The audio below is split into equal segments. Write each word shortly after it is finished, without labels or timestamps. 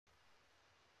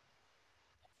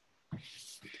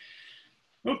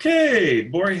Okay,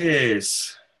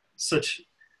 Borges. Such,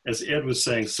 as Ed was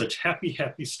saying, such happy,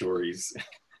 happy stories.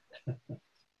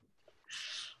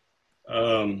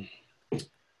 um,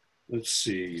 let's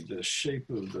see, the shape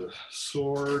of the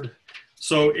sword.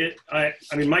 So I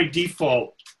mean, my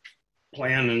default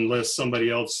plan, unless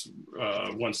somebody else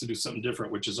wants to do something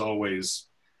different, which is always,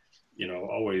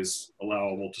 always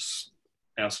allowable to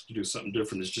ask to do something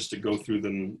different, is just to go through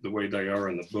them the way they are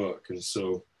in the book. And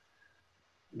so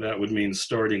that would mean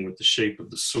starting with the shape of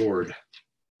the sword.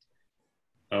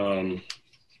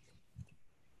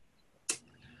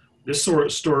 This sort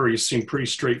of story seemed pretty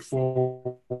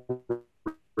straightforward,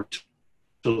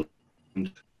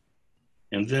 and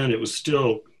then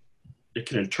it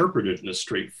can interpret it in a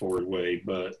straightforward way,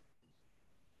 but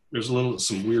there's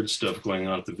some weird stuff going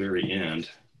on at the very end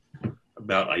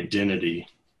about identity.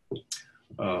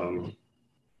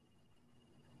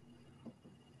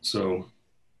 So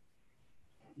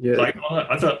Yeah.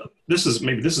 I thought this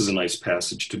is a nice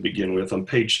passage to begin with. On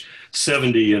page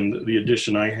 70 in the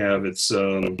edition I have, it's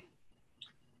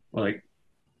like,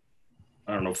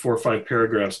 I don't know, 4 or 5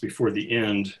 paragraphs before the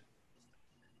end.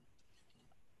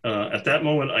 At that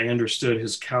moment, I understood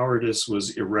his cowardice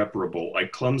was irreparable. I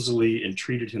clumsily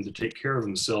entreated him to take care of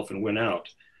himself and went out.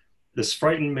 This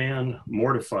frightened man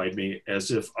mortified me as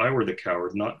if I were the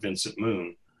coward, not Vincent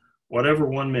Moon. Whatever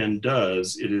one man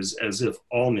does, it is as if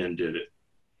all men did it.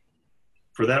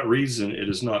 For that reason, it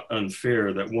is not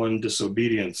unfair that one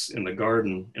disobedience in a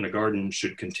garden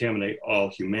should contaminate all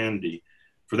humanity.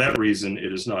 For that reason,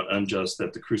 it is not unjust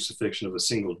that the crucifixion of a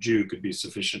single Jew could be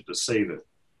sufficient to save it.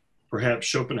 Perhaps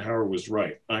Schopenhauer was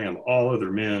right. I am all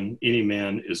other men. Any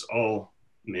man is all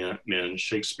men.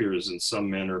 Shakespeare is in some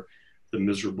manner the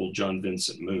miserable John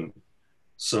Vincent Moon.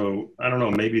 So I don't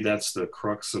know, maybe that's the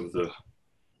crux of the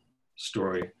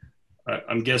story.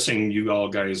 I'm guessing you all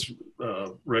guys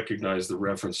recognize the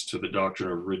reference to the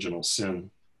doctrine of original sin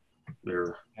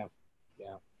there. Yeah.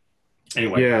 Yeah.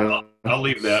 Anyway, Yeah. I'll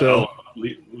leave that. So, I'll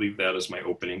leave that as my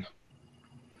opening.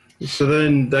 so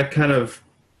then that kind of,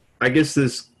 I guess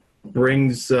this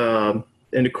brings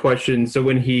into question. So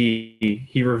when he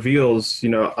reveals,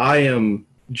 I am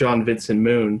John Vincent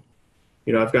Moon.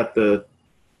 I've got the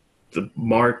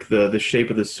mark, the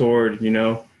shape of the sword.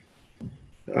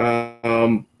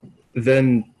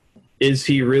 Then is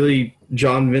he really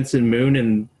John Vincent Moon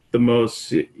in the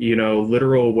most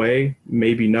literal way?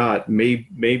 Maybe not. Maybe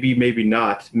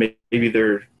not. Maybe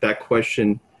that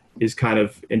question is kind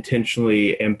of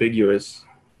intentionally ambiguous,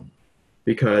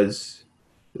 because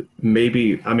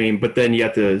but then you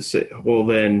have to say, well,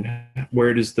 then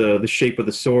where does the shape of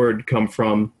the sword come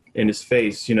from in his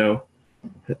face?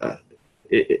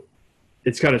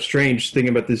 It's kind of strange thinking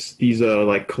about these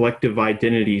like collective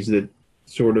identities that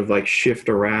sort of like shift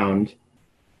around.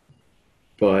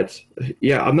 But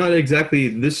yeah, I'm not exactly.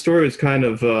 This story is kind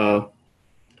of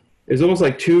is almost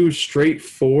like too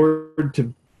straightforward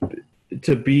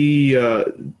to be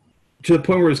to the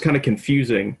point where it's kind of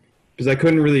confusing, because I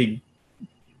couldn't really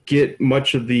get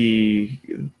much of the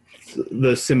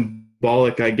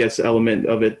symbolic, I guess, element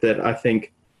of it that I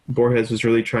think Borges was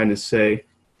really trying to say.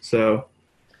 So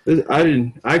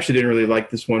I actually didn't really like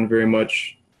this one very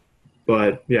much,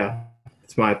 but yeah,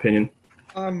 it's my opinion.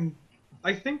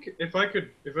 I think if I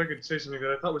could say something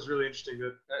that I thought was really interesting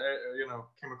that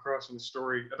came across in the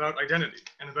story about identity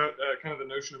and about kind of the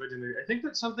notion of identity. I think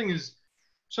that something is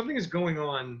going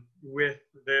on with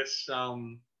this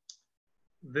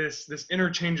this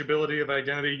interchangeability of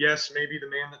identity. Yes, maybe the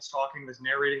man that's talking, that's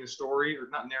narrating the story, or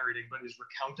not narrating, but is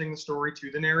recounting the story to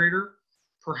the narrator.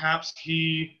 Perhaps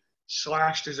he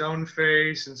slashed his own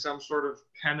face in some sort of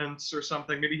penance or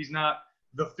something. Maybe he's not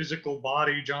the physical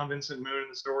body John Vincent Moon in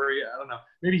the story. I don't know.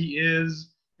 Maybe he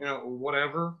is,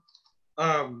 whatever.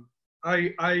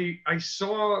 I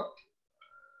saw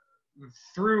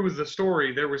through the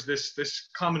story there was this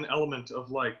common element of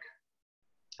like,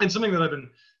 and something that I've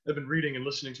been reading and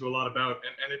listening to a lot about,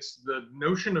 and it's the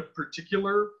notion of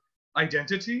particular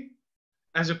identity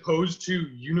as opposed to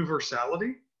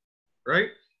universality, right?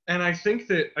 And I think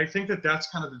that that's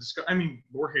kind of the discussion. I mean,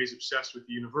 Borges is obsessed with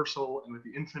the universal and with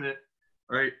the infinite,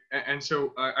 right? And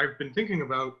so I've been thinking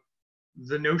about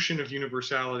the notion of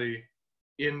universality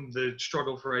in the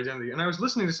struggle for identity. And I was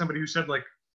listening to somebody who said like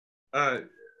a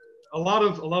lot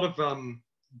of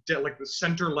like the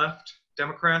center left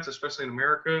Democrats, especially in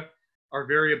America, are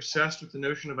very obsessed with the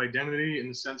notion of identity, in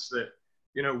the sense that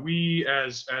we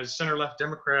as center left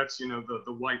Democrats,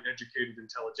 the white educated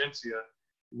intelligentsia,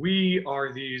 we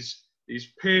are these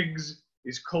pigs,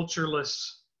 these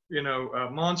cultureless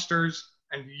monsters,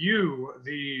 and you,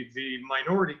 the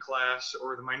minority class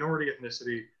or the minority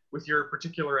ethnicity, with your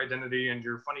particular identity and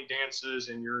your funny dances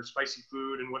and your spicy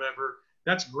food and whatever.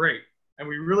 That's great. And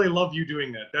we really love you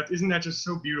doing that. Isn't that just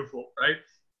so beautiful, right?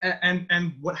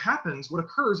 And what happens, what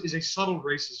occurs is a subtle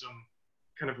racism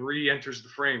kind of re-enters the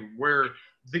frame where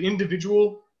the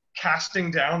individual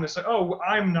casting down this, like, oh,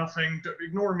 I'm nothing,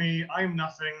 ignore me, I'm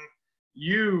nothing.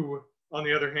 You, on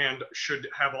the other hand, should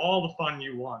have all the fun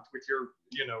you want with your,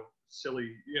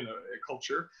 silly,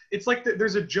 culture. It's like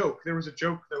there's a joke. There was a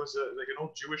joke that was like an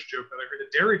old Jewish joke that I heard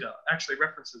that Derrida actually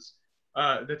references.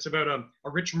 That's about a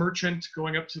rich merchant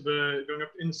going up in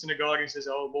the synagogue. And he says,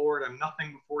 "Oh Lord, I'm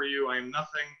nothing before you. I am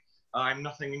nothing. I'm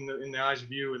nothing in the eyes of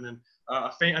you." And then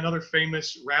another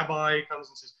famous rabbi comes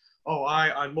and says, "Oh,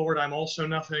 Lord, I'm also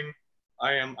nothing.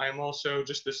 I am also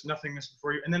just this nothingness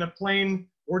before you." And then a plain,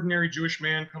 ordinary Jewish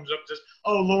man comes up and says,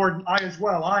 "Oh Lord, I as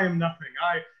well. I am nothing.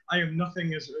 I am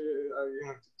nothing.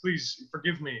 Please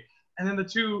forgive me." And then the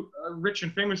two rich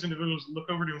and famous individuals look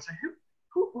over to him and say,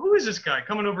 Who is this guy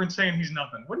coming over and saying he's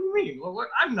nothing? What do you mean? Well,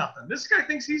 I'm nothing. This guy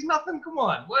thinks he's nothing. Come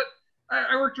on. What?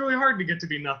 I worked really hard to get to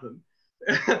be nothing.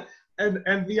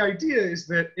 and the idea is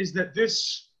that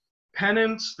this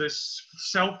penance, this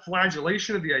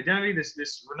self-flagellation of the identity,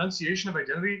 this renunciation of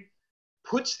identity,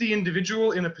 puts the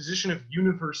individual in a position of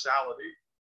universality.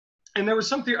 And there was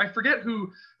something, I forget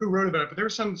who wrote about it, but there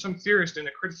was some theorist in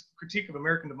a critique of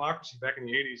American democracy back in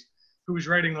the 80s who was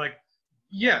writing like,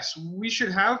 yes, we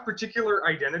should have particular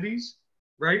identities,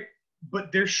 right?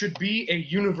 But there should be a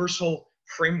universal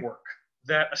framework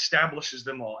that establishes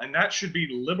them all. And that should be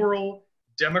liberal,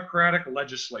 democratic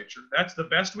legislature. That's the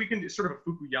best we can do, sort of a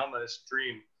Fukuyamaist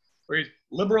dream, where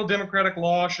liberal democratic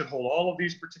law should hold all of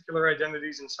these particular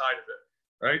identities inside of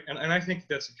it, right? And I think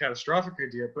that's a catastrophic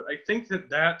idea, but I think that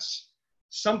that's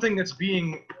something that's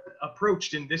being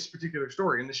approached in this particular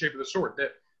story, in The Shape of the Sword,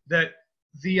 that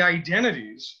the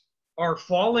identities are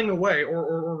falling away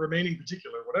or remaining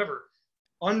particular, whatever,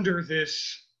 under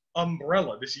this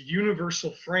umbrella, this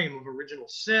universal frame of original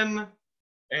sin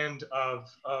and of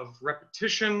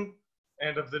repetition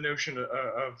and of the notion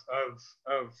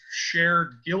of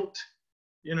shared guilt.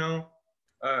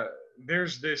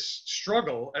 There's this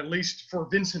struggle, at least for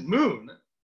Vincent Moon,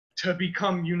 to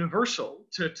become universal,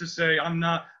 to say,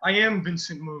 I am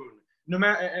Vincent Moon,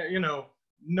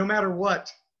 no matter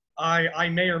what I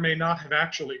may or may not have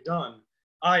actually done.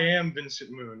 I am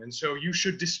Vincent Moon, and so you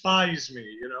should despise me,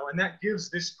 and that gives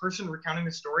this person recounting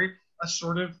the story a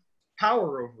sort of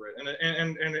power over it,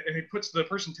 and it puts the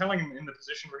person telling him in the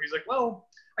position where he's like, well,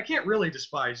 I can't really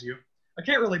despise you, I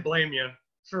can't really blame you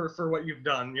for what you've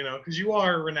done, because you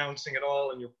are renouncing it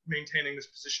all, and you're maintaining this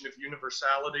position of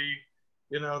universality,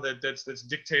 that's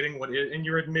dictating what it, and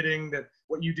you're admitting that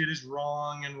what you did is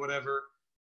wrong and whatever.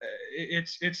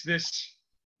 It's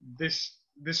this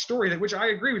story that, which I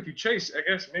agree with you, Chase. I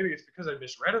guess maybe it's because I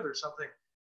misread it or something,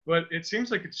 but it seems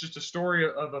like it's just a story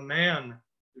of a man,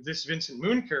 this Vincent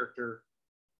Moon character,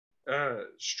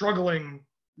 struggling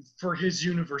for his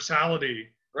universality,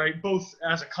 right? Both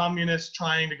as a communist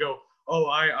trying to go,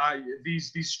 oh,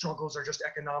 these struggles are just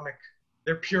economic.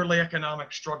 They're purely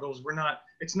economic struggles.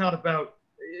 It's not about,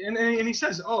 and he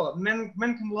says, oh, men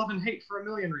can love and hate for a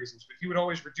million reasons, but he would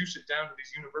always reduce it down to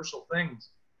these universal things.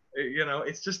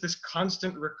 It's just this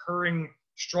constant recurring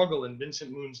struggle in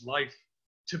Vincent Moon's life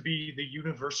to be the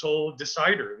universal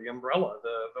decider, the umbrella,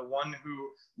 the one who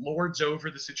lords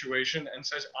over the situation and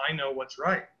says, I know what's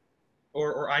right,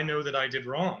 or I know that I did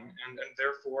wrong, and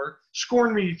therefore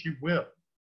scorn me if you will.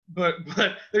 But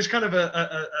there's kind of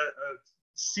a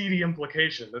seedy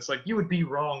implication that's like, you would be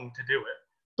wrong to do it,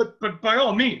 but by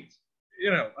all means,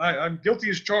 I'm guilty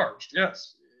as charged,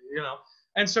 yes,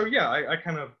 and so yeah,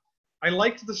 I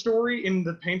liked the story in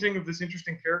the painting of this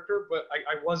interesting character, but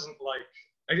I wasn't like,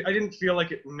 I didn't feel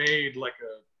like it made like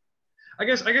I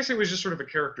guess it was just sort of a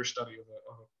character study of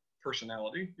a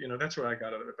personality. That's what I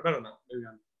got out of it. But I don't know. Maybe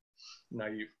I'm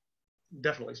naive.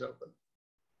 Definitely so.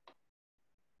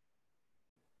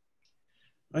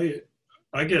 But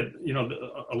I get,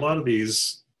 a lot of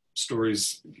these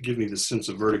stories give me this sense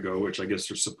of vertigo, which I guess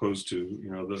they're supposed to.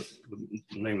 The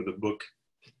name of the book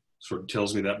sort of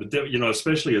tells me that. But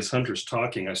especially as Hunter's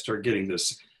talking, I start getting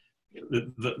this.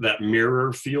 That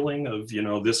mirror feeling of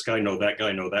this guy know that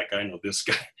guy know that guy know this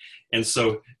guy, and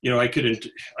so I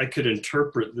could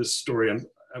interpret this story,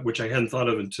 which I hadn't thought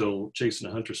of until Chase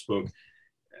and Hunter spoke,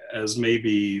 as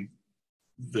maybe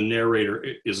the narrator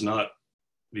is not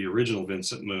the original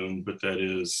Vincent Moon, but that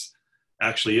is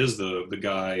the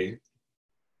guy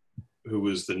who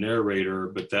was the narrator,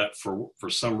 but that for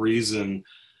some reason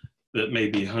that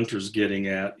maybe Hunter's getting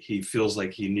at, he feels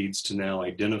like he needs to now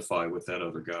identify with that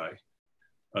other guy.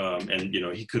 And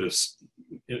he could have,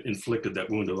 inflicted that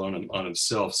wound on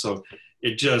himself. So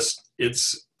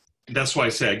that's why I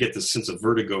say I get this sense of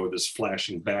vertigo, this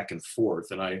flashing back and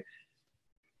forth. And I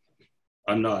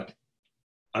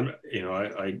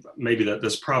maybe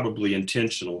that's probably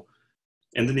intentional.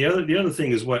 And then the other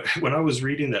thing is when I was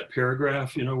reading that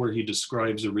paragraph, where he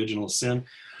describes original sin,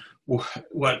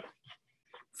 what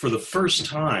for the first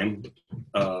time,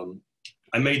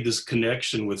 I made this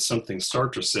connection with something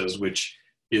Sartre says, which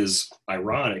is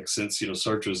ironic since,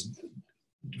 Sartre's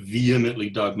vehemently,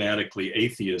 dogmatically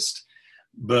atheist.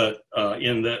 But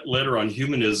in that letter on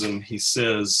humanism, he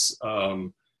says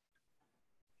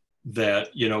that,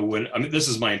 this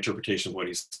is my interpretation of what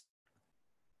he's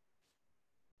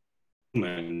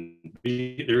human.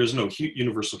 There is no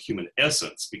universal human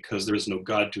essence because there is no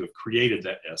God to have created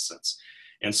that essence.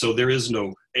 And so there is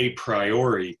no a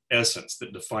priori essence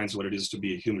that defines what it is to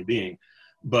be a human being.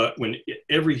 But when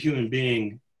every human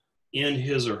being in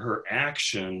his or her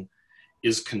action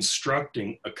is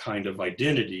constructing a kind of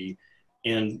identity,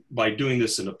 and by doing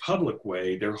this in a public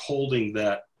way, they're holding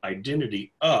that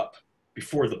identity up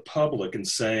before the public and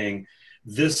saying,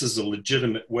 this is a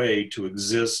legitimate way to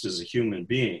exist as a human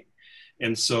being.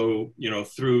 And so,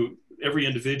 through every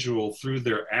individual, through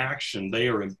their action, they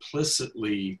are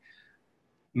implicitly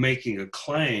making a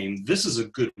claim, this is a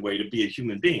good way to be a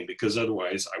human being, because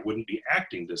otherwise I wouldn't be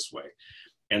acting this way.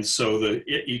 And so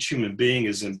each human being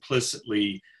is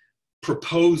implicitly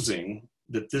proposing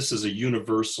that this is a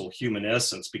universal human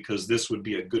essence, because this would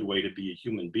be a good way to be a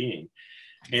human being.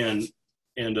 And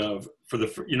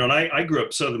I grew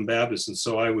up Southern Baptist, and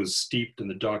so I was steeped in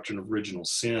the doctrine of original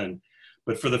sin.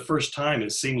 But for the first time,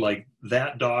 it seemed like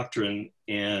that doctrine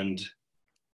and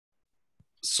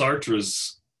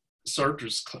Sartre's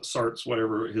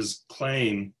whatever his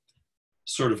claim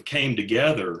sort of came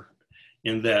together,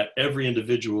 in that every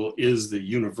individual is the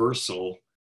universal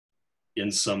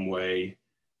in some way,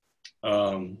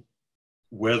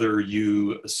 whether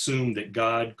you assume that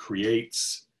God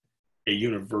creates a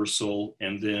universal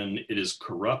and then it is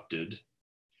corrupted,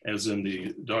 as in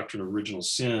the doctrine of original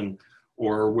sin,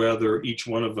 or whether each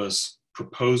one of us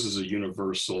proposes a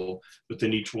universal, but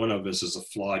then each one of us is a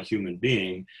flawed human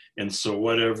being. And so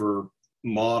whatever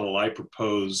model I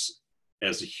propose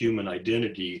as a human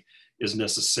identity is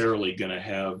necessarily going to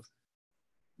have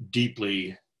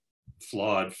deeply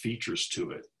flawed features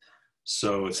to it.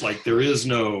 So it's like there is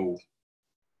no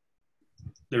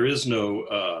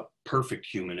perfect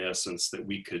human essence that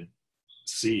we could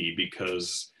see,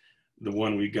 because the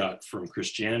one we got from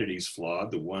Christianity is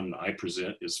flawed. The one I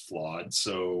present is flawed.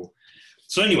 So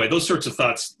anyway, those sorts of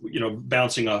thoughts,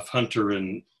 bouncing off Hunter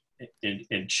and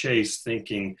Chase,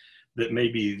 thinking that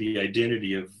maybe the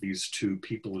identity of these two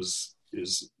people is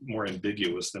more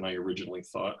ambiguous than I originally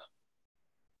thought.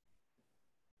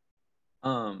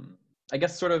 I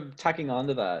guess sort of tacking on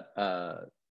to that.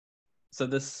 So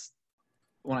this,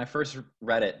 when I first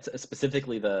read it,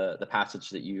 specifically the passage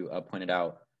that you pointed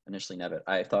out initially, Nevitt,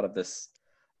 I thought of this,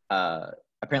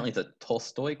 apparently it's a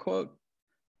Tolstoy quote.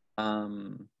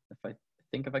 If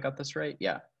I got this right.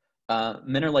 Yeah.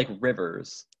 Men are like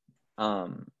rivers.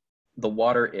 The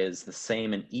water is the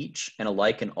same in each and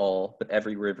alike in all, but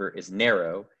every river is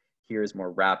narrow. Here is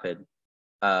more rapid,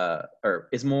 or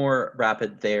is more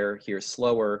rapid there, here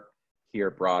slower, here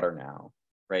broader now,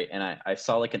 right? And I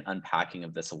saw like an unpacking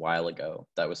of this a while ago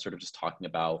that was sort of just talking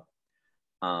about,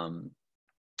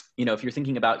 if you're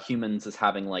thinking about humans as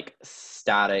having like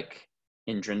static,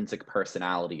 intrinsic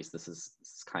personalities, this is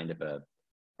kind of a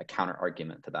counter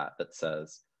argument to that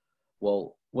says,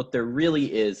 well, what there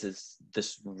really is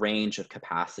this range of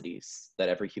capacities that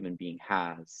every human being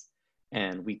has,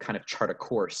 and we kind of chart a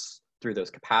course through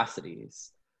those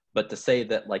capacities. But to say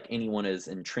that like anyone is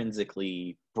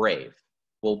intrinsically brave,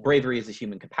 well, bravery is a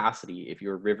human capacity. If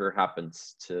your river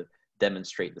happens to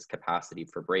demonstrate this capacity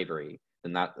for bravery,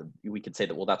 then that we could say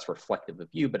that, well, that's reflective of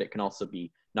you, but it can also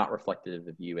be not reflective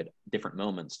of you at different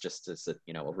moments, just as a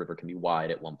river can be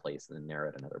wide at one place and then narrow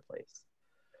at another place.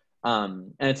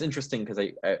 And it's interesting because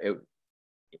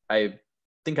I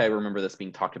think I remember this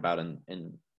being talked about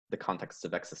in the context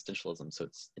of existentialism. So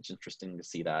it's interesting to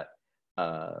see that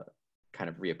kind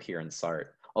of reappear in Sartre.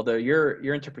 Although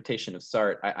your interpretation of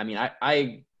Sartre,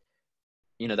 I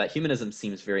that humanism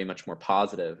seems very much more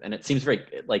positive, and it seems very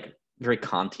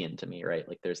Kantian to me, right?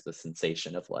 Like there's the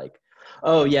sensation of like,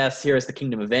 oh yes, here's the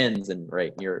kingdom of ends, and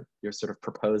right, you're sort of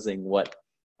proposing what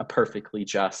a perfectly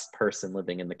just person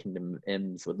living in the kingdom of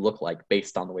ends would look like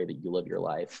based on the way that you live your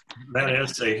life. That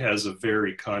essay has a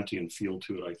very Kantian feel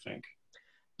to it, I think.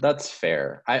 That's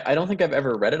fair. I don't think I've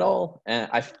ever read it all, and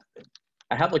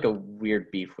I have like a weird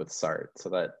beef with Sartre, so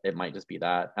that it might just be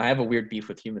that. And I have a weird beef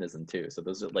with humanism too. So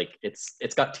those are like, it's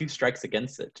got two strikes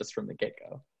against it just from the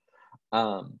get-go.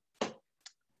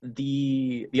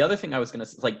 The other thing I was gonna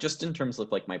like, just in terms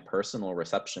of like my personal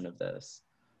reception of this,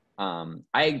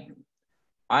 I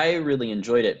really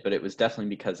enjoyed it, but it was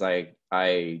definitely because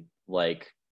I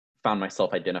like found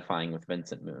myself identifying with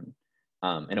Vincent Moon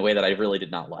in a way that I really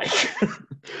did not like.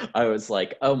 I was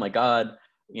like, oh my God,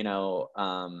 you know,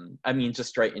 I mean,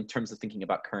 just right in terms of thinking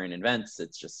about current events,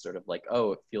 it's just sort of like,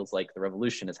 oh, it feels like the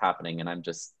revolution is happening, and I'm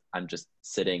just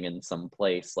sitting in some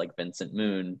place like Vincent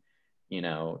Moon, you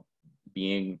know,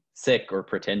 being sick or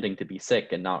pretending to be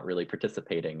sick and not really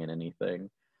participating in anything.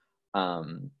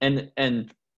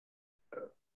 And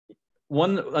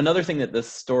another thing that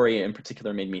this story in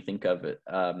particular made me think of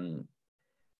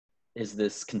is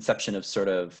this conception of sort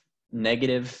of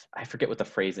negative, I forget what the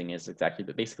phrasing is exactly,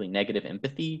 but basically negative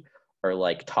empathy, or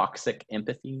like toxic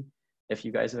empathy, if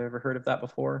you guys have ever heard of that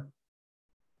before.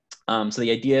 So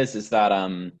the idea is that,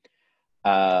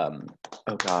 oh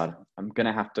God, I'm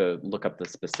gonna have to look up the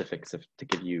specifics to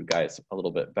give you guys a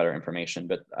little bit better information,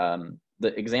 but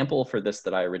the example for this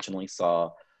that I originally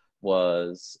saw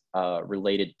was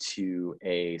related to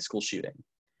a school shooting,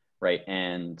 right?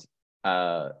 And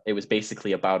it was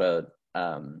basically about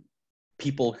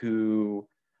people who,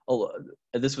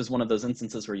 this was one of those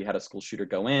instances where you had a school shooter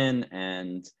go in,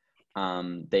 and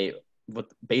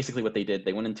basically what they did,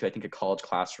 they went into, I think, a college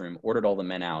classroom, ordered all the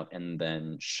men out, and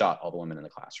then shot all the women in the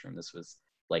classroom. This was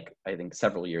like, I think,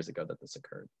 several years ago that this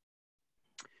occurred.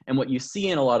 And what you see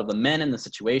in a lot of the men in the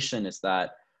situation is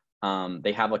that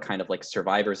they have a kind of like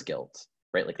survivor's guilt,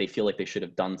 right? Like they feel like they should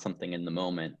have done something in the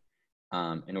moment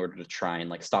in order to try and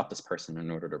like stop this person,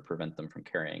 in order to prevent them from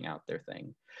carrying out their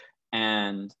thing.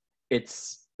 And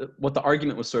it's what the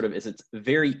argument was sort of is, it's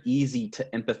very easy to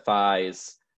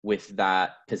empathize with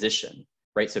that position,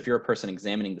 right? So if you're a person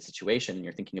examining the situation and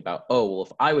you're thinking about, oh, well,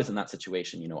 if I was in that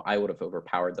situation, you know, I would have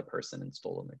overpowered the person and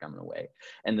stolen their gun away.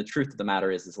 And the truth of the matter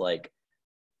is like,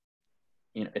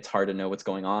 you know, it's hard to know what's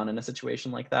going on in a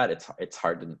situation like that. It's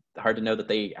hard to know that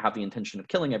they have the intention of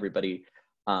killing everybody.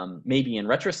 Maybe in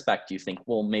retrospect, you think,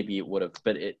 well, maybe it would have,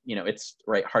 but it, you know, it's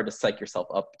right hard to psych yourself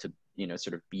up to, you know,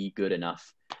 sort of be good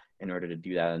enough in order to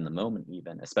do that in the moment,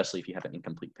 even, especially if you have an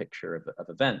incomplete picture of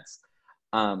events.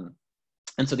 And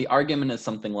so the argument is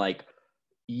something like,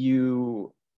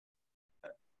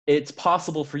 it's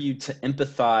possible for you to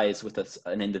empathize with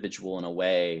an individual in a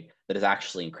way that is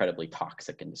actually incredibly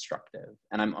toxic and destructive.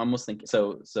 And I'm almost thinking,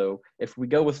 so if we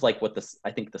go with like what this,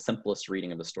 I think the simplest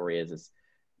reading of the story is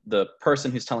the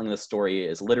person who's telling the story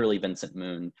is literally Vincent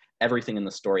Moon. Everything in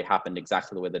the story happened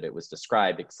exactly the way that it was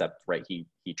described, except, right, he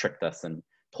tricked us and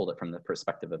told it from the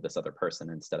perspective of this other person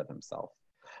instead of himself.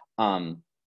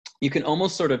 You can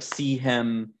almost sort of see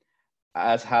him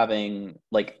as having,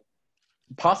 like,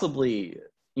 possibly,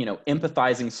 you know,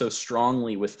 empathizing so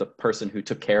strongly with the person who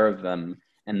took care of them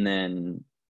and then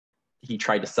he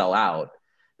tried to sell out,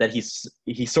 that he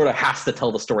sort of has to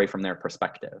tell the story from their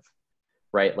perspective,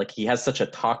 right? Like he has such a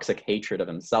toxic hatred of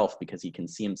himself because he can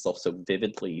see himself so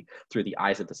vividly through the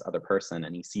eyes of this other person,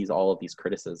 and he sees all of these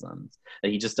criticisms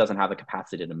that he just doesn't have the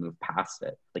capacity to move past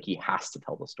it. Like he has to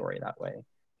tell the story that way.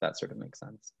 That sort of makes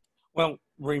sense. Well,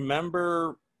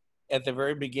 remember at the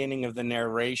very beginning of the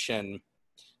narration,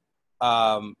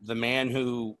 the man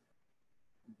who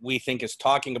we think is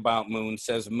talking about Moon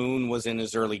says Moon was in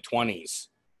his early 20s.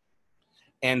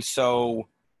 And so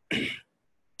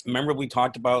remember we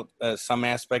talked about some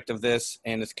aspect of this,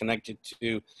 and it's connected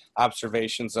to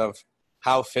observations of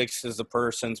how fixed is a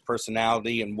person's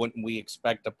personality, and wouldn't we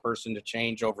expect a person to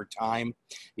change over time,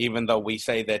 even though we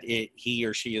say that he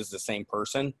or she is the same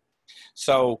person.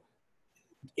 So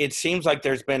it seems like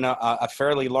there's been a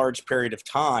fairly large period of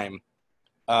time,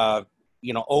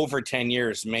 you know, over 10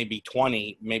 years, maybe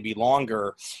 20, maybe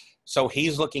longer. So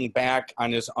he's looking back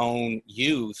on his own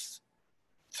youth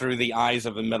through the eyes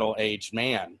of a middle-aged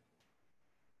man,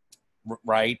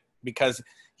 right? Because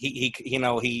he's in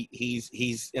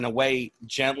a way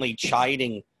gently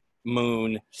chiding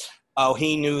Moon. Oh,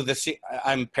 he knew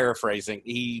I'm paraphrasing.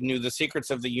 He knew the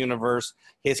secrets of the universe.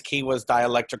 His key was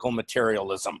dialectical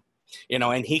materialism, you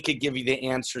know, and he could give you the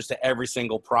answers to every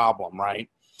single problem, right?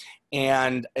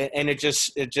 And it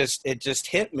just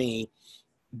hit me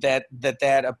that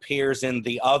appears in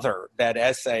The Other, that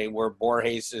essay where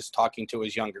Borges is talking to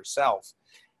his younger self.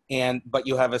 But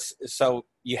you have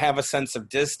a sense of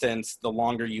distance the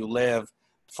longer you live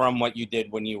from what you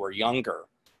did when you were younger.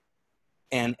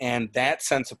 And that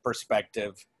sense of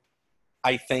perspective,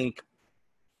 I think,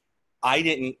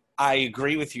 I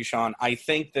agree with you, Sean. I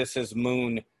think this is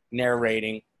Moon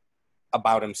narrating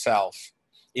about himself,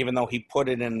 even though he put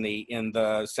it in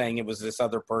the saying it was this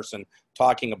other person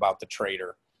talking about the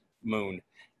traitor, Moon.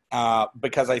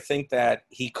 Because I think that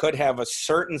he could have a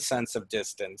certain sense of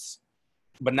distance,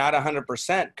 but not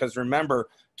 100%. Because remember,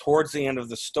 towards the end of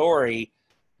the story,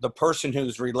 the person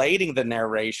who's relating the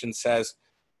narration says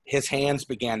his hands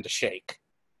began to shake,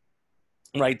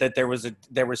 right? That there was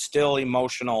still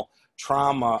emotional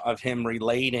trauma of him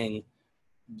relating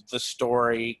the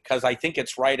story, because I think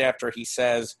it's right after he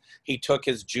says he took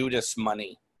his Judas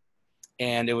money,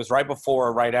 and it was right before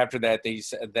or right after that they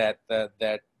said that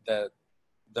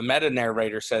the meta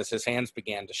narrator says his hands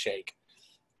began to shake.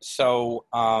 So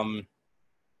one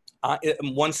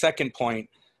second point,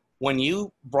 when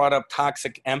you brought up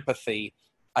toxic empathy,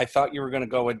 I thought you were going to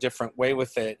go a different way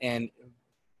with it, and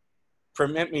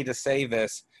permit me to say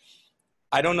this.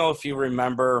 I don't know if you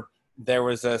remember, there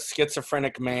was a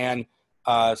schizophrenic man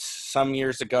some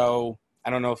years ago. I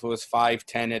don't know if it was 5,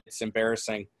 10, it's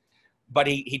embarrassing. But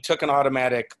he took an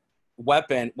automatic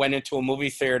weapon, went into a movie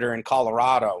theater in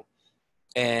Colorado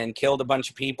and killed a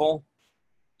bunch of people.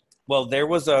 Well, there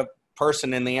was a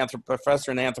person in the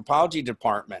professor in the anthropology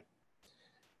department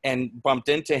and bumped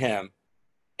into him,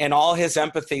 and all his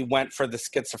empathy went for the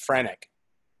schizophrenic.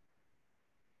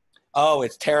 Oh,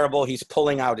 it's terrible. He's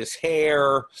pulling out his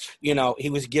hair. You know, he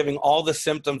was giving all the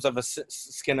symptoms of a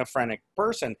schizophrenic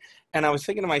person. And I was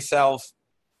thinking to myself,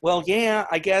 well, yeah,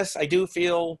 I guess I do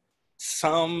feel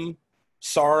some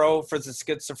sorrow for the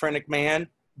schizophrenic man,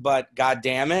 but God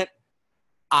damn it,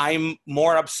 I'm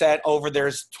more upset over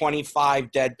there's 25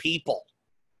 dead people.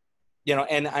 You know,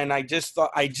 and I just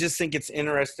think it's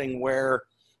interesting where,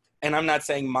 and I'm not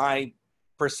saying my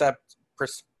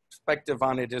perspective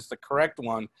on it is the correct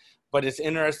one, but it's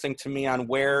interesting to me on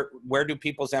where do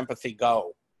people's empathy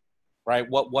go, right?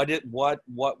 Where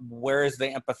is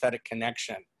the empathetic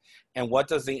connection, and what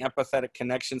does the empathetic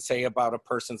connection say about a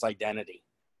person's identity?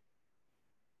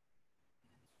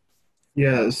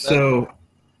 Yeah. So,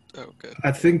 good.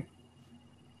 I think.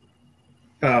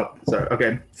 Sorry.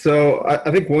 Okay. So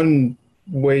I think one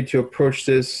way to approach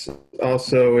this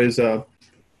also is,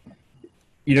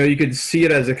 you could see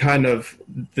it as a kind of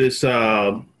this.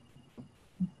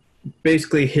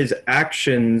 Basically, his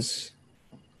actions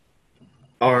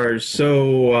are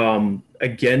so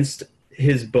against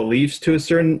his beliefs to a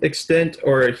certain extent,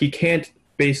 or he can't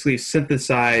basically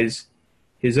synthesize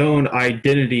his own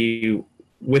identity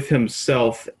with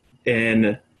himself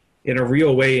in a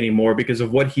real way anymore because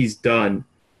of what he's done.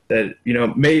 That,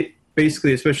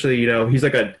 basically, especially, he's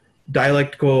like a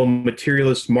dialectical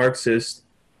materialist Marxist.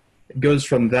 It goes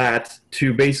from that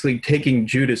to basically taking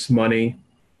Judas money.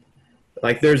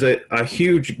 Like, there's a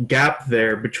huge gap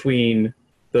there between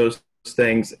those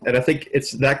things. And I think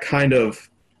it's that kind of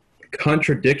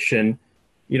contradiction.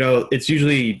 It's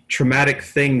usually traumatic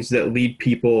things that lead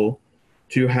people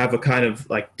to have a kind of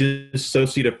like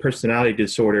dissociative personality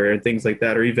disorder and things like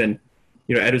that. Or even,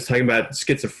 Ed was talking about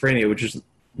schizophrenia, which is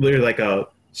literally like a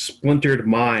splintered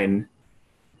mind.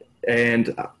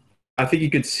 And I think you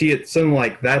could see it something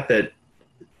like that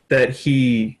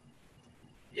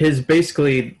his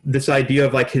basically this idea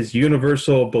of like his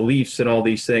universal beliefs and all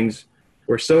these things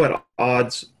were so at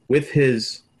odds with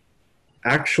his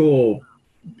actual,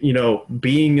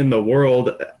 being in the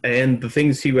world and the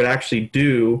things he would actually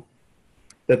do,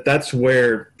 that's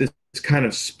where this kind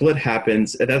of split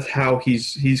happens. And that's how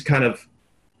he's kind of,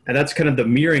 and that's kind of the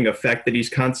mirroring effect that he's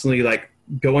constantly like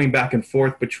going back and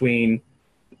forth between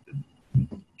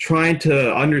trying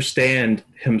to understand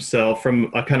himself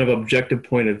from a kind of objective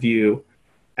point of view,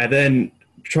 and then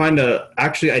trying to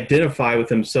actually identify with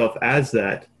himself as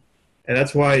that. And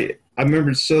that's why I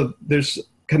remember, so there's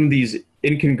kind of these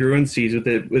incongruencies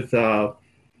with it,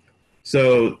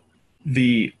 so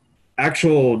the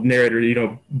actual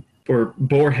narrator, or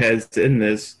Borges in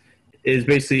this, is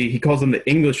basically, he calls him the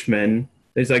Englishman.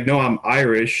 He's like, no, I'm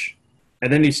Irish.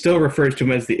 And then he still refers to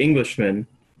him as the Englishman,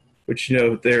 which,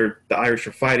 the Irish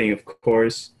are fighting, of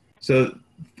course. So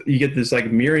you get this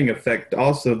like mirroring effect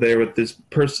also there with this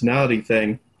personality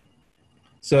thing.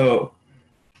 So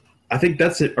I think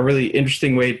that's a really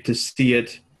interesting way to see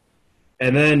it.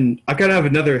 And then I kind of have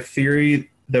another theory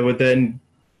that would then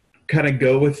kind of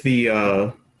go with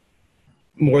the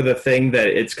more the thing that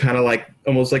it's kind of like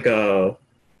almost like a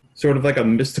sort of like a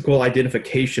mystical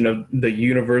identification of the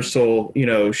universal,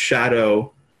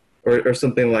 shadow or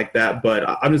something like that. But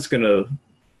I'm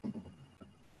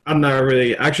not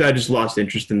really, actually, I just lost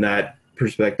interest in that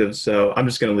perspective. So I'm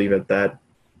just going to leave it at that.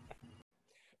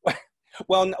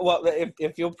 Well,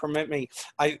 if you'll permit me,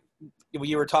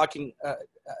 you were talking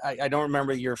I don't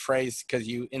remember your phrase because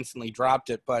you instantly dropped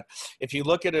it, but if you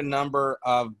look at a number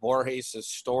of Borges'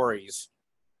 stories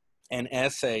and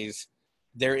essays,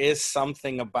 there is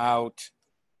something about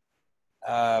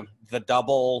the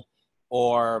double,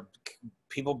 or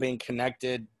people being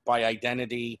connected by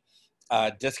identity,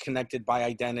 disconnected by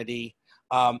identity.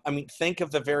 I mean, think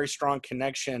of the very strong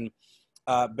connection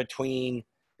between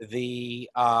the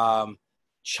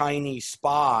Chinese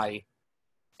spy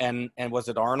and was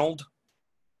it Arnold,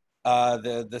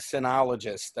 the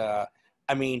sinologist?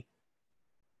 I mean,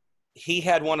 he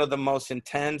had one of the most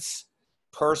intense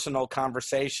personal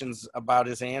conversations about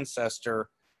his ancestor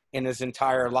in his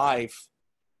entire life,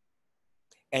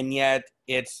 and yet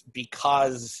it's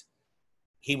because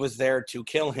he was there to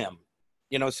kill him.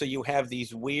 You know, so you have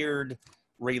these weird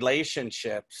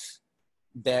relationships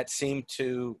that seem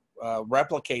to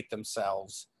replicate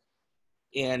themselves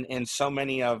in so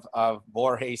many of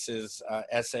Borges's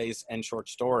essays and short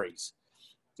stories.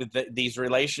 These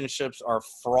relationships are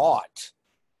fraught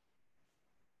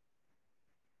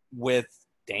with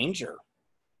danger.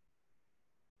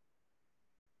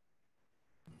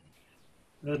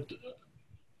 That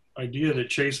idea that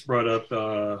Chase brought up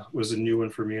was a new one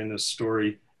for me in this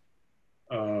story.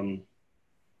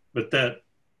 But that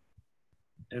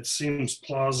it seems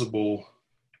plausible.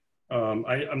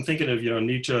 I'm thinking of,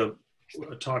 Nietzsche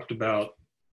talked about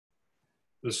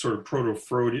the sort of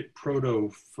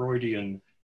proto-Freudian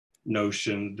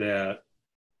notion that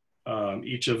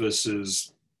each of us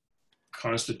is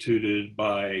constituted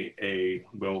by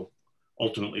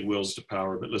ultimately wills to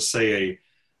power, but let's say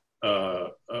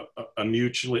a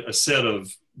set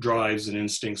of drives and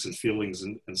instincts and feelings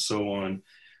and so on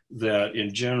that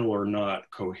in general are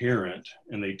not coherent,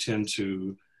 and they tend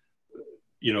to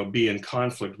be in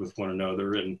conflict with one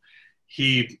another. And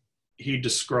he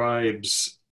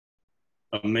describes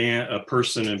a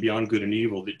person in Beyond Good and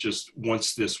Evil that just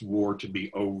wants this war to be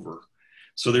over.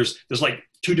 So there's like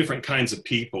two different kinds of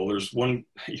people. There's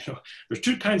there's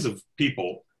two kinds of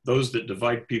people, those that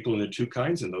divide people into two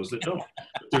kinds and those that don't.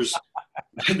 There's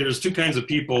two kinds of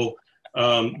people,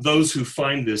 those who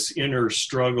find this inner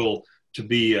struggle to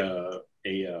be a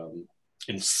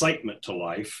incitement to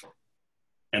life,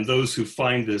 and those who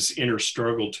find this inner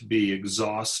struggle to be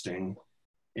exhausting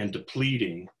and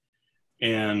depleting.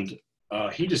 And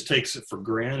he just takes it for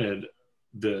granted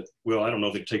that, I don't know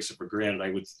if he takes it for granted.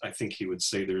 I think he would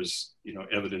say there's,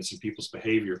 evidence in people's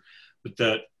behavior, but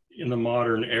that in the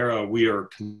modern era, we are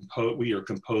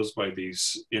composed by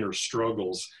these inner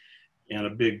struggles, and a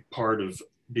big part of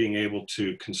being able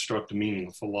to construct a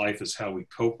meaningful life is how we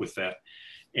cope with that.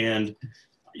 And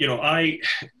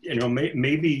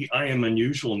maybe I am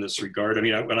unusual in this regard. I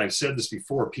mean, when I've said this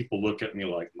before, people look at me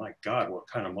like, my God, what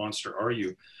kind of monster are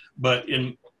you? But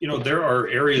there are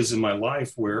areas in my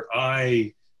life where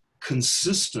I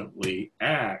consistently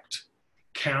act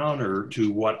counter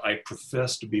to what I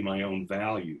profess to be my own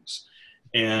values.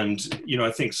 And,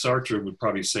 I think Sartre would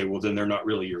probably say, well, then they're not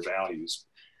really your values.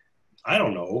 I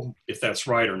don't know if that's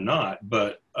right or not,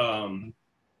 but,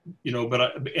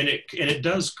 it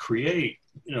does create,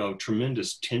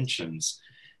 tremendous tensions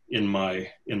in my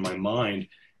mind.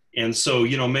 And so,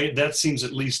 that seems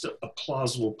at least a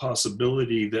plausible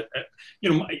possibility that,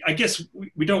 I guess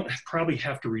we don't probably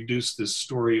have to reduce this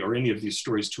story or any of these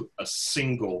stories to a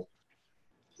single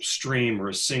stream or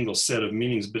a single set of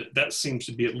meanings, but that seems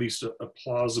to be at least a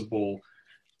plausible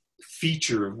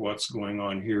feature of what's going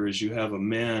on here. Is you have a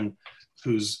man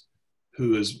who has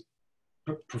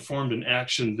performed an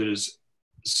action that is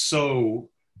so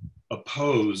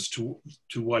opposed to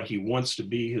what he wants to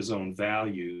be his own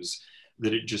values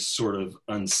that it just sort of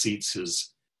unseats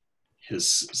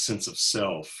his sense of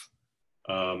self,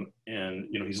 and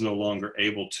he's no longer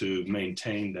able to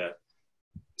maintain that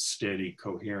steady,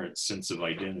 coherent sense of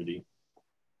identity.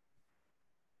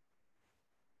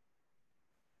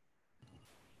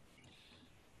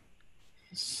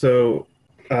 So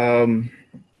one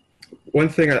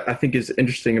thing I think is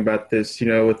interesting about this,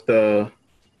 with the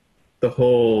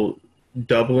whole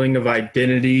doubling of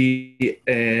identity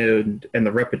and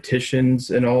the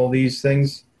repetitions and all these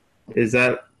things, is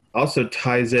that also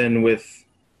ties in with,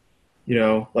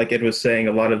 like Ed was saying,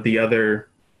 a lot of the other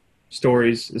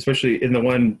stories, especially in the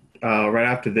one right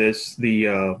after this,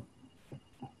 what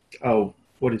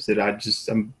is it?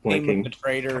 I'm blanking. The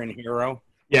Traitor and Hero.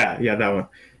 Yeah, that one.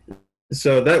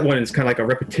 So that one is kind of like a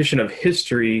repetition of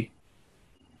history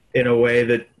in a way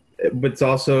that, but it's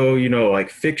also, like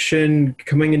fiction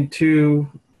coming into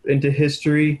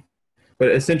history.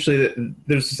 But essentially,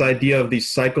 there's this idea of these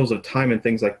cycles of time and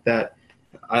things like that.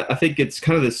 I think it's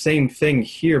kind of the same thing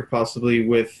here, possibly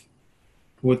with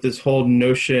this whole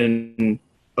notion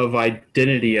of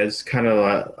identity as kind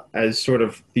of as sort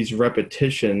of these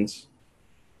repetitions,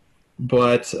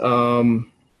 but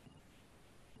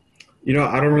you know,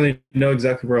 I don't really know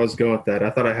exactly where I was going with that.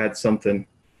 I thought I had something.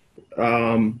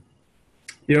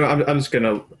 You know, I'm just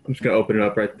gonna open it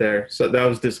up right there. So that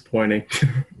was disappointing.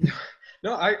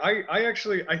 No, I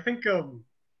actually I think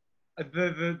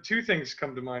the two things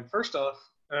come to mind. First off,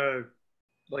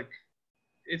 like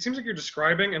it seems like you're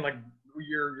describing and like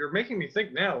you're making me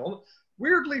think now,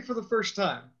 weirdly for the first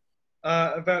time,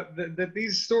 about that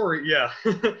these stories. Yeah,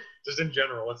 just in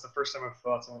general, it's the first time I've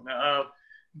thought something.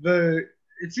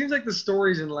 It seems like the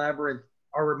stories in Labyrinth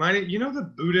are reminding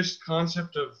the Buddhist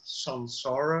concept of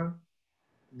samsara,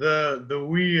 the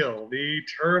wheel, the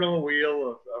eternal wheel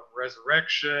of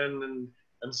resurrection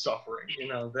and suffering.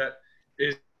 That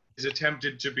is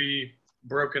attempted to be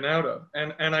broken out of,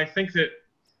 and I think that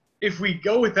if we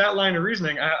go with that line of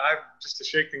reasoning, I just to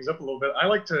shake things up a little bit, I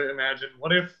like to imagine,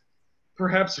 what if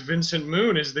perhaps Vincent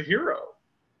Moon is the hero?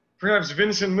 Perhaps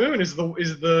Vincent Moon is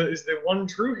the one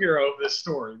true hero of this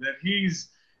story, that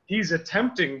he's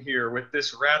attempting here with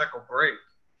this radical break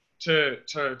to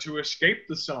escape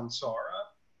the samsara,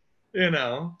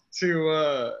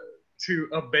 to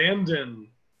abandon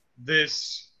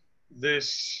this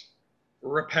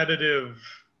repetitive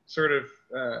sort of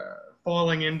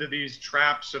falling into these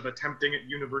traps of attempting at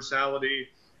universality,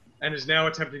 and is now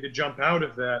attempting to jump out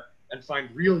of that and find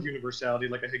real universality,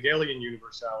 like a Hegelian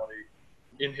universality,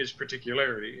 in his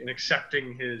particularity, and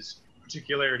accepting his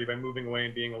particularity by moving away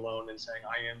and being alone and saying,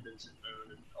 I am Vincent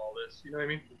Moon, and all this. You know what I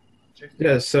mean?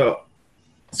 Yeah, so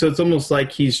it's almost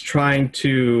like he's trying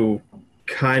to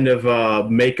kind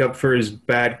of make up for his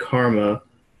bad karma,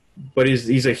 but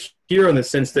he's a hero in the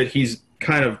sense that he's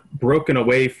kind of broken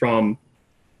away from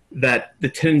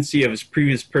the tendency of his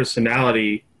previous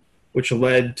personality, which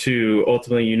led to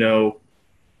ultimately,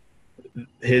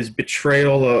 his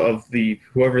betrayal of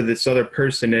whoever this other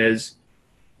person is,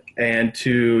 and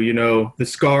to, the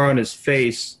scar on his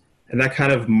face, and that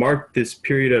kind of marked this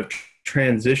period of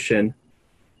transition.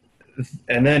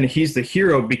 And then he's the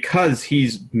hero because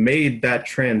he's made that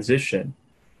transition,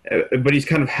 but he's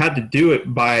kind of had to do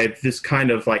it by this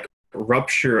kind of like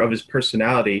rupture of his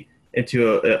personality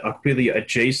into a completely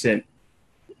adjacent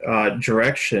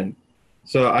direction.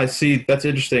 So I see that's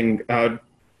interesting how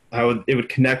it would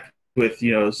connect with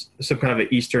some kind of an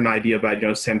Eastern idea about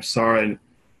samsara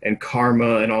and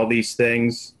karma and all these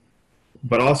things,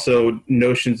 but also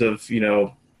notions of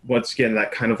once again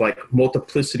that kind of like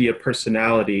multiplicity of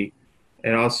personality,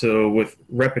 and also with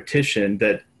repetition,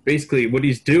 that basically what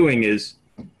he's doing is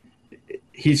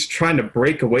he's trying to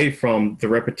break away from the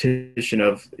repetition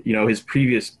of his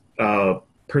previous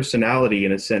personality,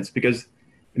 in a sense, because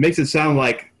it makes it sound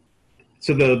like,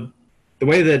 so the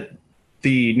way that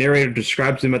the narrator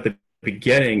describes him at the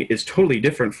beginning is totally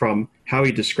different from how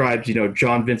he describes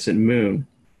John Vincent Moon.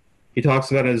 He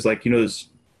talks about it as like this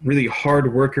really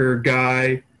hard worker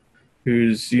guy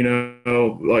who's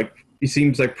like he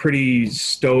seems like pretty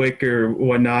stoic or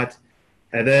whatnot,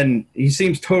 and then he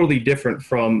seems totally different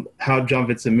from how John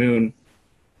Vincent Moon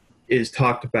is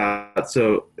talked about.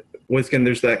 So once again,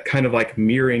 there's that kind of like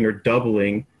mirroring or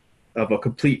doubling of a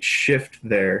complete shift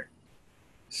there.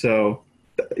 So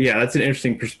yeah, that's an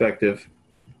interesting perspective.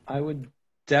 I would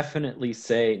definitely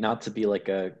say, not to be like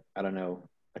a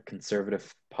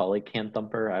conservative polycan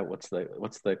thumper. What's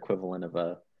the equivalent of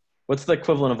a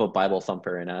Bible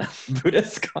thumper in a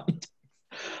Buddhist context?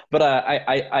 But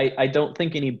I don't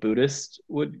think any Buddhist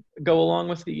would go along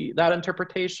with that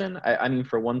interpretation. I mean,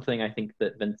 for one thing, I think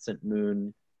that Vincent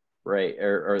Moon, right,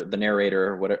 or the narrator,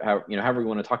 or whatever, however you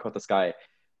want to talk about this guy,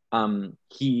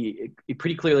 he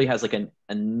pretty clearly has like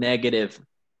a negative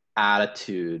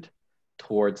attitude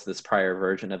towards this prior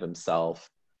version of himself,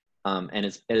 and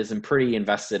is pretty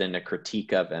invested in a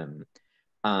critique of him.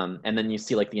 And then you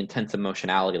see like the intense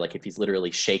emotionality, like if he's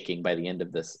literally shaking by the end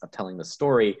of telling the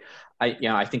story.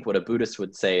 I think what a Buddhist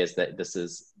would say is that this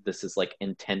is like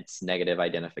intense negative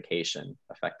identification,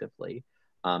 effectively.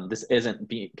 This isn't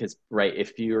because, right,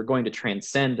 if you're going to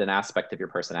transcend an aspect of your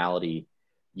personality,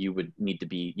 you would need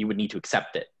to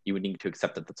accept it. You would need to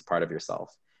accept that that's a part of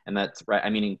yourself. And that's right.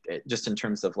 I mean, just in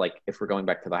terms of like, if we're going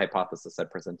back to the hypothesis I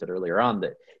presented earlier on,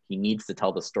 that he needs to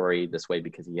tell the story this way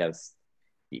because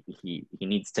he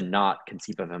needs to not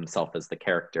conceive of himself as the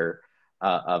character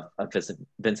of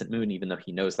Vincent Moon, even though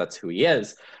he knows that's who he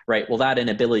is, right? Well, that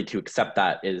inability to accept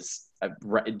that is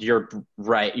you're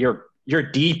right. You're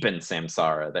deep in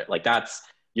samsara. That like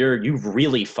you've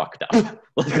really fucked up.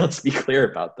 Like, let's be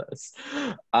clear about this.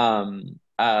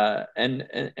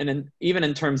 Even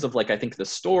in terms of like, I think the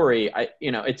story,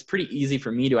 it's pretty easy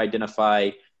for me to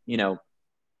identify,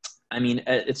 I mean,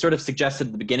 it sort of suggested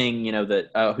at the beginning, you know,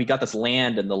 that we got this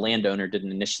land and the landowner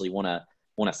didn't initially want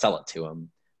to sell it to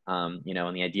him. You know,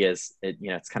 and the idea is,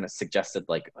 it's kind of suggested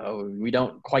like, oh, we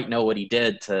don't quite know what he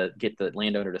did to get the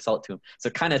landowner to sell it to him. So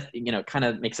kind of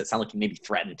makes it sound like he maybe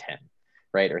threatened him,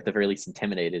 right? Or at the very least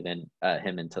intimidated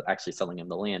him into actually selling him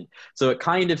the land. So it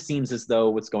kind of seems as though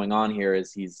what's going on here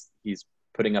is he's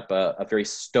putting up a very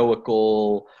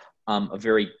stoical, a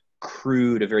very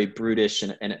crude, a very brutish,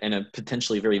 and a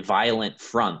potentially very violent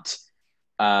front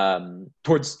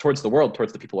towards the world,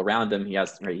 towards the people around him.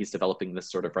 He's developing this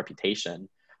sort of reputation.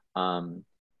 The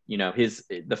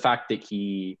fact that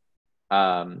he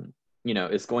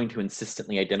is going to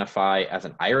insistently identify as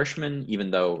an Irishman,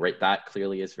 even though that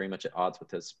clearly is very much at odds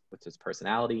with his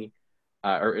personality,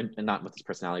 or not with his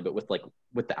personality, but with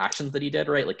the actions that he did,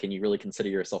 right? Like, can you really consider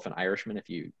yourself an Irishman if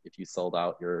you sold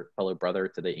out your fellow brother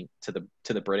to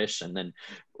the British? And then,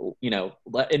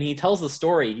 and he tells the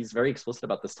story. He's very explicit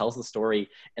about this. Tells the story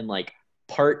in like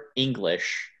part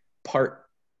English, part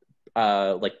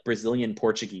like Brazilian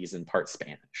Portuguese, and part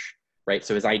Spanish, right?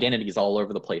 So his identity is all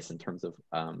over the place in terms of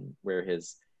where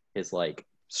his like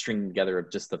stringing together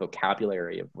of just the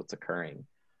vocabulary of what's occurring.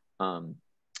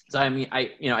 So I mean,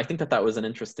 I think that was an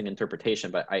interesting interpretation,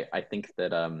 but I think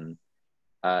that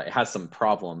it has some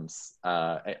problems.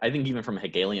 I think even from a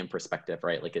Hegelian perspective,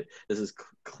 right? Like this is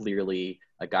clearly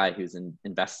a guy who's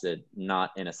invested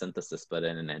not in a synthesis, but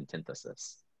in an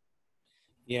antithesis.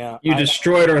 Yeah. You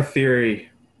destroyed our theory.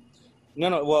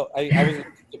 No. Well, I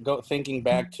was thinking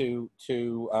back to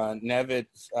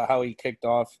Nevitz, how he kicked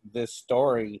off this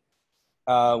story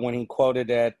when he quoted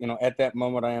that, at that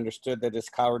moment I understood that his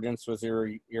cowardice was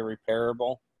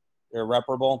irreparable.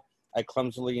 I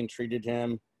clumsily entreated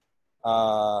him.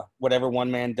 Whatever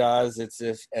one man does, it's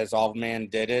as all man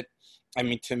did it. I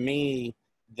mean, to me,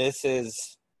 this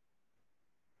is,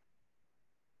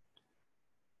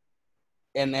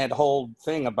 and that whole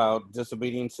thing about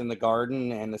disobedience in the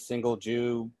garden and a single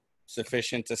Jew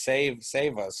sufficient to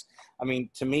save us. I mean,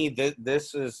 to me,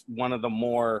 this is one of the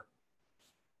more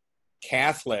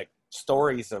Catholic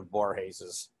stories of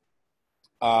Borges's,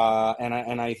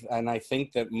 and I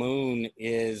think that Moon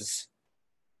is.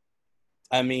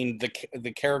 I mean,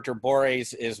 the character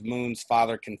Borges is Moon's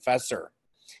father confessor.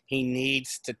 He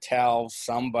needs to tell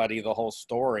somebody the whole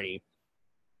story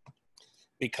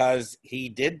because he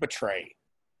did betray,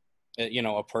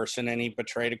 a person, and he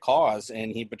betrayed a cause,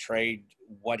 and he betrayed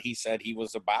what he said he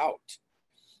was about.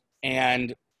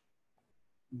 And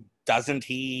doesn't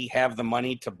he have the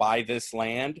money to buy this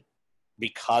land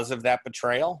because of that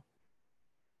betrayal?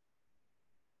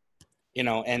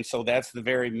 And so that's the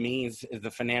very means,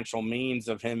 the financial means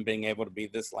of him being able to be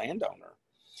this landowner.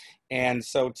 And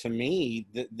so to me,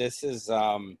 this is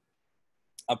a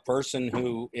person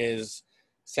who is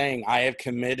saying, I have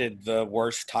committed the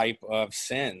worst type of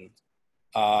sin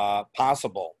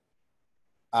possible.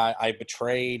 I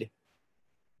betrayed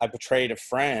a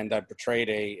friend. I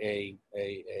betrayed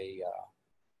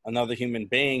another human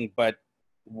being, but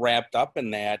wrapped up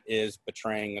in that is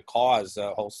betraying a cause,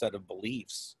 a whole set of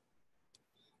beliefs.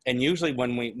 And usually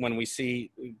when we see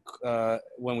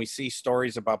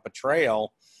stories about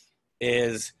betrayal,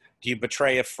 is do you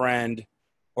betray a friend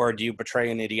or do you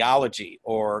betray an ideology,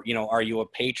 or are you a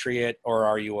patriot or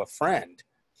are you a friend?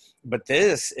 But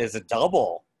this is a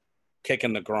double kick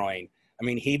in the groin. I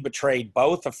mean, he betrayed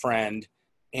both a friend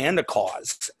and a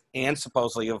cause, and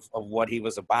supposedly of what he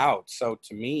was about. So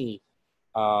to me,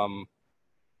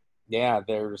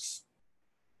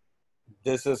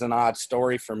 this is an odd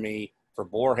story for me, for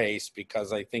Borges,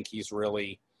 because I think he's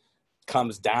really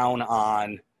comes down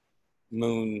on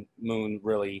Moon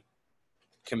really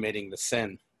committing the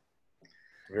sin,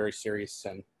 very serious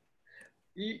sin.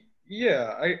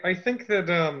 Yeah, I think that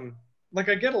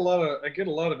I get a lot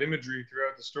of imagery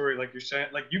throughout the story, like you're saying.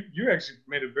 Like you actually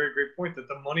made a very great point that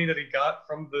the money that he got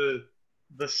from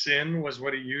the sin was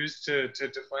what he used to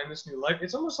find this new life.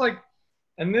 It's almost like,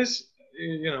 and this,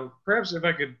 perhaps if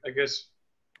I could, I guess,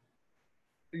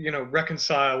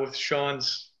 reconcile with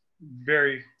Sean's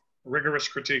very rigorous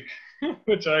critique,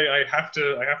 which I have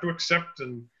to accept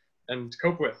and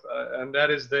cope with, and that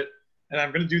is that, and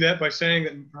I'm going to do that by saying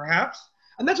that perhaps,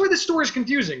 and that's why this story is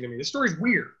confusing to me. This story is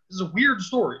weird. This is a weird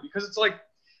story because it's like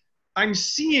I'm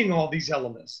seeing all these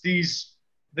elements.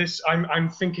 I'm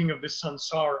thinking of this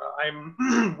samsara.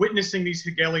 I'm witnessing these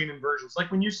Hegelian inversions.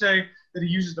 Like when you say that he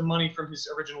uses the money from his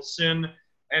original sin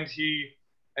and he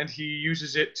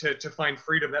uses it to find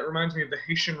freedom. That reminds me of the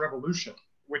Haitian Revolution,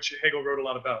 which Hegel wrote a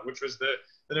lot about, which was the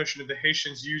notion of the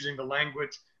Haitians using the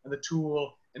language and the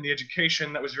tool and the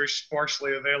education that was very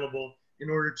sparsely available in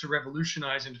order to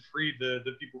revolutionize and free the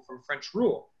people from French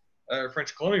rule.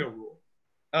 French colonial rule.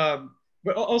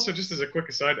 But also, just as a quick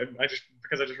aside,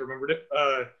 because I just remembered it.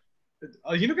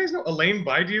 You guys know Alain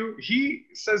Baidu? He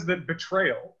says that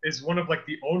betrayal is one of like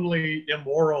the only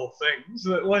immoral things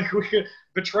that like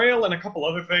betrayal and a couple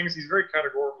other things. He's a very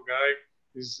categorical guy.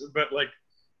 But like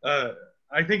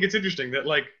I think it's interesting that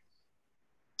like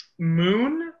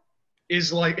Moon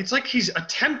is like it's like he's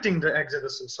attempting to exit the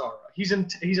samsara.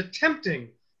 He's attempting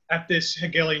at this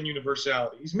Hegelian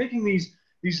universality. He's making these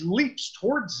leaps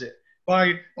towards it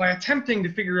by attempting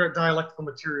to figure out dialectical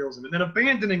materialism and then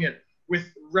abandoning it with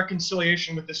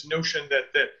reconciliation with this notion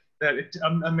that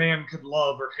a man could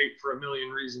love or hate for a million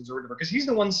reasons or whatever. Because he's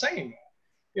the one saying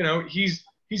that.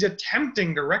 He's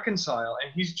attempting to reconcile,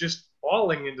 and he's just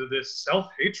falling into this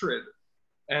self-hatred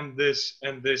and this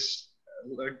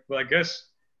I guess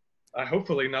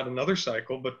hopefully not another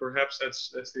cycle, but perhaps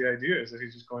that's the idea, is that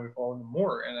he's just going to fall into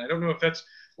more. And I don't know if that's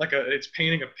like it's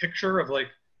painting a picture of like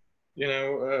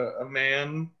a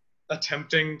man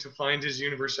attempting to find his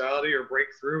universality or break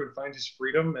through and find his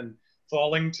freedom and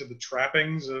falling to the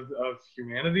trappings of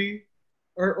humanity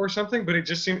or something. But it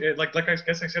just seemed like I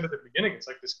guess I said at the beginning, it's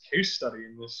like this case study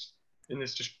in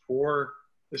this just poor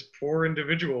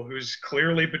individual who's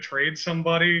clearly betrayed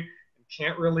somebody and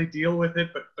can't really deal with it,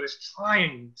 but is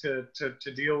trying to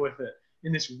deal with it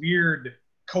in this weird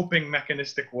coping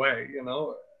mechanistic way,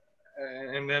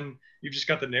 and then you've just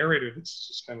got the narrator that's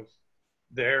just kind of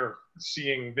there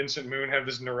seeing Vincent Moon have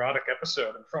this neurotic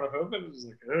episode in front of him, and it's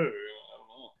like, oh,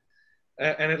 I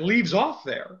don't know. And it leaves off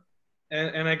there.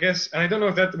 And I guess, and I don't know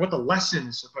if that's what the lesson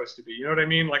is supposed to be. You know what I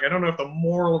mean? Like, I don't know if the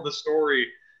moral of the story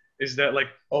is that, like,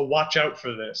 oh, watch out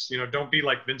for this. Don't be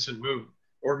like Vincent Moon.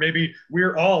 Or maybe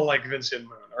we're all like Vincent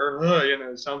Moon. Or,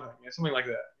 something like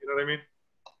that. You know what I mean?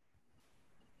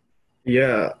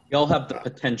 Yeah. We all have the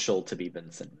potential to be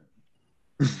Vincent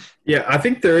Moon. Yeah, I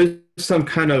think there is some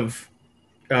kind of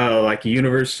like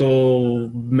universal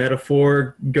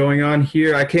metaphor going on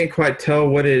here. I can't quite tell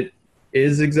what it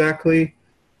is exactly.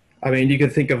 I mean, you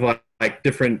could think of like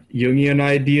different Jungian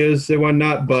ideas and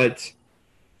whatnot, but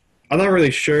I'm not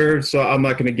really sure, so I'm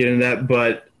not going to get into that.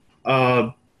 But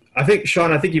I think,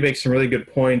 Sean, you make some really good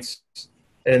points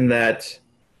in that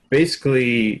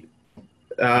basically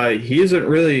he isn't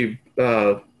really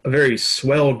a very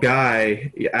swell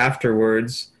guy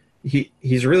afterwards.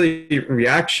 He's really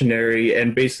reactionary,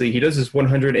 and basically he does this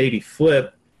 180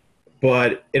 flip,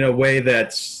 but in a way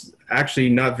that's actually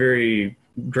not very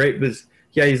great. But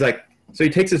yeah, he's like, so he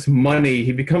takes this money,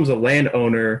 he becomes a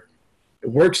landowner,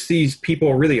 works these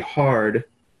people really hard.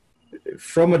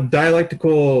 From a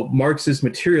dialectical Marxist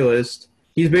materialist,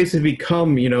 he's basically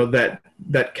become,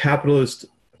 that capitalist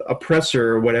oppressor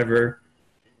or whatever.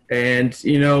 And,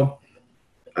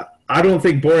 I don't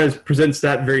think Borges presents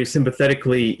that very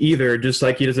sympathetically either, just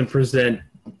like he doesn't present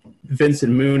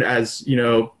Vincent Moon as,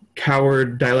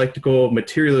 coward, dialectical,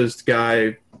 materialist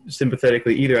guy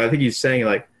sympathetically either. I think he's saying,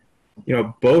 like,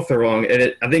 both are wrong.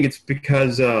 And I think it's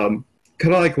because, kind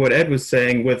of like what Ed was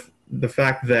saying with the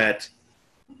fact that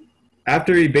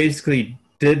after he basically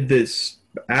did this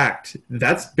act,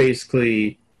 that's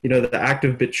basically, the act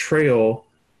of betrayal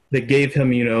that gave him,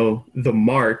 the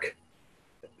mark.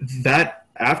 That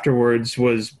afterwards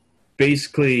was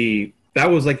basically, that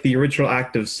was like the original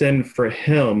act of sin for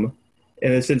him,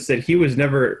 in the sense that he was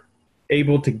never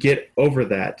able to get over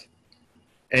that.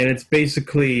 And it's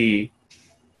basically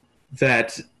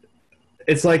that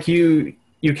it's like he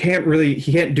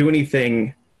can't do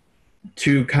anything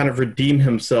to kind of redeem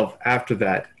himself after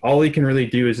that. All he can really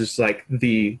do is just like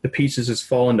the pieces just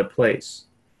fall into place.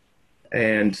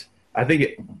 And I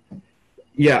think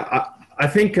I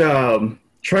think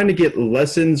trying to get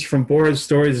lessons from Borges'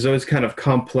 stories is always kind of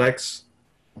complex,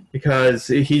 because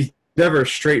he's never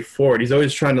straightforward. He's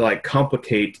always trying to like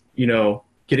complicate,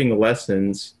 getting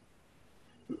lessons.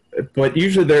 But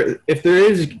usually if there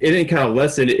is any kind of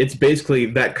lesson, it's basically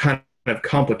that kind of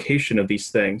complication of these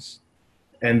things.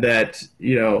 And that,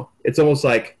 it's almost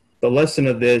like the lesson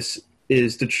of this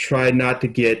is to try not to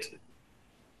get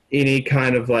any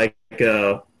kind of like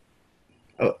a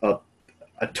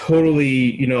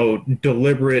totally,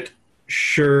 deliberate,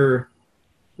 sure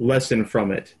lesson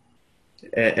from it.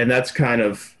 And that's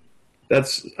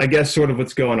I guess, sort of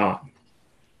what's going on.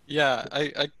 Yeah,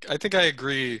 I think I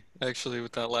agree, actually,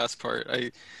 with that last part.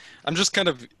 I'm just kind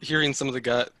of hearing some of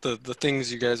the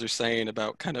things you guys are saying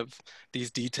about kind of these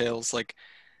details, like,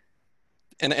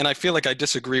 and I feel like I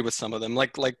disagree with some of them,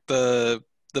 like the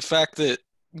fact that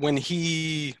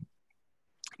the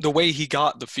way he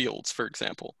got the fields, for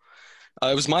example.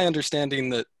 It was my understanding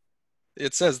that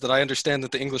it says that I understand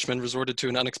that the Englishman resorted to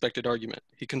an unexpected argument.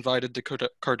 He confided to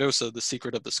Cardoso the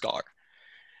secret of the scar.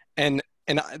 and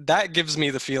that gives me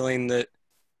the feeling that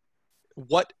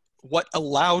what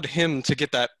allowed him to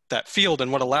get that field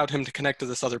and what allowed him to connect to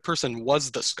this other person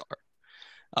was the scar,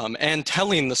 and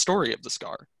telling the story of the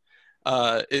scar.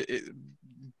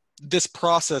 This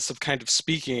process of kind of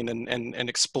speaking and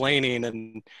explaining,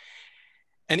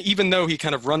 and even though he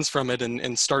kind of runs from it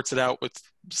and starts it out with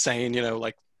saying, you know,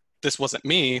 like, this wasn't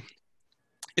me,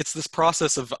 it's this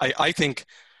process of, I think,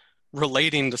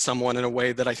 relating to someone in a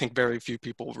way that I think very few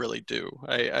people really do.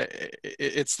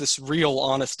 It's this real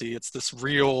honesty. It's this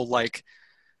real, like,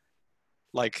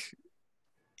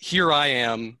 here I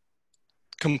am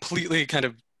completely kind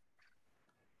of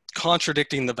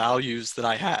contradicting the values that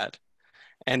I had,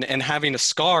 and having a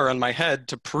scar on my head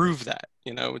to prove that,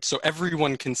 you know, so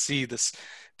everyone can see this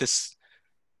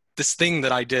thing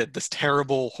that I did, this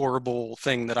terrible, horrible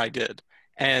thing that I did.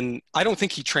 And I don't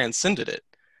think he transcended it,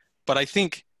 but I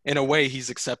think in a way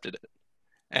he's accepted it.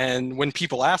 And when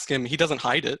people ask him, he doesn't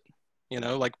hide it. You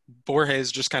know, like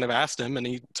Borges just kind of asked him, and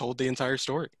he told the entire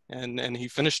story, and he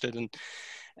finished it.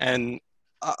 And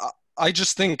I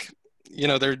just think, you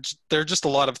know, there are just a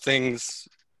lot of things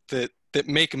that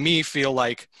make me feel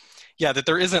like, yeah, that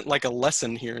there isn't like a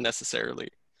lesson here necessarily,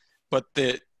 but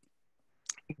that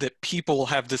people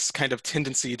have this kind of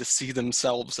tendency to see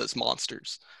themselves as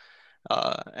monsters.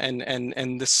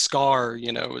 And this scar,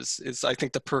 you know, is I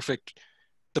think the perfect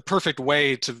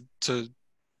way to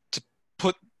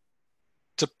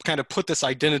kind of put this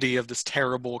identity of this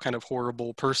terrible, kind of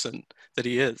horrible person that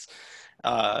he is.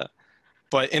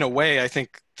 But in a way, I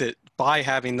think that by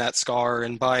having that scar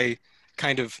and by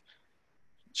kind of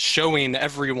showing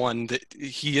everyone that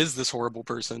he is this horrible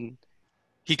person,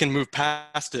 he can move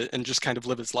past it and just kind of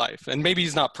live his life. And maybe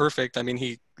he's not perfect. I mean,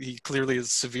 he clearly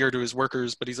is severe to his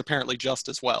workers, but he's apparently just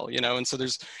as well, you know? And so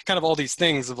there's kind of all these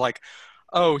things of like,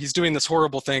 oh, he's doing this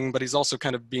horrible thing, but he's also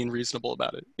kind of being reasonable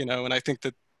about it, you know? And I think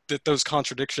that those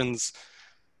contradictions,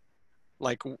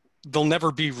 like, they'll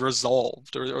never be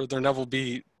resolved, or they'll never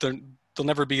be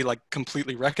like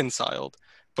completely reconciled.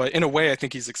 But in a way, I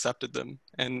think he's accepted them.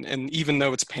 And even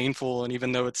though it's painful, and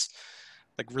even though it's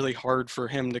like really hard for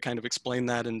him to kind of explain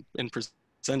that and present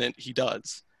it, he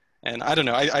does. And I don't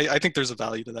know, I think there's a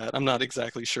value to that. I'm not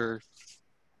exactly sure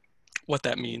what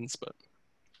that means, but.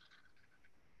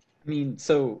 I mean,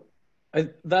 so I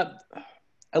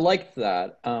liked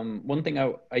that. One thing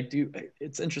I do,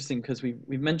 it's interesting because we've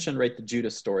mentioned, right, the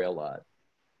Judas story a lot.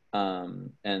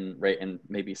 And right, and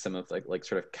maybe some of like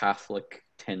sort of Catholic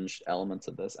tinged elements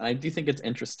of this. And I do think it's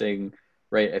interesting,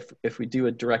 right, if we do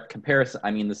a direct comparison.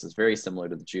 I mean, this is very similar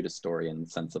to the Judas story in the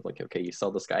sense of like, okay, you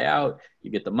sell this guy out, you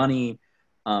get the money.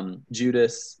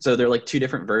 Judas, so they're like two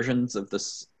different versions of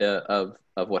this, of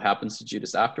what happens to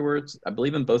Judas afterwards. I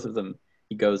believe in both of them,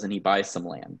 he goes and he buys some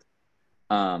land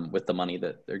with the money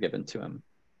that they're given to him.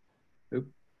 Oop.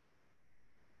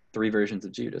 Three versions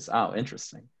of Judas. Oh,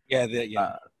 interesting. Yeah,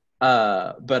 yeah.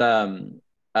 But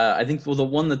I think, well, the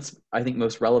one that's I think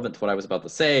most relevant to what I was about to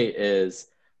say is,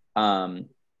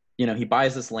 you know, he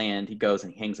buys this land, he goes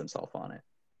and he hangs himself on it,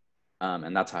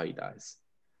 and that's how he dies.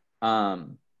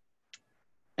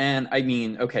 And I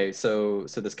mean, okay, so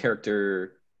this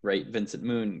character, right, Vincent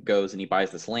Moon, goes and he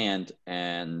buys this land,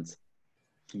 and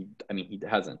he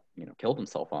hasn't, you know, killed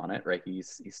himself on it, right?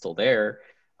 He's still there,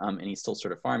 and he's still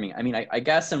sort of farming. I mean, I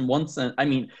guess in one sense, I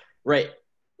mean, right,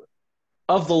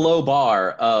 of the low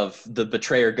bar of the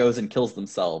betrayer goes and kills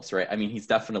themselves, right? I mean, he's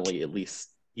definitely, at least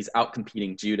he's out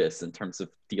competing Judas in terms of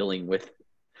dealing with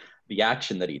the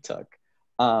action that he took.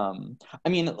 I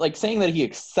mean, like, saying that he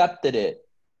accepted it,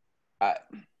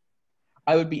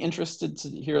 I would be interested to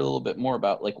hear a little bit more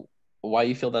about like why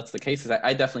you feel that's the case. Because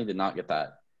I definitely did not get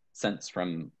that sense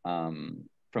from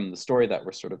the story that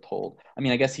we're sort of told. I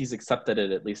mean, I guess he's accepted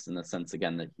it, at least in the sense,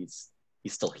 again, that he's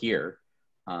still here,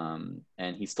 and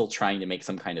he's still trying to make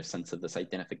some kind of sense of this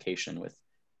identification with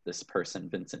this person,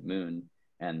 Vincent Moon,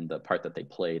 and the part that they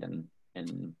played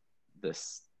in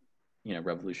this, you know,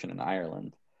 revolution in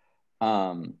Ireland.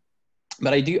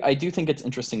 But I do think it's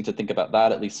interesting to think about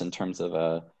that, at least in terms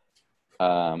of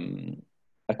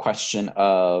a question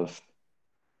of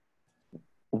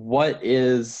what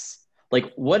is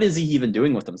he even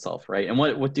doing with himself, right? And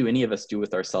what do any of us do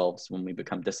with ourselves when we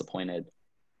become disappointed,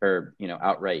 or, you know,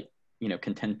 outright, you know,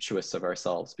 contemptuous of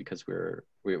ourselves because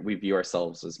we view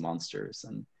ourselves as monsters,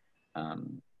 and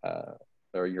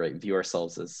or you're right, view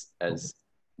ourselves as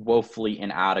woefully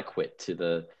inadequate to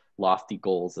the lofty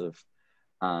goals of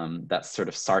that sort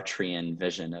of Sartrean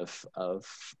vision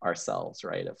of ourselves,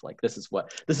 right? Of like, this is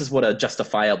what a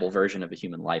justifiable version of a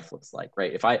human life looks like,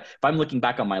 right? If I'm looking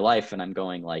back on my life and I'm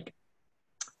going like,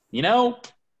 you know,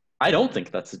 I don't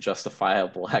think that's a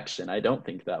justifiable action. I don't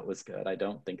think that was good. I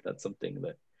don't think that's something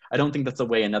that, I don't think that's the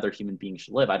way another human being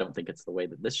should live. I don't think it's the way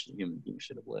that this human being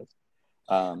should have lived.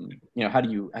 You know, how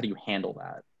do you handle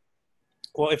that?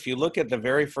 Well, if you look at the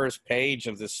very first page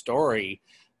of the story,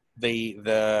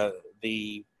 the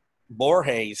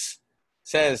Borges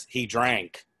says he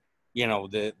drank. You know,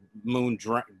 the Moon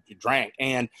drank,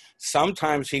 and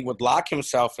sometimes he would lock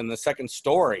himself in the second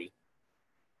story,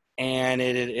 and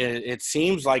it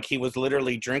seems like he was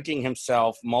literally drinking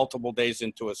himself multiple days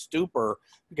into a stupor,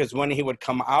 because when he would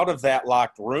come out of that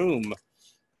locked room,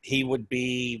 he would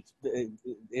be,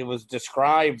 it was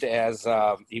described as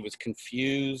he was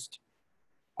confused.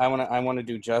 I want to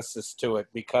do justice to it,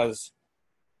 because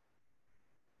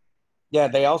yeah,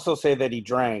 they also say that he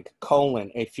drank,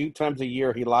 a few times a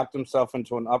year he locked himself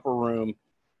into an upper room.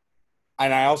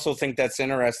 And I also think that's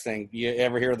interesting. You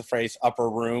ever hear the phrase upper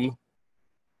room?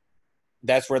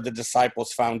 That's where the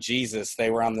disciples found Jesus. They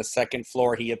were on the second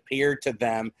floor. He appeared to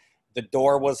them. The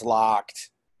door was locked.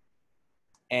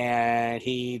 And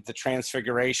the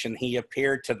transfiguration, he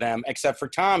appeared to them, except for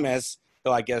Thomas,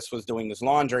 who I guess was doing his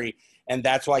laundry. And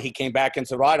that's why he came back and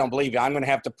said, well, I don't believe you. I'm going to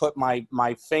have to put my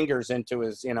fingers into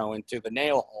his, into the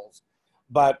nail holes.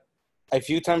 But a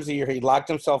few times a year, he locked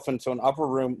himself into an upper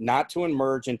room, not to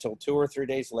emerge until 2 or 3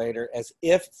 days later, as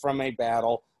if from a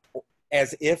battle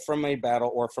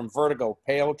or from vertigo,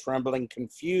 pale, trembling,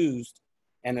 confused,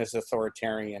 and as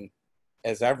authoritarian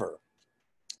as ever.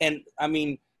 And I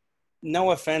mean,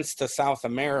 no offense to South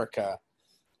America,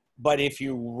 but if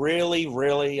you really,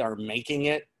 really are making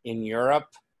it in Europe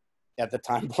at the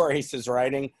time Borges is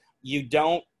writing, you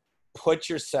don't put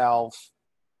yourself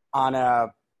on a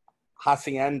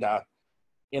hacienda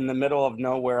in the middle of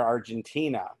nowhere,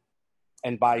 Argentina,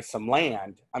 and buy some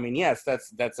land. I mean, yes,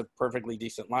 that's a perfectly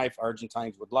decent life.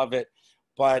 Argentines would love it,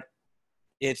 but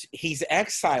he's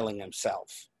exiling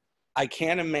himself. I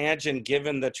can't imagine,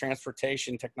 given the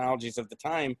transportation technologies of the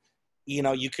time,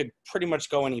 you could pretty much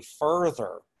go any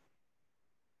further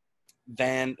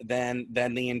than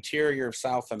the interior of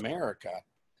South America,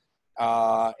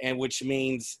 and which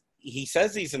means he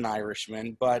says he's an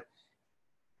Irishman, but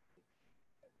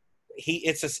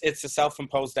it's a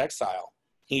self-imposed exile.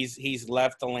 He's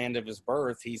left the land of his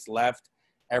birth. He's left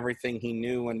everything he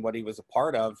knew and what he was a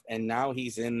part of, and now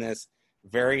he's in this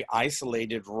very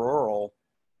isolated rural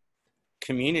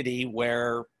community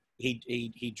where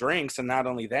he drinks, and not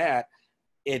only that,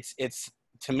 it's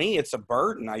to me, it's a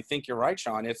burden. I think you're right,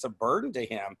 Sean. It's a burden to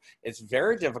him. It's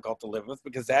very difficult to live with,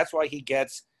 because that's why he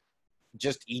gets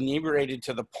just inebriated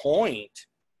to the point,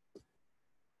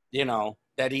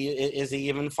 that is he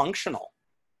even functional.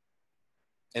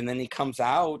 And then he comes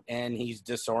out and he's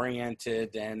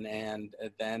disoriented, and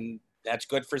then that's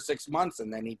good for 6 months,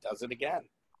 and then he does it again.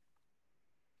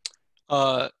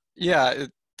 Yeah,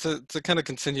 to kind of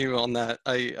continue on that,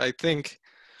 I think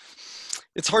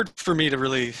it's hard for me to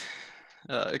really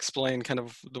explain kind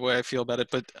of the way I feel about it,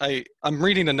 but I'm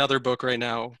reading another book right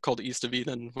now called East of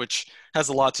Eden, which has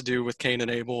a lot to do with Cain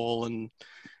and Abel and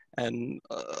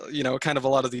kind of a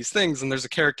lot of these things. And there's a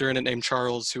character in it named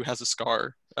Charles who has a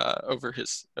scar over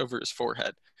his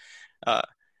forehead,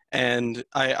 and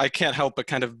I can't help but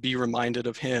kind of be reminded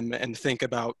of him and think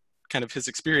about kind of his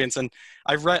experience. And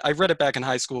I read it back in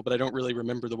high school, but I don't really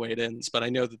remember the way it ends. But I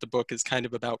know that the book is kind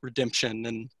of about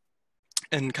redemption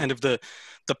and kind of the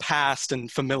past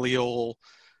and familial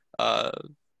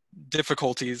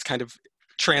difficulties, kind of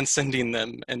transcending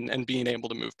them and being able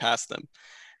to move past them.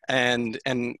 And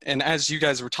as you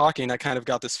guys were talking, I kind of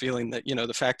got this feeling that,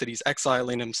 the fact that he's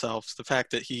exiling himself, the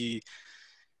fact that he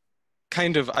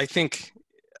kind of, I think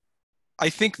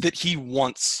that he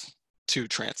wants to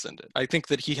transcend it. I think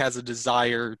that he has a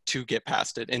desire to get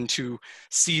past it and to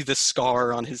see the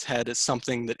scar on his head as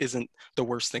something that isn't the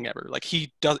worst thing ever. Like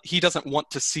he doesn't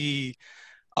want to see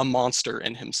a monster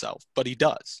in himself, but he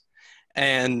does.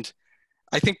 And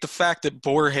I think the fact that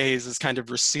Borges is kind of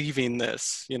receiving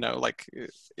this,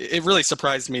 it really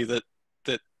surprised me that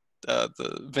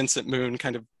the Vincent Moon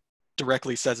kind of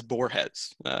directly says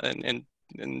Borges and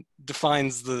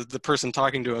defines the person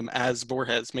talking to him as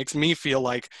Borges. Makes me feel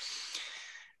like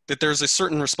that there's a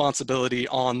certain responsibility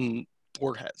on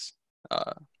Borges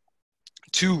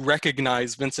to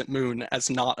recognize Vincent Moon as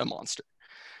not a monster,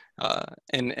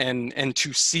 and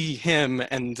to see him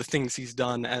and the things he's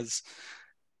done as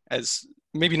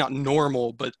maybe not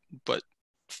normal, but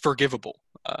forgivable,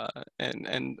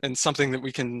 and something that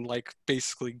we can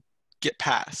basically get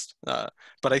past.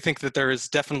 But I think that there is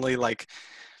definitely like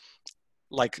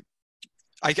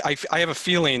I have a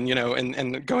feeling, you know,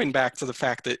 and going back to the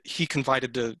fact that he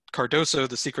confided to Cardoso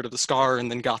the secret of the scar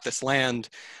and then got this land,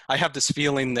 I have this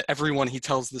feeling that everyone he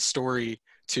tells this story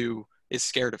to is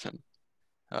scared of him.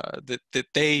 That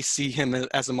they see him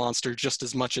as a monster just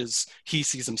as much as he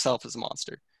sees himself as a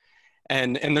monster.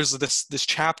 And there's this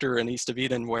chapter in East of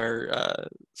Eden where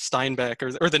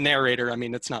Steinbeck, or the narrator, I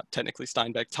mean, it's not technically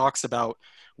Steinbeck, talks about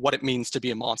what it means to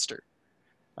be a monster.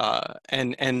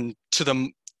 And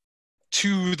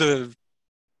to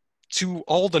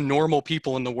all the normal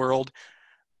people in the world,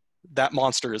 that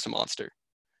monster is a monster.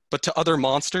 But to other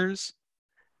monsters,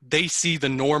 they see the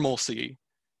normalcy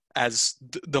as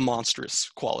the monstrous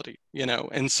quality, you know?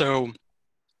 And so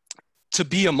to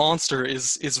be a monster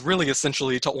is really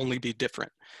essentially to only be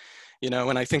different, you know?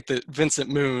 And I think that Vincent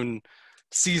Moon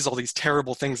sees all these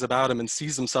terrible things about him and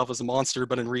sees himself as a monster,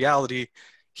 but in reality,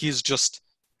 he's just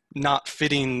not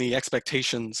fitting the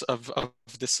expectations of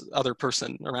this other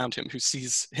person around him who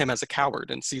sees him as a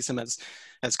coward and sees him as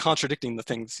contradicting the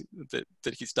things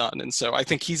that he's done. And so I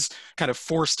think he's kind of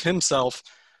forced himself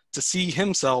to see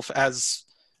himself as,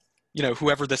 you know,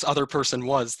 whoever this other person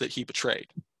was that he betrayed,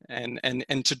 and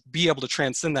to be able to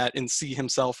transcend that and see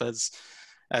himself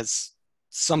as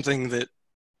something that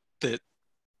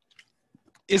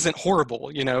isn't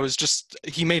horrible, you know, is just,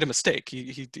 he made a mistake.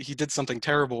 He did something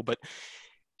terrible, but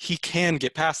he can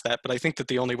get past that. But I think that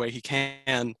the only way he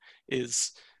can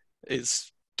is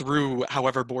through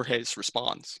however Borges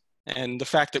responds. And the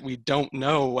fact that we don't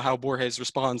know how Borges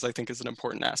responds, I think, is an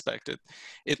important aspect.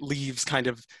 It leaves kind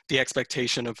of the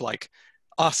expectation of like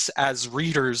us as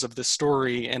readers of this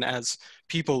story and as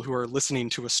people who are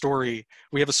listening to a story,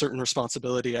 we have a certain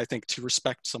responsibility, I think, to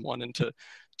respect someone and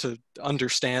to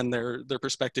understand their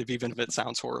perspective, even if it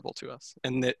sounds horrible to us.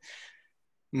 And that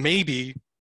maybe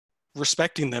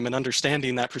respecting them and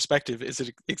understanding that perspective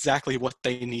is exactly what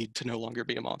they need to no longer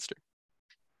be a monster.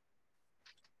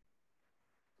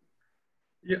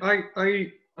 Yeah,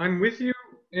 I'm with you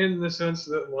in the sense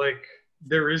that like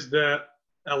there is that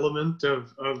element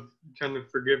of kind of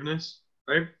forgiveness,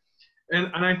 right? And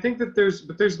I think that there's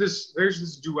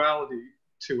this duality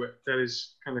to it that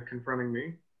is kind of confronting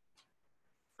me.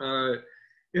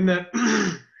 In that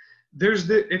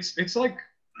it's like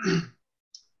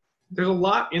there's a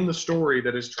lot in the story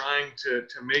that is trying to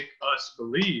make us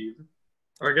believe,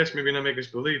 or I guess maybe not make us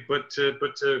believe, but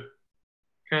to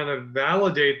kind of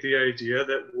validate the idea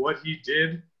that what he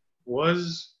did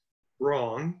was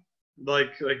wrong,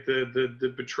 like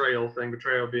the betrayal thing,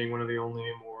 betrayal being one of the only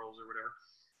immorals or whatever.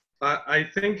 I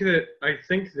think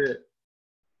that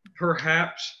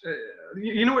perhaps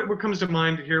you know what comes to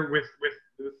mind here with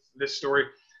this story.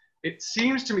 It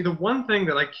seems to me the one thing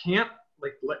that I can't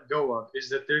like let go of is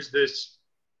that there's this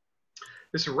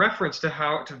reference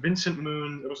to Vincent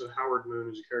Moon. It was Howard Moon,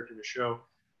 who's a character in the show.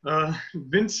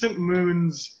 Vincent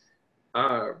Moon's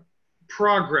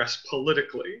progress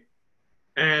politically,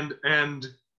 and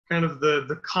kind of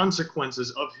the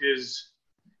consequences of his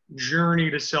journey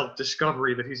to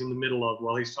self-discovery that he's in the middle of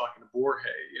while he's talking to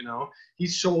Borges. You know, he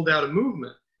sold out a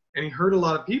movement and he hurt a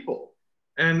lot of people.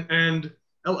 And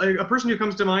a person who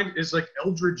comes to mind is like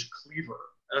Eldridge Cleaver,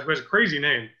 who has a crazy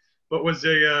name, but was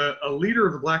a leader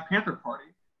of the Black Panther Party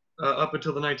up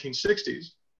until the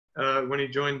 1960s. When he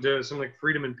joined some like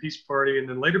Freedom and Peace Party, and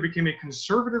then later became a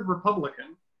conservative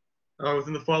Republican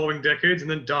within the following decades,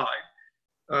 and then died.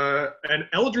 And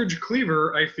Eldridge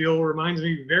Cleaver, I feel, reminds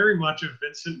me very much of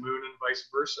Vincent Moon and vice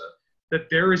versa. That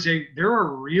there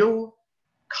are real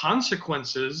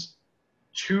consequences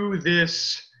to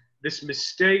this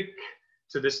mistake,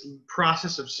 to this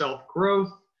process of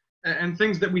self-growth, and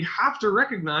things that we have to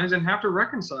recognize and have to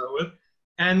reconcile with.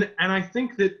 And I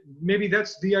think that maybe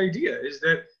that's the idea, is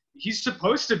that he's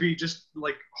supposed to be just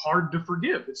like hard to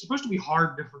forgive. It's supposed to be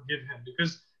hard to forgive him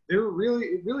because it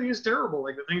really is terrible,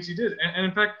 like the things he did. And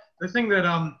in fact, the thing that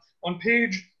on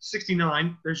page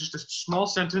 69, there's just a small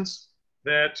sentence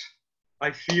that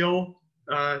I feel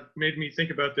made me think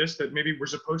about this, that maybe we're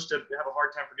supposed to have a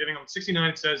hard time forgiving. On 69,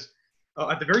 it says,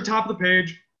 at the very top of the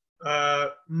page,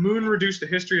 Moon reduced the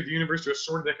history of the universe to a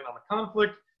sordid economic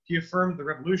conflict. He affirmed the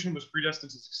revolution was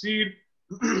predestined to succeed.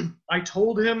 I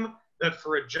told him that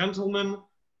for a gentleman,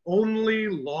 only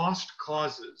lost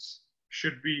causes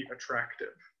should be attractive.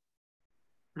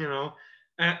 You know,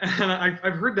 and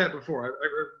I've heard that before. I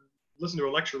listened to a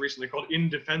lecture recently called "In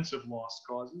Defense of Lost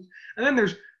Causes," and then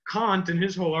there's Kant and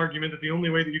his whole argument that the only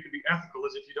way that you can be ethical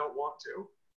is if you don't want to,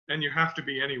 and you have to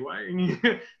be anyway, and you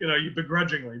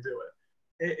begrudgingly do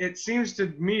it. It seems to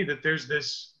me that there's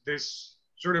this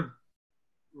sort of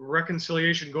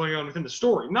reconciliation going on within the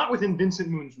story, not within Vincent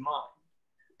Moon's mind,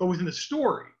 but within the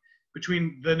story,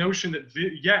 between the notion that,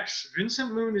 yes,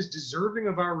 Vincent Moon is deserving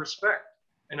of our respect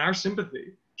and our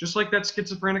sympathy, just like that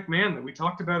schizophrenic man that we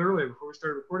talked about earlier before we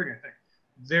started recording, I think.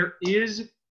 There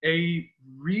is a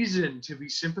reason to be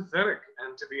sympathetic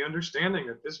and to be understanding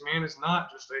that this man is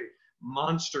not just a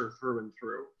monster through and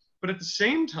through. But at the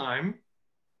same time,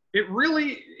 it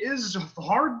really is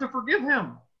hard to forgive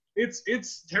him.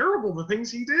 It's terrible, the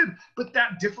things he did. But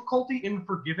that difficulty in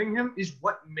forgiving him is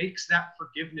what makes that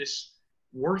forgiveness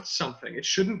worth something. It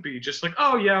shouldn't be just like,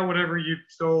 oh yeah, whatever, you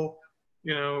stole,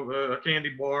 a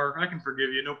candy bar, I can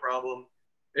forgive you, no problem.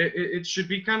 It should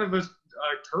be kind of a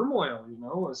turmoil,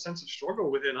 a sense of struggle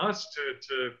within us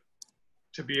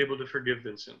to be able to forgive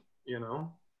Vincent,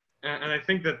 and I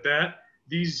think that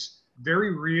these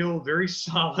very real, very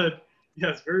solid,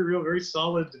 very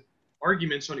solid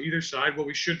arguments on either side, well,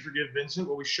 we should forgive Vincent,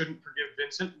 well, we shouldn't forgive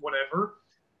Vincent, whatever,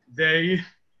 they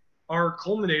are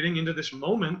culminating into this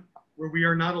moment where we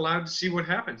are not allowed to see what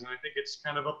happens. And I think it's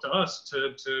kind of up to us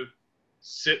to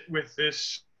sit with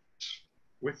this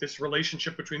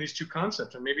relationship between these two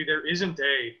concepts. And maybe there isn't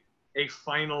a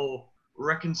final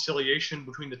reconciliation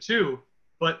between the two,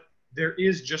 but there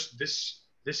is just this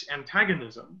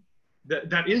antagonism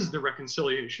that is the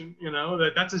reconciliation,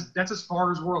 that's as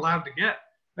far as we're allowed to get.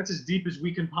 That's as deep as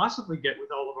we can possibly get with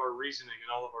all of our reasoning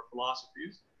and all of our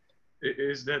philosophies,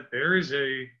 is that there is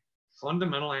a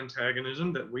fundamental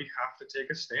antagonism that we have to take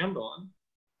a stand on,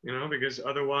 because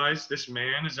otherwise this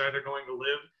man is either going to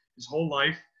live his whole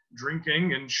life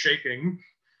drinking and shaking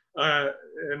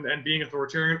and being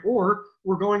authoritarian, or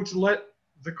we're going to let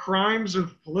the crimes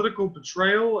of political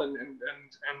betrayal and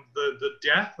the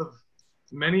death of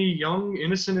many young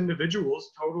innocent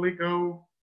individuals totally go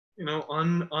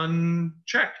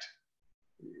unchecked,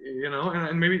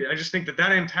 and maybe I just think that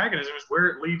antagonism is where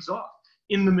it leaves off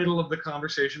in the middle of the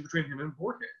conversation between him and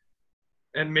Borges.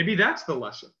 And maybe that's the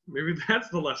lesson. Maybe that's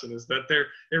the lesson, is that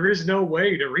there is no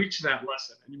way to reach that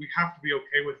lesson. And we have to be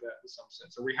okay with that in some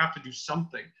sense, or we have to do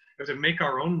something. We have to make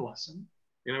our own lesson.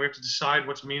 We have to decide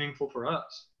what's meaningful for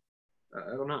us.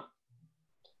 I don't know.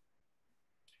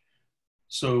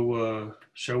 So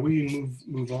shall we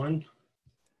move on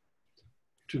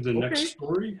to the next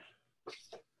story?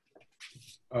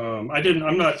 I'm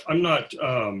not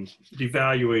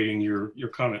devaluating your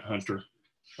comment, Hunter.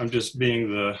 I'm just being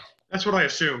the. That's what I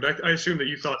assumed. I assumed that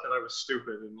you thought that I was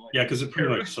stupid and yeah, because it pretty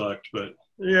much sucked, but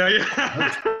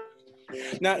yeah.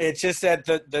 No, it's just that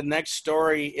the next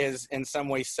story is in some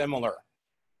way similar.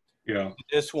 Yeah.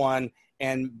 This one,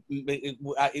 and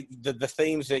the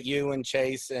themes that you and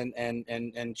Chase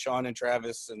and Sean and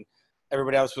Travis and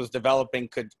everybody else was developing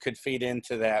could feed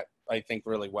into that, I think,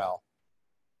 really well.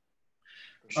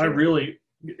 Sure. I really,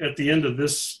 at the end of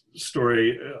this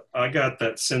story, I got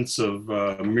that sense of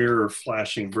mirror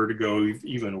flashing vertigo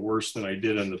even worse than I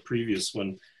did in the previous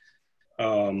one.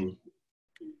 I'm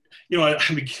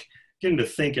beginning to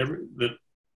think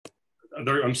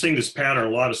I'm seeing this pattern.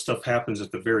 A lot of stuff happens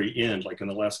at the very end, like in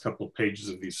the last couple of pages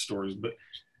of these stories. But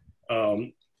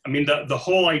the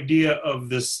whole idea of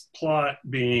this plot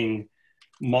being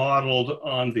modeled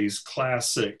on these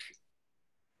classic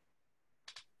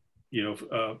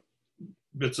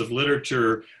bits of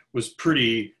literature was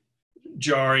pretty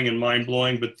jarring and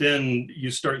mind-blowing. But then you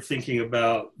start thinking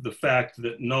about the fact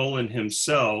that Nolan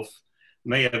himself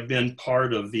may have been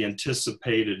part of the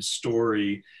anticipated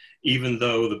story, even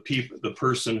though the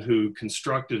person who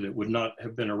constructed it would not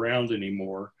have been around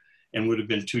anymore and would have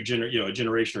been a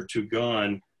generation or two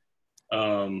gone.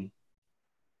 So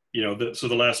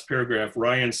the last paragraph,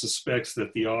 Ryan suspects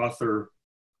that the author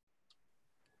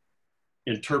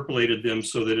interpolated them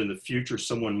so that in the future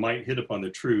someone might hit upon the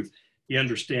truth. He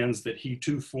understands that he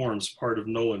too forms part of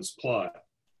Nolan's plot.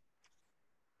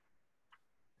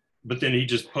 But then he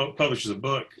just publishes a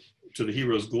book to the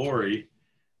hero's glory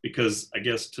because, I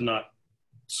guess, to not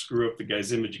screw up the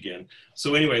guy's image again.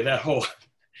 So anyway, that whole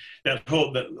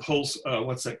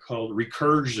what's that called?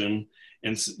 Recursion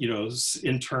and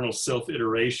internal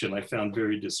self-iteration I found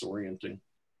very disorienting.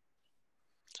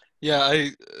 Yeah,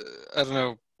 I don't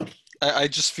know. I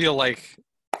just feel like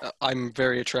I'm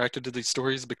very attracted to these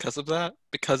stories because of that,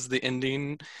 because the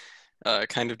ending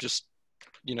kind of just,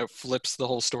 flips the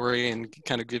whole story and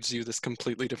kind of gives you this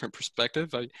completely different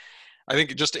perspective. I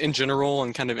think just in general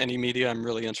and kind of any media, I'm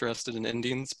really interested in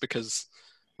endings because,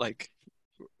 like,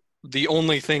 the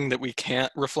only thing that we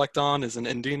can't reflect on is an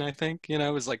ending, I think,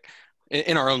 is like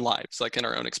in our own lives, like in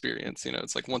our own experience,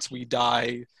 it's like once we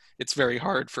die, it's very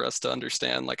hard for us to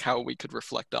understand like how we could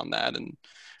reflect on that and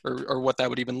or what that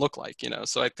would even look like,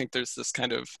 So I think there's this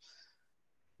kind of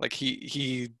like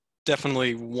he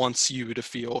definitely wants you to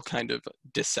feel kind of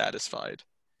dissatisfied.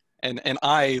 And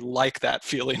I like that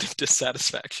feeling of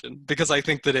dissatisfaction because I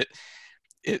think that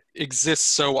it exists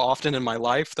so often in my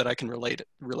life that I can relate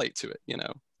to it, you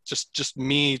know. Just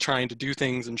me trying to do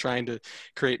things and trying to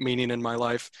create meaning in my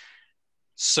life.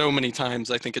 So many times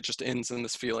I think it just ends in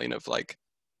this feeling of like,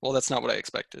 well, that's not what I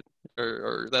expected,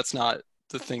 or that's not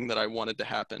the thing that I wanted to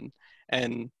happen.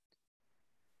 And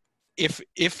if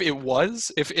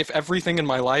everything in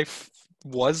my life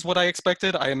was what I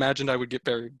expected, I imagined I would get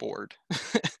very bored.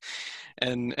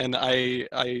 and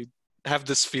I have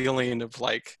this feeling of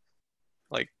like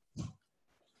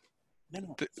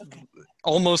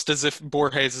almost as if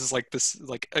Borges is like this,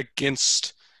 like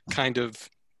against kind of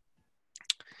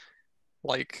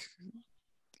like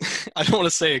I don't want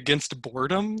to say against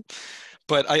boredom,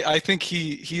 but I think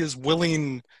he is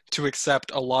willing to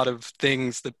accept a lot of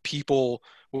things that people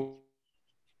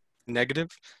negative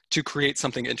to create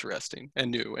something interesting and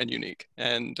new and unique.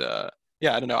 And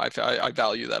yeah, I don't know. I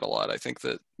value that a lot. I think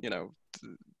that, you know,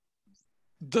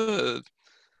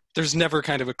 there's never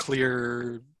kind of a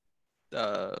clear,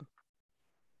 you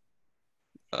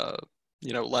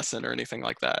know, lesson or anything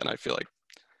like that. And I feel like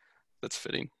that's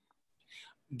fitting.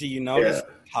 Do you notice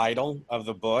the title of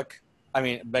the book? I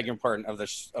mean, beg your pardon, of the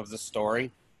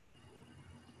story.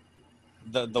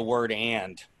 The word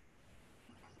 "and."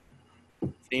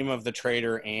 Theme of the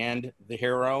traitor and the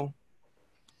hero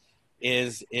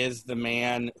is the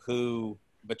man who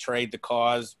betrayed the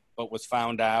cause but was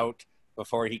found out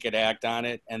before he could act on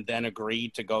it and then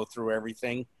agreed to go through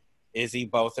everything. Is he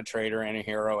both a traitor and a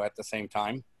hero at the same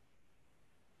time?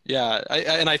 Yeah,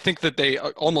 and I think that they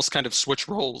almost kind of switch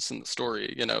roles in the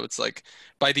story. You know, it's like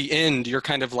by the end, you're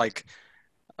kind of like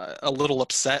a little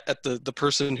upset at the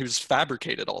person who's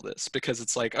fabricated all this, because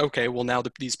it's like, okay, well now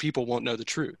these people won't know the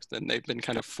truth and they've been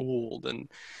kind of fooled. And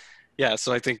yeah,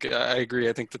 so I think I agree.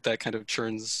 I think that kind of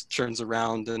churns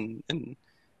around, and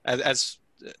as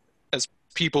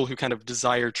people who kind of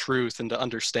desire truth and to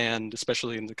understand,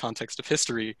 especially in the context of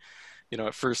history, you know,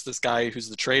 at first this guy who's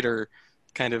the traitor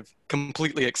kind of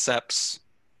completely accepts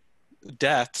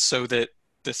death so that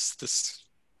this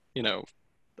you know,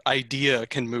 idea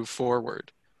can move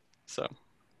forward. So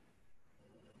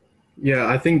yeah,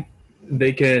 I think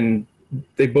they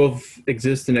both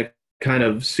exist in a kind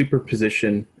of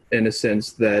superposition, in a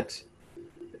sense that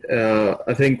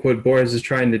I think what Borges is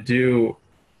trying to do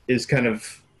is kind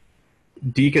of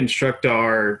deconstruct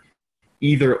our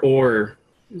either or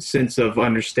sense of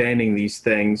understanding these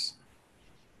things,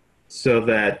 so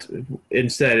that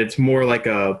instead it's more like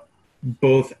a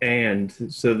both and,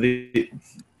 so that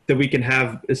we can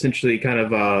have essentially kind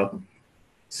of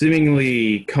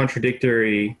seemingly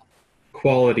contradictory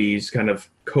qualities kind of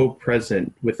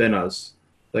co-present within us,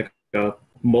 like a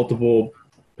multiple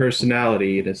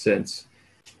personality in a sense.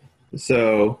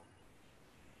 So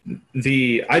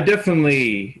I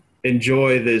definitely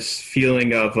enjoy this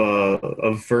feeling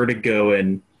of vertigo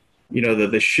and, you know,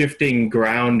 the shifting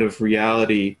ground of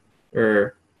reality.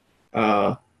 Or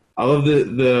I love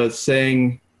the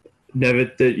saying,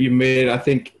 Nevitt, that you made. I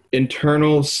think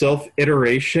internal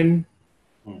self-iteration.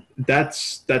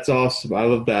 That's awesome. I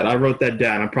love that. I wrote that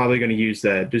down. I'm probably going to use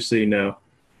that, just so you know.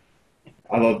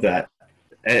 I love that.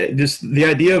 Just the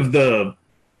idea of the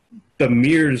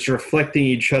mirrors reflecting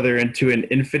each other into an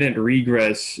infinite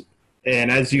regress,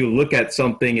 and as you look at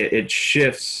something, it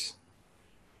shifts.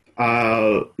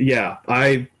 Yeah,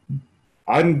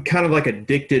 I'm kind of like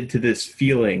addicted to this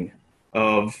feeling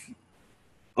of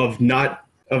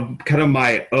kind of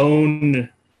my own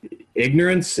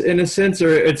ignorance, in a sense, or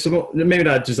it's maybe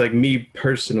not just like me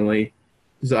personally.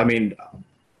 I mean,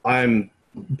 I'm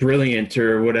brilliant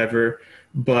or whatever,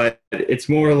 but it's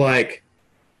more like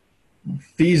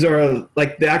these are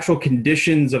like the actual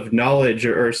conditions of knowledge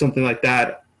or something like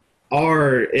that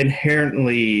are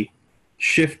inherently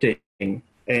shifting.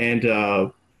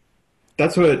 And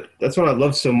that's what I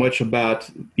love so much about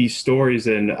these stories.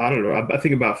 And I don't know, I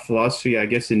think about philosophy, I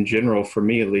guess, in general, for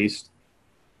me at least.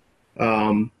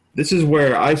 This is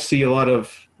where I see a lot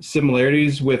of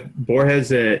similarities with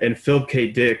Borges and Philip K.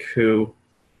 Dick, who,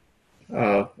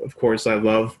 of course, I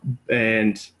love.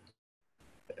 And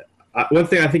one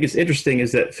thing I think is interesting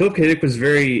is that Philip K. Dick was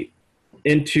very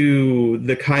into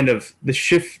the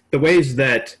ways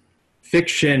that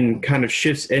fiction kind of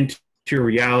shifts into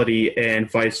reality and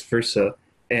vice versa.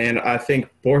 And I think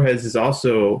Borges is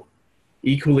also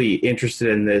equally interested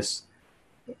in this,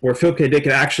 where Philip K. Dick,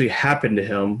 it actually happened to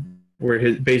him,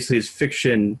 where basically his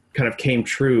fiction kind of came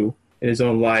true in his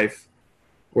own life,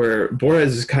 where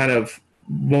Borges is kind of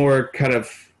more kind of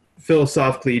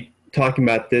philosophically talking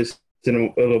about this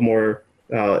in a little more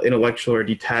intellectual or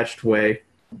detached way.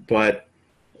 But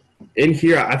in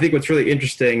here, I think what's really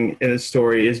interesting in this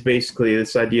story is basically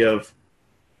this idea of,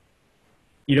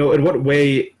 in what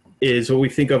way is what we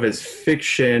think of as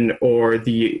fiction or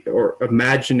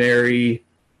imaginary,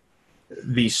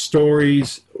 these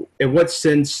stories, in what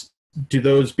sense do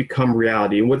those become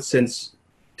reality? In what sense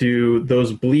do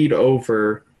those bleed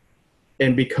over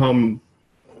and become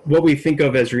what we think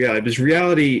of as reality? Because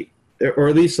reality, or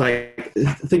at least like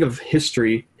think of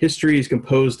history. History is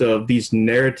composed of these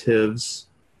narratives,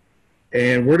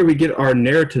 and where do we get our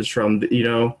narratives from?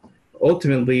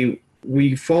 Ultimately,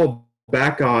 we fall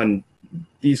back on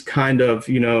these kind of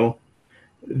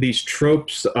these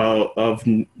tropes of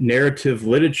narrative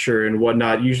literature and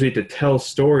whatnot, usually to tell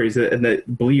stories that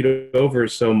bleed over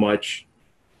so much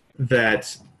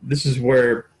that this is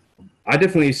where I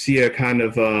definitely see a kind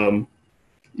of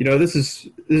this is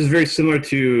very similar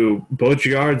to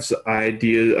Baudrillard's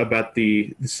idea about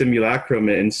the simulacrum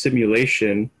and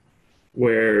simulation,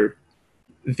 where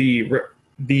the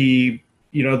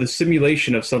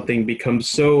simulation of something becomes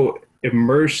so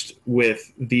immersed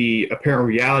with the apparent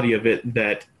reality of it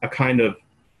that a kind of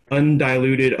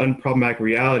undiluted, unproblematic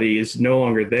reality is no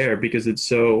longer there, because it's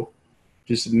so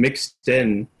just mixed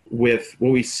in with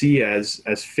what we see as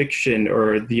fiction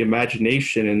or the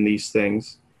imagination in these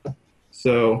things.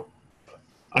 So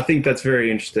I think that's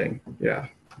very interesting. Yeah.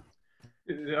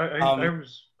 I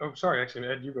was. Oh, sorry. Actually,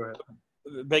 Ed, you go ahead.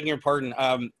 Begging your pardon,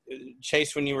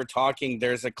 Chase. When you were talking,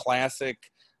 there's a classic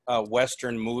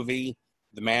Western movie,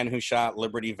 The Man Who Shot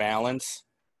Liberty Valance,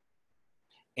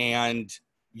 and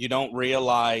you don't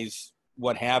realize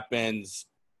what happens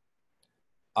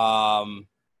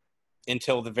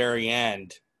until the very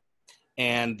end.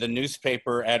 And the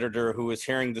newspaper editor who is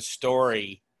hearing the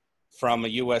story from a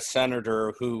U.S.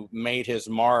 senator who made his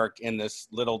mark in this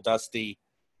little dusty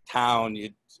town,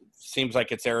 it seems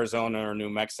like it's Arizona or New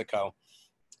Mexico,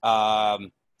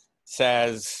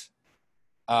 says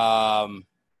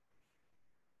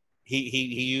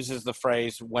he uses the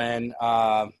phrase, when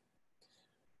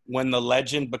the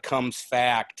legend becomes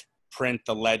fact, print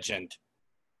the legend.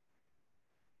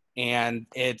 And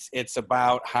it's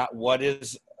about what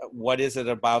is it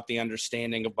about the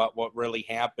understanding about what really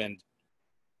happened.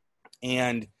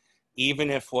 And even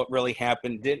if what really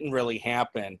happened didn't really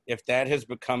happen, if that has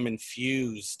become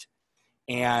infused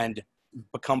and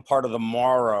become part of the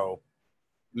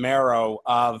marrow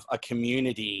of a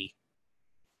community,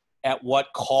 at what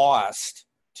cost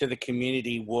to the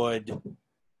community would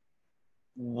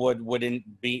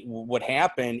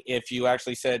happen if you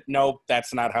actually said, nope,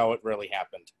 that's not how it really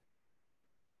happened?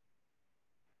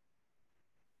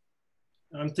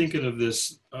 I'm thinking of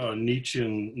this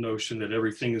Nietzschean notion that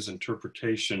everything is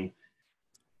interpretation,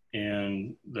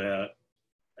 and that,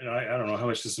 and I don't know how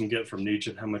much this I'm getting from Nietzsche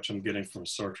and how much I'm getting from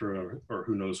Sartre or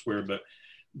who knows where, but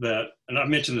that, and I've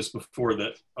mentioned this before,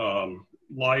 that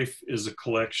life is a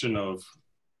collection of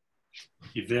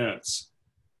events.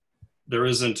 There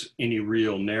isn't any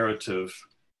real narrative,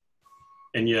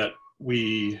 and yet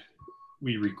we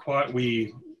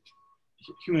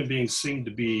human beings seem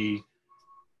to be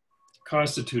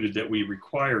constituted that we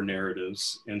require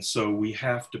narratives, and so we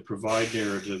have to provide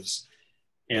narratives.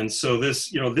 And so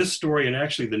this story, and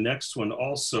actually the next one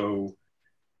also,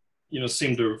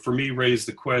 seem to, for me, raise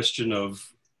the question of,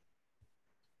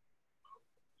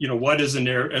 what is a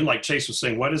narrative? And like Chase was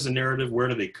saying, what is a narrative? Where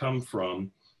do they come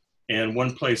from? And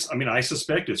one place, I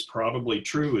suspect it's probably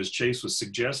true, as Chase was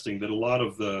suggesting, that a lot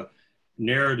of the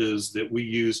narratives that we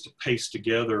use to paste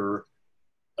together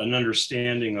an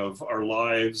understanding of our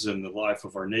lives and the life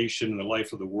of our nation and the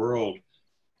life of the world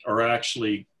are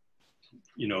actually,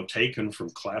 taken from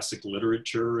classic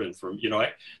literature and from,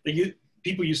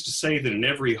 people used to say that in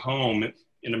every home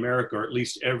in America, or at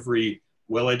least every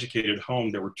well-educated home,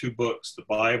 there were two books, the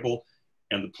Bible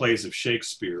and the plays of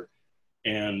Shakespeare.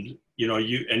 And,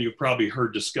 you've probably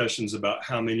heard discussions about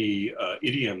how many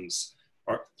idioms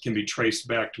can be traced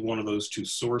back to one of those two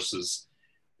sources.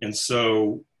 And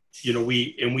so,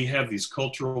 we have these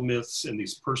cultural myths and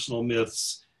these personal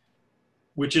myths,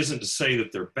 which isn't to say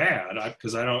that they're bad,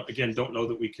 because I don't know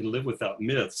that we can live without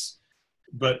myths.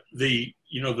 But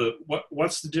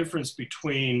what's the difference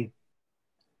between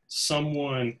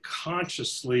someone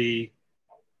consciously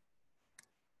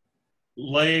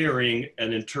layering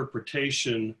an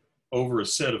interpretation over a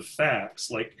set of facts,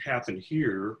 like happened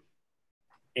here,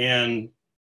 and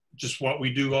just what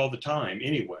we do all the time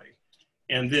anyway?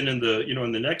 And then in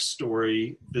the next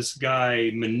story, this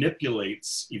guy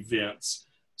manipulates events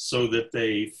so that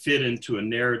they fit into a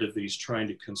narrative that he's trying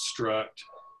to construct,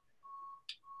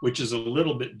 which is a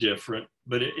little bit different,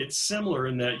 but it's similar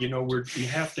in that, we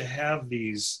have to have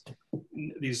these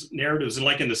these narratives, and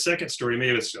like in the second story,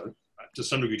 maybe it's to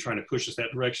some degree trying to push us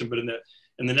that direction, but in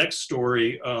the next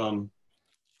story,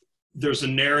 there's a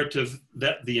narrative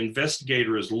that the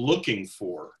investigator is looking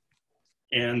for,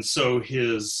 and so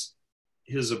his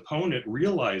opponent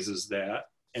realizes that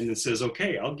and then says,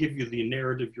 okay, I'll give you the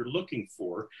narrative you're looking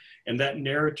for, and that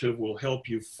narrative will help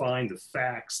you find the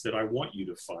facts that I want you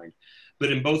to find.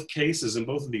 But in both cases, in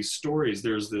both of these stories,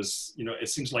 there's this, it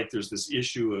seems like there's this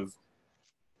issue of,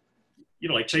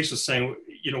 like Chase was saying,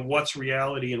 what's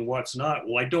reality and what's not.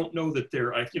 Well, I don't know that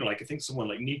I think someone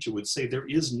like Nietzsche would say there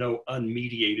is no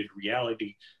unmediated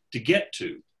reality to get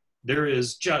to. There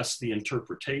is just the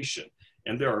interpretation.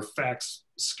 And there are facts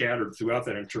scattered throughout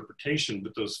that interpretation,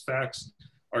 but those facts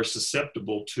are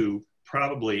susceptible to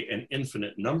probably an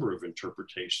infinite number of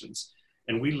interpretations.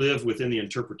 And we live within the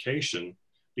interpretation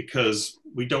because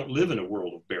we don't live in a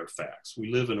world of bare facts.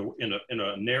 We live in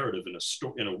a narrative,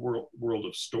 in a world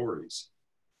of stories.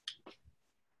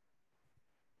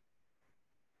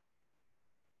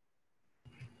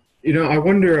 I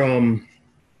wonder,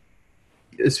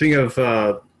 speaking of,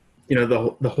 the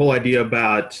whole idea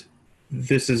about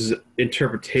this is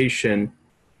interpretation.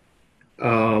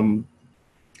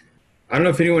 I don't know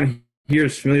if anyone here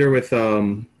is familiar with,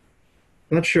 I'm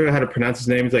not sure how to pronounce his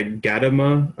name. It's like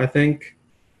Gautama, I think.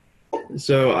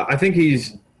 So I think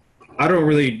I don't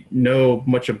really know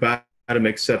much about him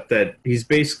except that he's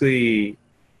basically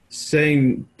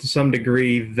saying to some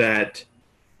degree that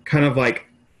kind of like,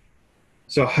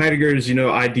 so Heidegger's,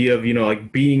 idea of,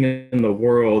 like being in the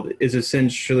world is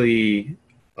essentially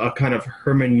a kind of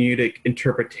hermeneutic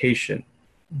interpretation,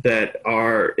 that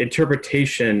our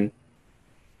interpretation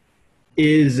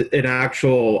is an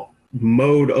actual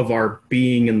mode of our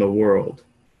being in the world.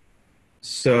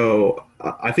 So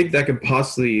I think that could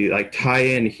possibly like tie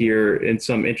in here in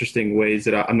some interesting ways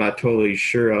that I'm not totally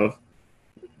sure of,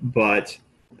 but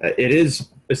it is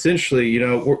essentially,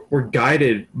 we're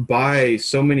guided by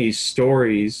so many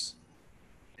stories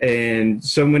and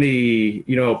so many,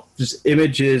 just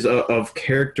images of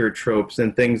character tropes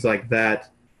and things like that,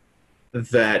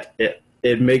 that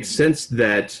it makes sense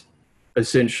that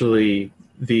essentially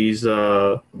these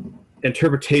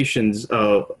interpretations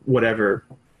of whatever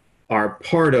are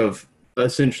part of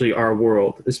essentially our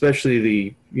world, especially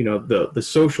the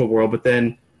social world. But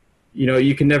then,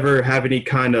 you can never have any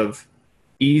kind of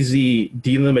easy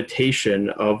delimitation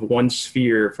of one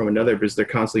sphere from another because they're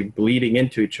constantly bleeding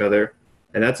into each other.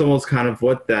 And that's almost kind of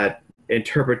what that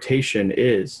interpretation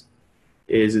is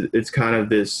it's kind of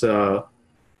this,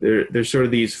 there's sort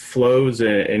of these flows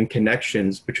and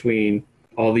connections between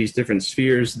all these different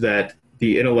spheres that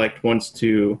the intellect wants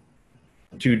to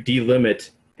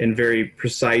delimit in very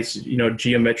precise,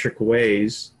 geometric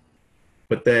ways.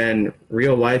 But then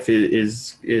real life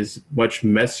is much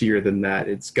messier than that.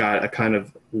 It's got a kind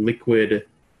of liquid,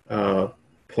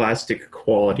 plastic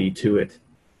quality to it.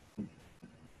 I'm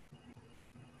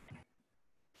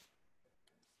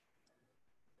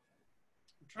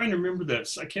trying to remember that.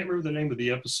 I can't remember the name of the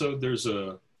episode. There's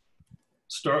a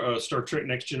Star Trek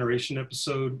Next Generation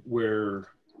episode where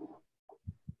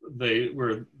they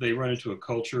run into a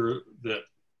culture that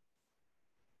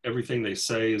everything they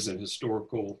say is an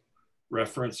historical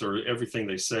reference, or everything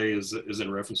they say is in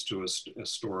reference to a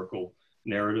historical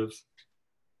narrative.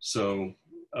 So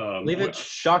I believe it's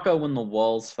Shaka When the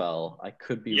Walls Fell. I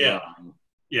could be wrong.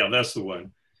 Yeah, that's the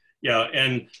one. Yeah,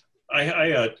 and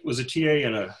I was a TA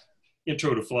in a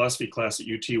intro to philosophy class at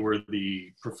UT where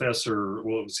the professor,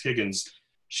 well, it was Higgins,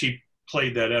 she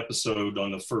played that episode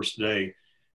on the first day.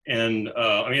 And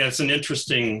it's an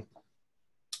interesting,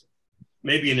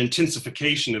 maybe an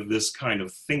intensification of this kind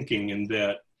of thinking, in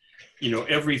that,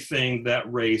 everything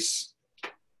that race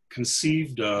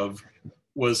conceived of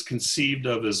was conceived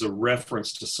of as a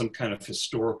reference to some kind of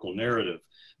historical narrative.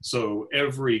 So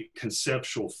every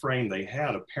conceptual frame they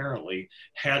had apparently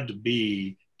had to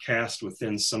be cast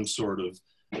within some sort of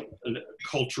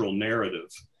cultural narrative.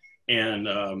 And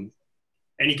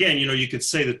again, you could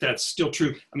say that that's still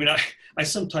true. I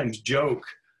sometimes joke,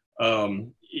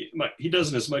 he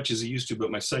doesn't as much as he used to,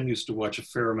 but my son used to watch a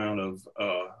fair amount of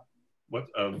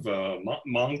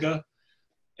manga,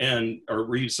 or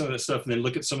read some of that stuff, and then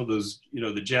look at some of those,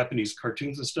 the Japanese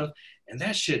cartoons and stuff, and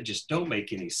that shit just don't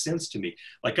make any sense to me.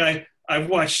 Like I've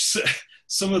watched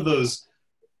some of those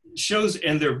shows,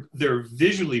 and they're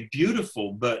visually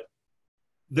beautiful, but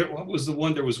there was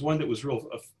one that was real,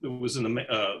 it was in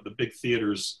the big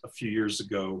theaters a few years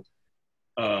ago,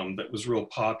 that was real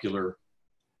popular,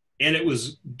 and it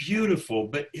was beautiful,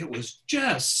 but it was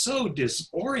just so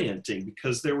disorienting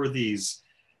because there were these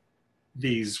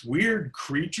these weird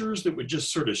creatures that would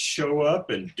just sort of show up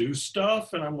and do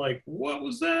stuff. And I'm like, what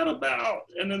was that about?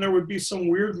 And then there would be some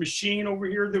weird machine over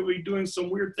here that would be doing some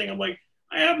weird thing. I'm like,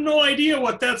 I have no idea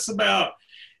what that's about.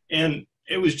 And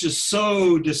it was just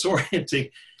so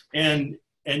disorienting. And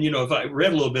you know, if I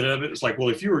read a little bit of it, it's like, well,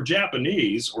 if you were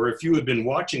Japanese or if you had been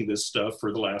watching this stuff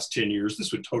for the last 10 years,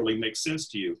 this would totally make sense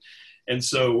to you. And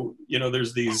so, you know,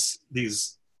 there's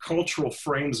these cultural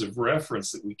frames of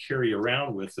reference that we carry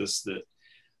around with us that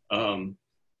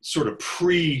sort of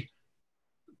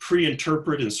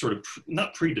pre-interpret and sort of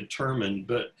not predetermined,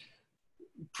 but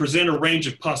present a range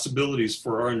of possibilities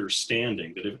for our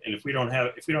understanding. That if we don't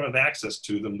have access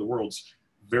to them, the world's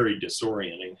very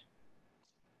disorienting.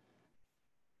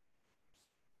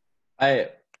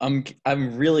 I'm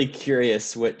really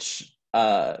curious which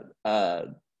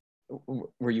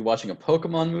were you watching a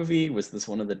Pokemon movie? Was this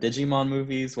one of the Digimon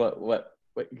movies? What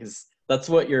because that's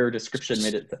what your description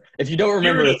made it. If you don't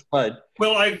remember, it's fine.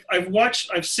 Well,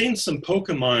 I've seen some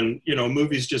Pokemon, you know,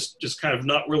 movies, just kind of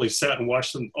not really sat and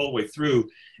watched them all the way through,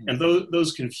 and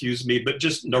those confuse me. But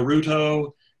just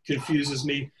Naruto confuses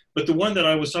me. But the one that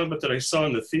I was talking about that I saw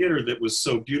in the theater that was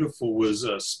so beautiful was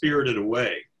Spirited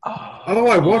Away. Oh,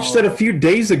 I watched that a few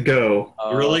days ago.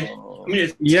 Really? I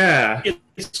mean,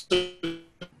 it's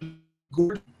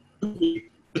gorgeous,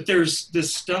 but there's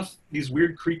this stuff, these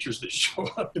weird creatures that show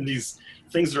up and these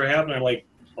things that are happening. I'm like,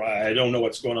 I don't know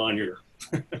what's going on here.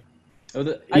 I can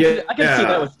see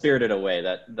that with Spirited Away.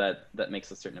 That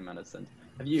makes a certain amount of sense.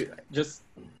 Have you just?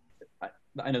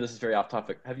 I know this is very off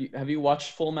topic. Have you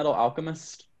watched Full Metal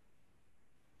Alchemist?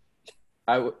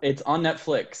 It's on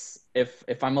Netflix.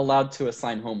 If I'm allowed to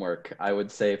assign homework, I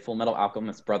would say Full Metal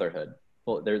Alchemist Brotherhood.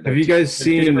 Have you guys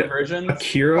seen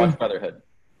Akira? Brotherhood.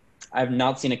 I have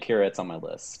not seen Akira. It's on my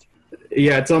list.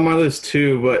 Yeah, it's on my list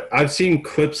too, but I've seen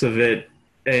clips of it,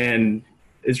 and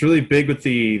it's really big with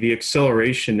the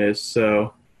accelerationist,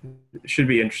 so it should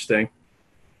be interesting.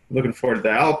 Looking forward to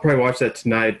that. I'll probably watch that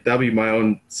tonight. That'll be my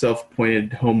own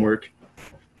self-appointed homework.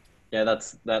 Yeah,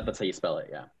 that's how you spell it,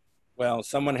 yeah. Well,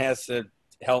 someone has to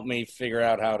help me figure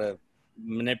out how to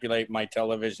manipulate my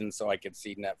television so I can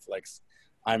see Netflix.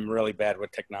 I'm really bad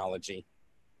with technology.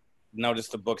 Notice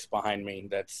the books behind me.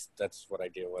 That's what I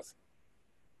deal with.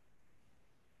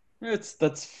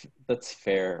 That's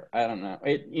fair. I don't know.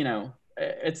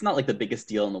 It's not like the biggest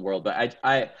deal in the world, but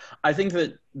I think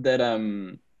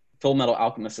that Full Metal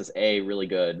Alchemist is really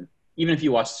good. Even if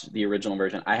you watch the original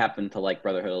version, I happen to like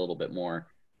Brotherhood a little bit more,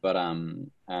 but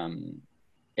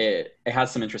it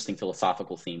has some interesting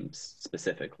philosophical themes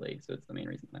specifically, so it's the main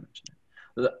reason I mentioned it.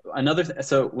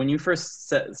 So when you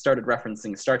first started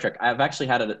referencing Star Trek, I've actually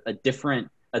had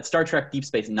a Star Trek Deep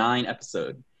Space Nine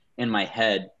episode in my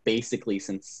head basically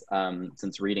since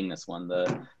reading this one.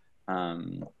 I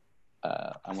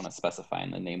want to specify,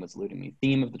 and the name was eluding me.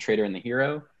 Theme of the Traitor and the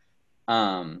Hero.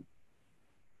 You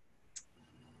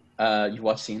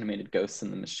watched the animated Ghosts in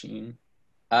the Machine?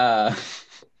 I'll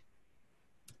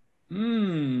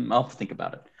have to think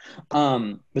about it.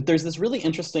 But there's this really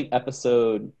interesting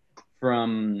episode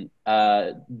from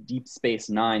Deep Space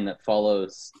Nine that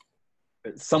follows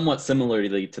somewhat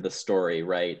similarly to the story,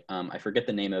 right? I forget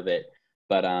the name of it,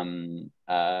 but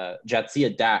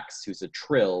Jadzia Dax, who's a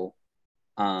Trill,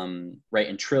 right?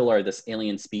 And Trill are this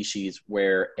alien species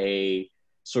where a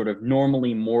sort of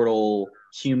normally mortal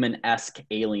human-esque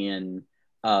alien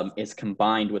is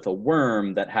combined with a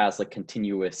worm that has like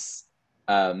continuous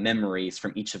memories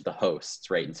from each of the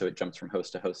hosts, right? And so it jumps from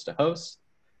host to host to host.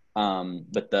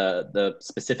 But the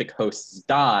specific hosts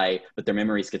die, but their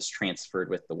memories gets transferred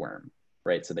with the worm,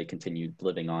 right? So they continue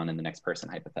living on in the next person,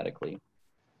 hypothetically.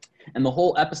 And the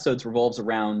whole episode revolves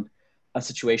around a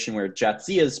situation where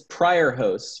Jadzia's prior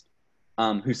host,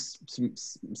 who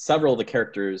several of the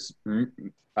characters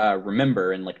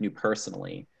remember and like knew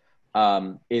personally,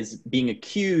 is being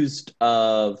accused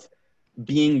of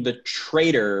being the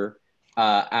traitor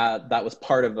that was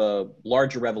part of a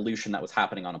larger revolution that was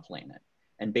happening on a planet.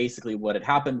 And basically what had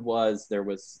happened was there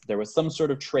was some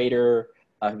sort of traitor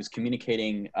who was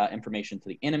communicating information to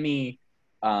the enemy.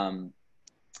 One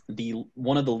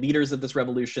of the leaders of this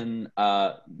revolution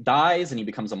dies, and he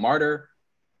becomes a martyr.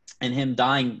 And him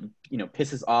dying,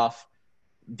 pisses off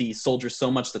the soldiers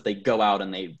so much that they go out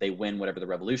and they win whatever the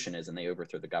revolution is, and they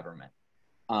overthrow the government.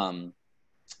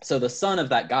 So the son of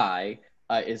that guy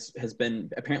has been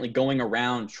apparently going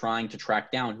around trying to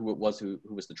track down who it was who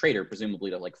was the traitor, presumably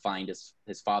to like find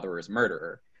his father or his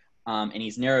murderer. And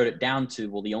he's narrowed it down to,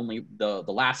 well, the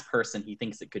last person he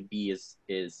thinks it could be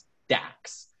is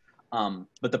Dax.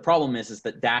 But the problem is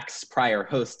that Dax's prior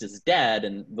host is dead,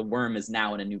 and the worm is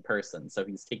now in a new person. So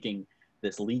he's taking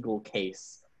this legal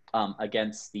case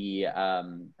against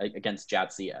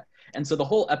Jadzia. And so the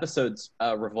whole episode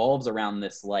revolves around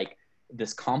this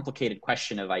complicated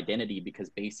question of identity, because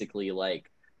basically they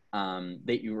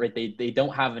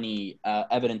don't have any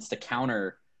evidence to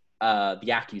counter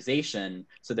the accusation,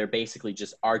 so they're basically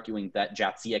just arguing that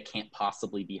Jadzia can't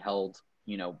possibly be held,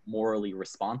 morally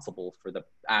responsible for the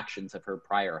actions of her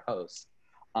prior host.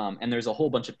 And there's a whole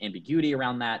bunch of ambiguity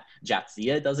around that.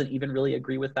 Jadzia doesn't even really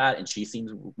agree with that, and she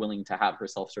seems willing to have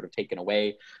herself sort of taken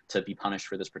away to be punished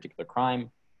for this particular crime.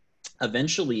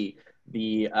 Eventually,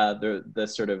 the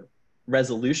sort of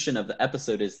resolution of the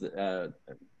episode is,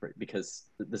 because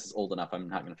this is old enough, I'm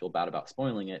not going to feel bad about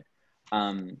spoiling it.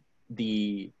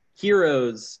 The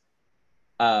hero's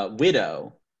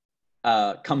widow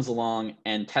comes along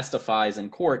and testifies in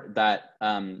court that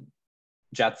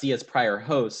Jadzia's prior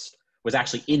host was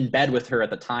actually in bed with her at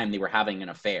the time they were having an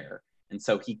affair. And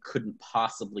so he couldn't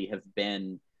possibly have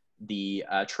been the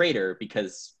traitor,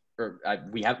 because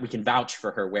we can vouch for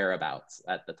her whereabouts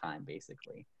at the time,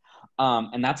 basically.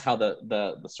 And that's how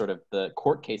the sort of the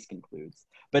court case concludes.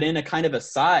 But in a kind of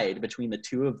aside between the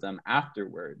two of them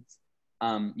afterwards,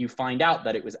 you find out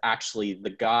that it was actually the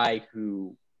guy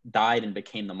who died and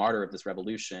became the martyr of this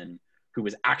revolution who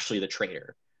was actually the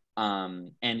traitor.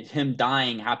 And him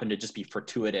dying happened to just be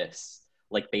fortuitous.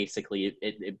 Like, basically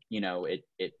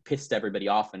it pissed everybody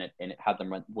off, and it had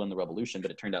them win the revolution, but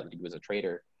it turned out that he was a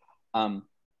traitor. And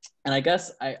I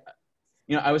guess I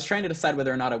was trying to decide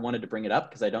whether or not I wanted to bring it up,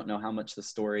 because I don't know how much the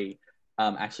story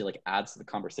actually adds to the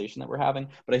conversation that we're having.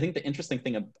 But I think the interesting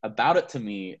thing about it to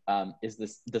me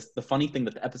is the funny thing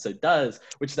that the episode does,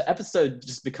 which the episode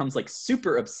just becomes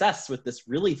super obsessed with this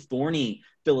really thorny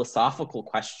philosophical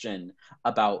question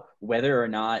about whether or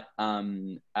not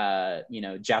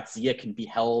Jadzia can be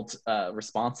held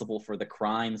responsible for the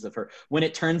crimes of her, when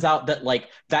it turns out that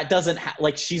that doesn't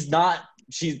she's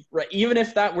right, even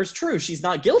if that was true, she's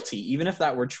not guilty. Even if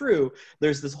that were true,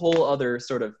 there's this whole other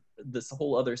sort of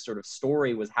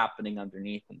story was happening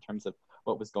underneath in terms of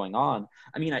what was going on.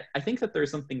 I mean, I think that there's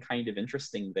something kind of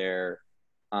interesting there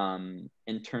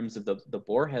in terms of the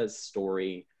Borges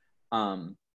story.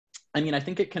 I mean, I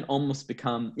think it can almost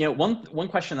become, one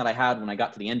question that I had when I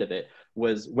got to the end of it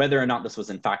was whether or not this was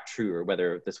in fact true, or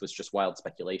whether this was just wild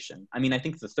speculation. I mean, I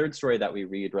think the third story that we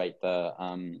read, right,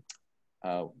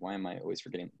 why am I always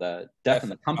forgetting? The Death in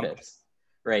the Compass,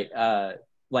 right? I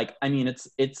mean,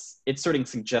 it's sort of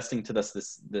suggesting to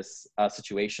us this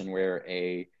situation where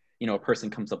a person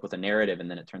comes up with a narrative,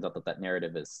 and then it turns out that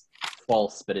narrative is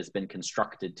false, but has been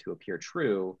constructed to appear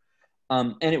true.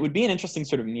 And it would be an interesting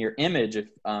sort of mirror image if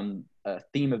a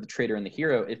theme of the traitor and the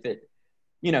hero, if it,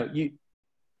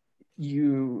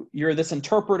 you're this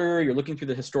interpreter, you're looking through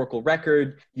the historical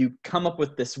record, you come up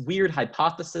with this weird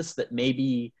hypothesis that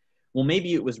maybe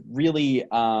it was really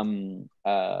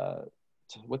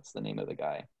what's the name of the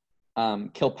guy?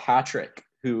 Kilpatrick,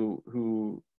 who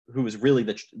was really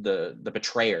the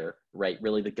betrayer, right?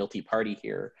 Really the guilty party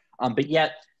here. Maybe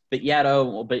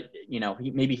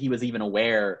he was even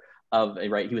aware of,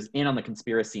 right? He was in on the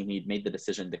conspiracy, and he'd made the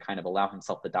decision to kind of allow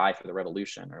himself to die for the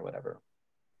revolution or whatever.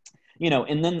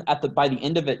 And then by the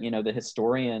end of it, the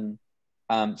historian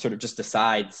sort of just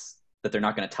decides that they're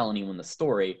not going to tell anyone the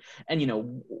story. And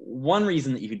one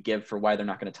reason that you could give for why they're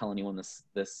not going to tell anyone this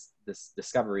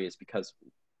discovery is because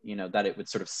that it would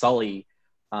sort of sully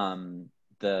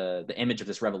the image of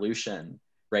this revolution,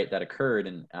 right, that occurred.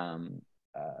 And on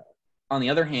the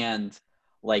other hand,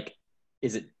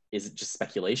 is it just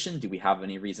speculation? Do we have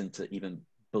any reason to even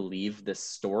believe this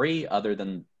story other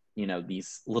than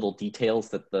these little details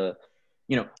that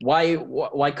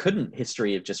why couldn't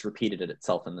history have just repeated it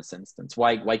itself in this instance?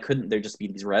 Why couldn't there just be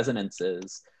these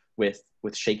resonances with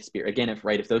Shakespeare? Again,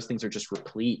 if those things are just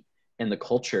replete in the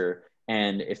culture,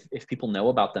 and if people know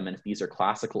about them, and if these are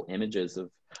classical images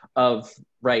of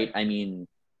right, I mean,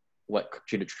 what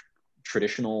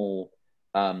traditional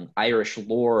Irish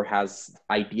lore has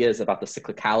ideas about the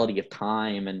cyclicality of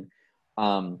time and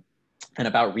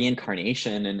about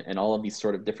reincarnation and all of these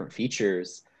sort of different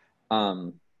features.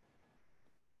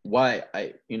 Why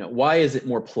is it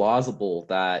more plausible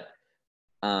that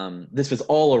this was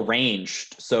all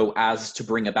arranged so as to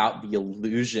bring about the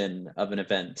illusion of an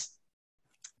event,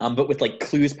 but with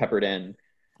clues peppered in,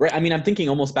 right? I mean, I'm thinking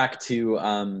almost back to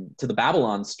the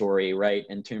Babylon story, right?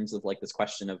 In terms of this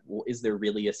question of, well, is there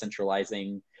really a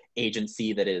centralizing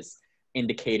agency that is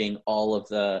indicating all of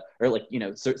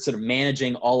sort of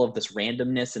managing all of this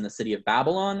randomness in the city of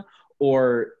Babylon,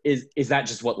 or is that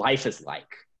just what life is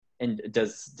like? And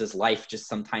does life just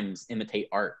sometimes imitate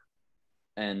art,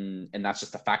 and that's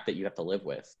just a fact that you have to live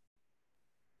with?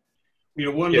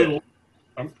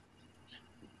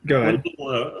 Go one ahead.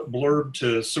 little blurb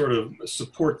to sort of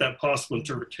support that possible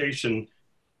interpretation.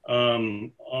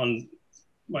 On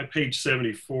my page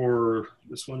 74,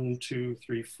 this 1, 2,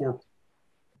 3, 4,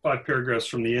 5 paragraphs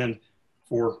from the end,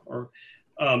 the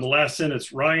last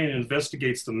sentence, Ryan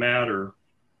investigates the matter.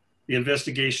 The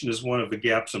investigation is one of the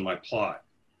gaps in my plot.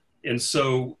 And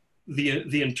so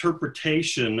the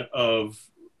interpretation of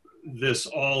this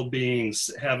all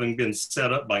having been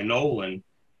set up by Nolan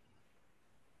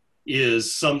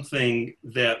is something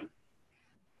that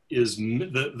is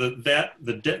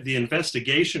the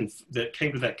investigation that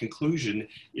came to that conclusion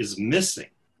is missing.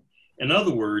 In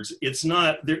other words, it's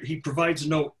not there. He provides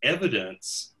no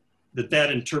evidence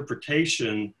that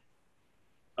interpretation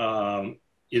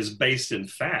is based in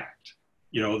fact.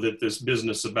 You know, that this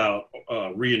business about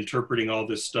reinterpreting all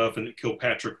this stuff and that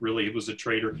Kilpatrick really was a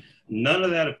traitor. None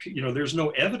of that, you know, there's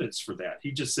no evidence for that.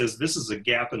 He just says, this is a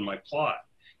gap in my plot.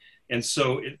 And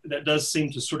so that does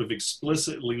seem to sort of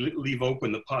explicitly leave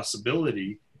open the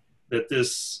possibility that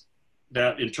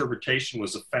that interpretation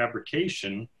was a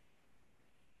fabrication,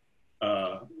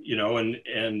 you know, and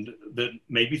that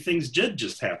maybe things did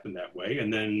just happen that way.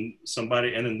 And then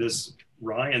this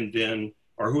Ryan then,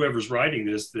 or whoever's writing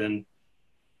this, then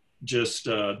just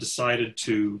decided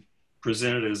to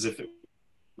present it as if it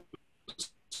was.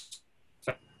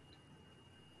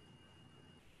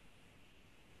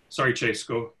 Sorry, Chase,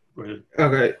 go ahead.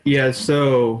 Okay, yeah,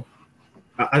 so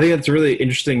I think that's a really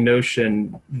interesting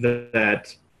notion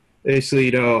that basically,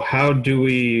 you know, how do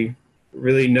we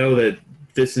really know that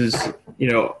this is, you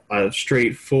know, a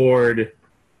straightforward,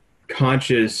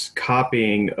 conscious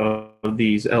copying of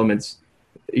these elements?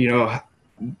 You know,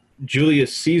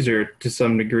 Julius Caesar to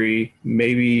some degree,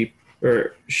 maybe,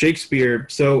 or Shakespeare.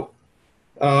 So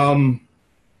I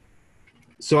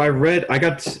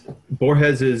got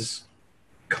Borges's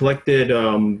collected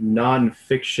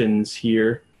non-fictions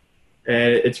here,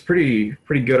 and it's pretty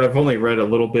good. I've only read a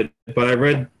little bit, but I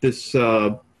read this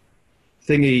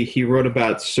thing he wrote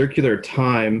about circular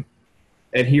time,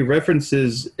 and he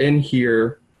references in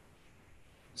here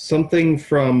something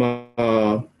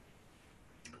from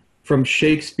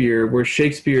Shakespeare, where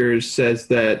Shakespeare says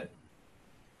that,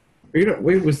 you know,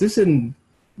 wait, was this in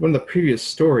one of the previous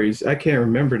stories? I can't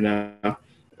remember now.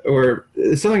 Or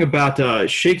something about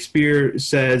Shakespeare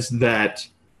says that,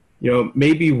 you know,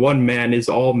 maybe one man is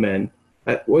all men.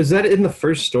 Was that in the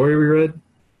first story we read?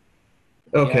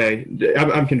 Okay, yeah.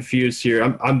 I'm confused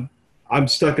here. I'm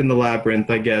stuck in the labyrinth,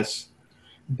 I guess.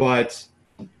 But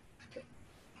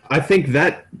I think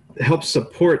that helps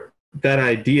support that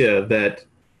idea that,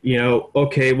 you know,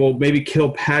 okay, well, maybe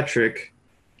Kilpatrick,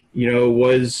 you know,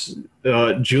 was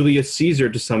Julius Caesar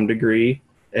to some degree,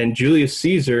 and Julius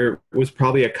Caesar was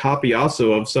probably a copy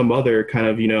also of some other kind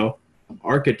of, you know,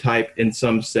 archetype in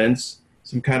some sense,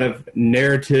 some kind of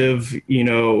narrative, you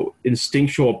know,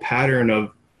 instinctual pattern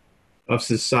of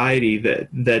society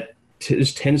that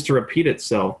tends to repeat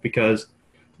itself, because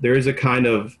there is a kind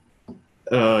of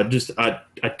just a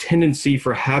tendency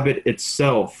for habit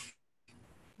itself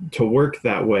to work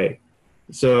that way.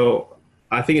 So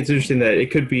I think it's interesting that it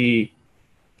could be,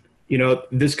 you know,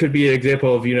 this could be an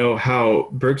example of, you know, how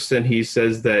Bergson, he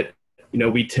says that, you know,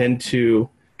 we tend to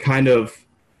kind of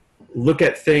look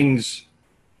at things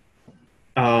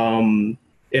in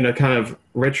a kind of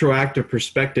retroactive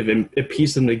perspective and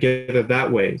piece them together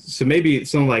that way. So maybe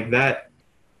something like that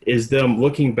is them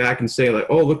looking back and saying like,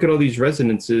 oh, look at all these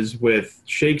resonances with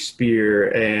Shakespeare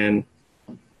and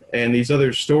these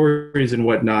other stories and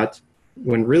whatnot,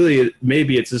 when really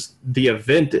maybe it's just the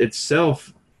event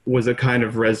itself was a kind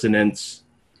of resonance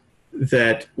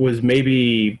that was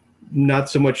maybe not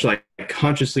so much like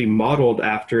consciously modeled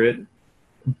after it,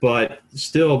 but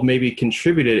still maybe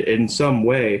contributed in some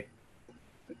way.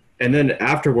 And then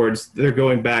afterwards, they're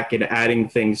going back and adding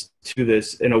things to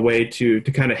this in a way to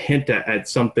kind of hint at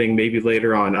something maybe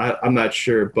later on. I'm not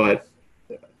sure, but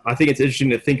I think it's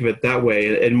interesting to think of it that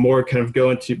way and more kind of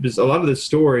go into, because a lot of the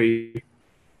story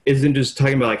isn't just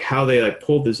talking about like how they like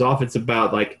pulled this off. It's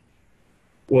about like,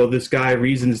 well, this guy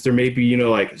reasons there may be, you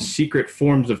know, like secret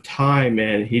forms of time,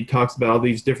 and he talks about all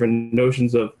these different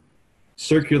notions of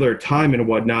circular time and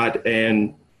whatnot.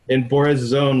 And in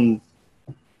Borges' own,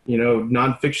 you know,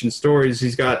 nonfiction stories,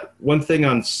 he's got one thing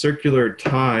on circular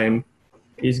time.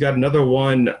 He's got another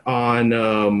one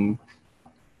on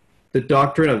the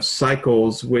doctrine of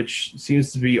cycles, which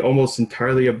seems to be almost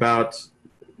entirely about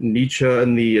Nietzsche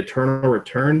and the eternal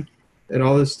return and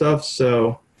all this stuff.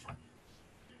 So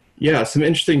yeah, some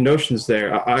interesting notions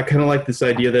there. I kind of like this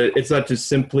idea that it's not just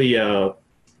simply you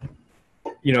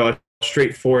know, a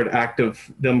straightforward act of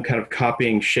them kind of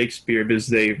copying Shakespeare because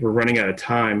they were running out of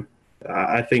time,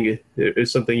 I think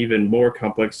it's something even more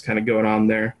complex kind of going on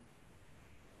there.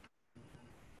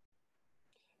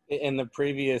 In the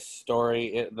previous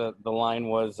story, the line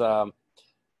was,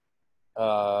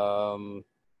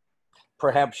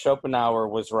 perhaps Schopenhauer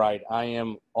was right. I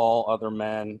am all other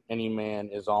men. Any man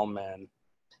is all men.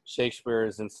 Shakespeare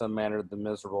is in some manner the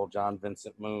miserable John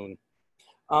Vincent Moon.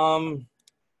 Well,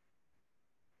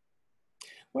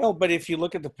 but if you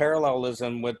look at the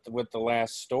parallelism with the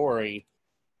last story,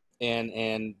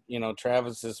 and you know,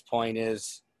 Travis's point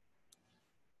is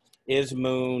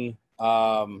Moon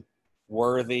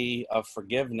worthy of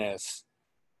forgiveness?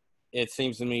 It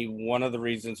seems to me one of the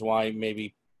reasons why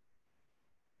maybe.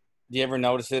 Do you ever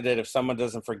notice it that if someone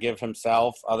doesn't forgive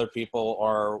himself, other people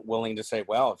are willing to say,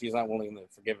 well, if he's not willing to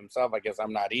forgive himself, I guess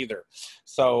I'm not either.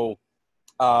 So,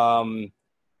 but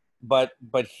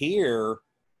here,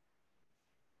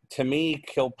 to me,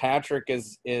 Kilpatrick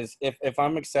is if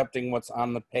I'm accepting what's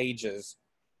on the pages,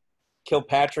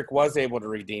 Kilpatrick was able to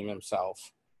redeem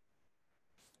himself,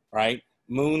 right?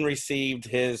 Moon received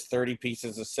his 30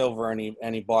 pieces of silver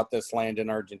and he bought this land in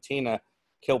Argentina.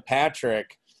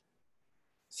 Kilpatrick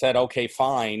said, okay,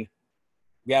 fine.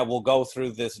 Yeah, we'll go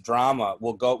through this drama.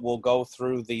 We'll go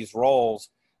through these roles.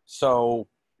 So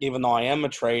even though I am a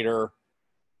traitor,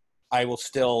 I will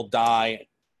still die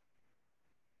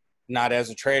not as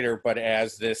a traitor, but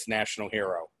as this national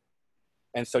hero.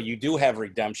 And so you do have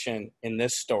redemption in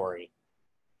this story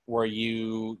where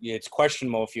it's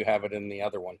questionable if you have it in the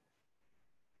other one.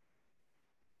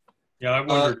 Yeah, I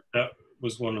wondered if that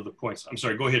was one of the points. I'm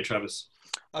sorry, go ahead, Travis.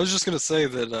 I was just going to say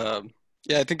that,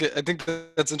 yeah, I think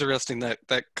that's interesting,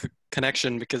 that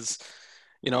connection, because,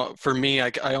 you know, for me,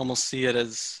 I almost see it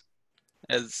as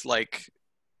like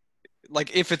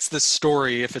if it's this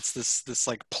story, if it's this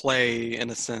like play in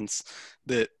a sense,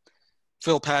 that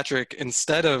Phil Patrick,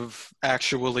 instead of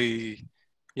actually,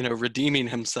 you know, redeeming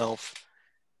himself,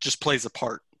 just plays a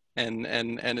part and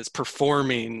is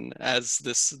performing as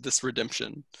this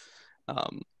redemption.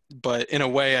 But in a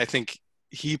way, I think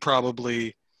he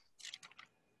probably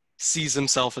sees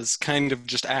himself as kind of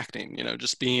just acting, you know,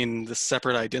 just being this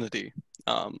separate identity.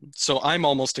 So I'm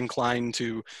almost inclined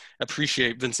to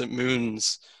appreciate Vincent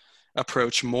Moon's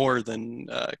approach more than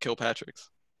Kilpatrick's.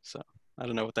 So I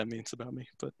don't know what that means about me,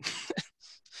 but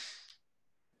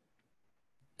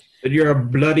But you're a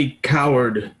bloody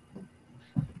coward.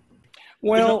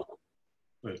 Well,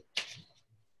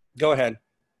 go ahead.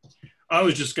 I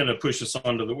was just going to push us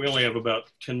on we only have about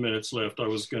 10 minutes left. I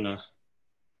was going to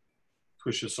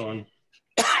push us on,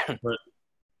 but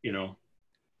you know,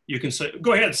 you can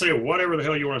go ahead and say whatever the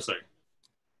hell you want to say.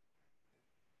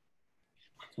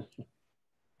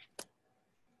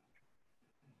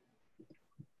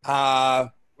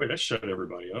 Wait, that shut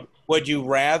everybody up. Would you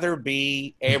rather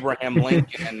be Abraham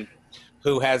Lincoln,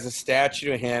 who has a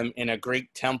statue of him in a Greek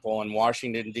temple in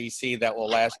Washington, D.C. that will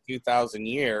last 2,000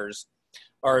 years,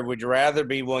 or would you rather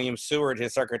be William Seward,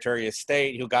 his Secretary of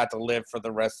State, who got to live for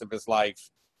the rest of his life,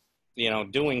 you know,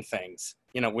 doing things?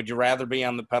 You know, would you rather be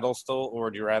on the pedestal or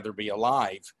would you rather be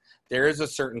alive? There is a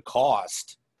certain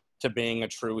cost to being a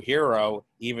true hero,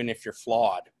 even if you're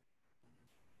flawed.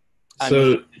 I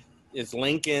mean, is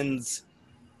Lincoln's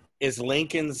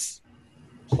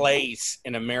place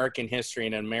in American history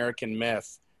and American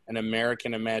myth and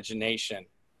American imagination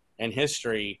and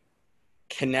history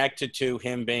connected to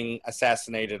him being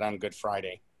assassinated on Good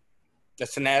Friday?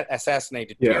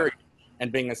 Assassinated, period,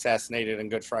 and being assassinated on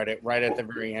Good Friday right at the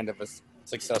very end of a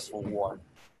successful war.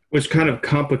 Which kind of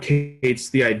complicates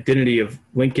the identity of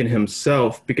Lincoln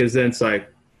himself, because then it's like,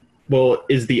 well,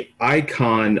 is the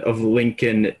icon of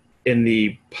Lincoln in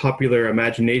the popular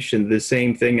imagination the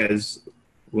same thing as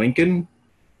Lincoln?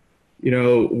 You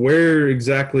know, where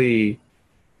exactly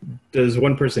does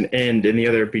one person end and the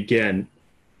other begin?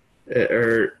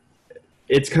 Or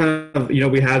it's kind of, you know,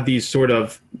 we have these sort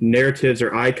of narratives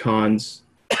or icons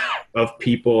of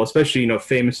people, especially, you know,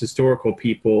 famous historical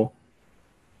people,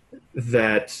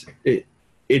 that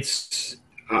it's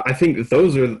I think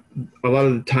those are a lot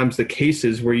of the times the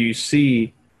cases where you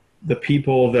see the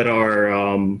people that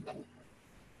are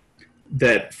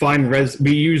that find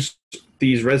we use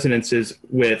these resonances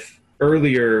with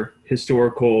earlier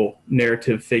historical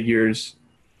narrative figures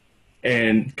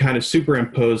and kind of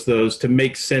superimpose those to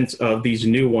make sense of these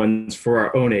new ones for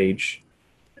our own age.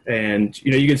 And,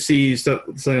 you know, you can see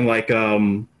something like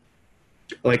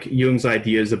Jung's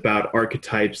ideas about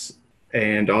archetypes,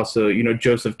 and also, you know,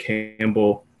 Joseph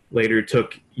Campbell later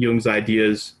took Jung's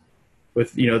ideas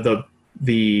with, you know,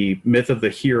 the myth of the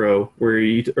hero, or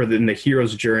in the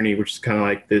hero's journey, which is kind of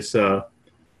like this. A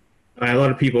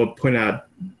lot of people point out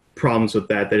problems with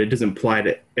that it doesn't apply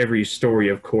to every story,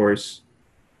 of course,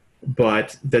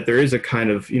 but that there is a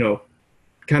kind of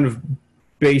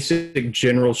basic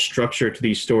general structure to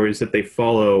these stories that they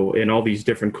follow in all these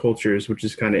different cultures, which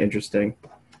is kind of interesting.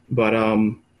 But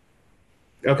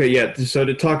okay, yeah. So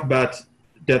to talk about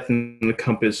Death in the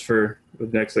Compass for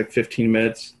the next 15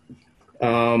 minutes.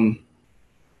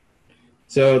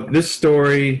 So this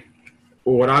story,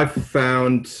 what I've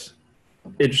found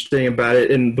interesting about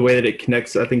it and the way that it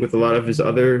connects, I think, with a lot of his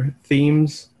other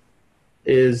themes,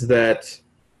 is that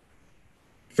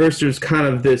first there's kind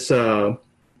of this,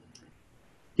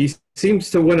 he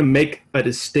seems to want to make a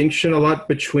distinction a lot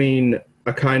between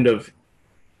a kind of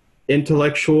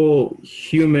intellectual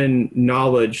human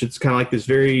knowledge. It's kind of like this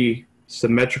very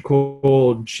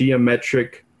symmetrical,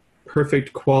 geometric,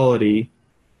 perfect quality,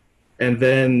 and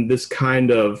then this kind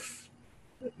of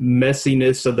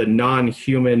messiness of the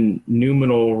non-human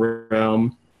noumenal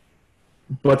realm,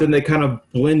 but then they kind of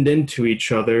blend into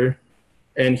each other.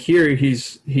 And here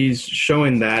he's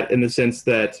showing that in the sense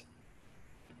that,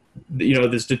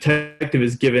 this detective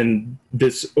is given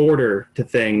this order to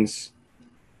things,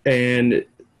 and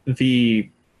the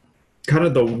kind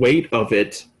of the weight of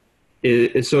it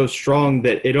is so strong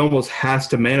that it almost has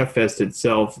to manifest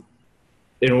itself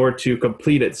in order to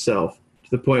complete itself,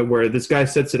 to the point where this guy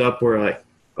sets it up where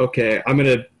okay, I'm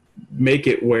going to make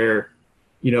it where,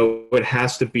 it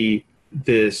has to be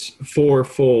this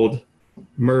fourfold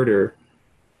murder.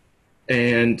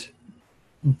 And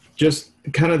just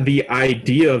kind of the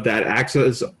idea of that acts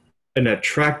as an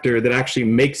attractor that actually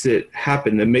makes it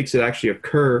happen, that makes it actually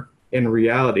occur in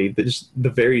reality. Just the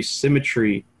very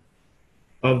symmetry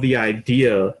of the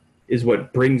idea is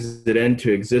what brings it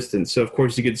into existence. So, of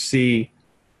course, you could see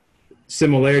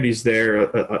similarities there,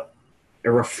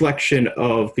 a reflection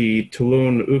of the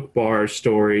Tulun Ukbar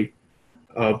story,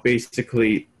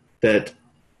 basically that,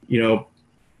 the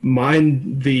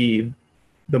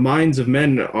minds of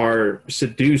men are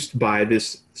seduced by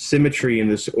this symmetry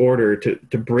and this order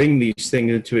to bring these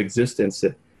things into existence,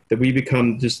 that we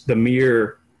become just the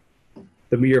mere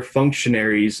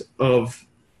functionaries of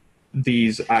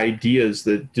these ideas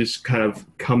that just kind of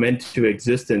come into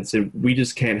existence, and we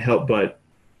just can't help but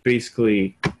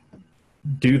basically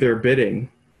do their bidding.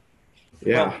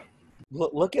 Yeah.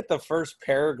 Well, look at the first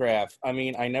paragraph. I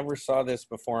mean, I never saw this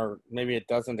before. Maybe it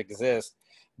doesn't exist,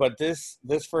 but this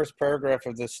first paragraph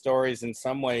of this story is in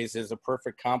some ways is a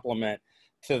perfect complement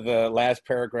to the last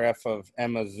paragraph of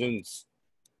Emma Zunz.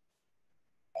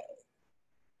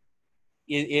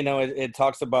 It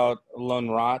talks about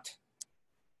Lonrot,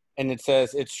 and it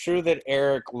says, it's true that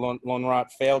Eric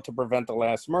Lonrot failed to prevent the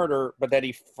last murder, but that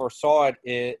he foresaw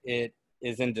it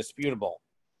is indisputable,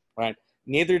 right?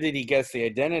 Neither did he guess the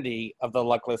identity of the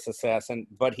luckless assassin,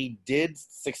 but he did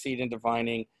succeed in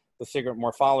divining the secret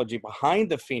morphology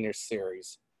behind the Phoenix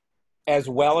series, as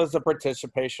well as the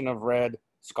participation of Red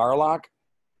Scarlock.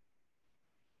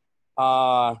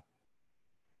 And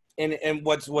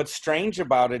what's strange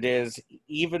about it is,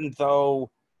 even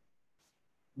though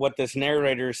what this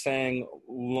narrator is saying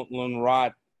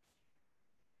Lonrot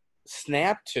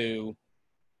snapped to,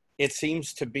 it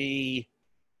seems to be,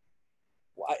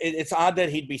 it's odd that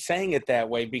he'd be saying it that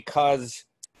way, because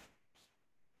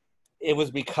it was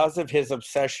because of his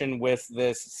obsession with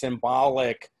this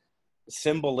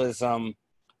symbolism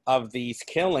of these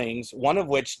killings, one of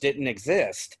which didn't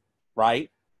exist,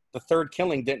 right? The third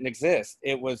killing didn't exist.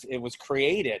 It was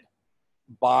created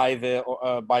by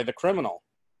the criminal,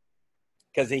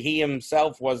 because he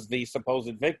himself was the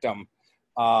supposed victim.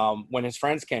 When his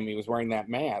friends came, he was wearing that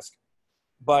mask.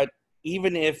 But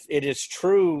even if it is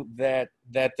true that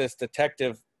this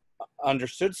detective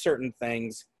understood certain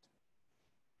things,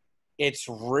 it's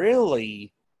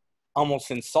really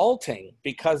almost insulting,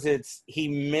 because he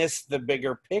missed the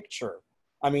bigger picture.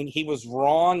 I mean, he was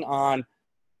wrong on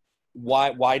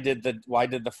why did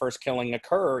the first killing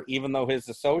occur, even though his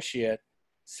associate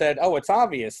said, oh, it's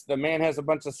obvious, the man has a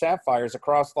bunch of sapphires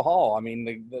across the hall. I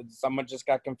mean, someone just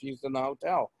got confused in the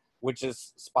hotel, which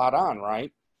is spot on,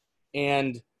 right?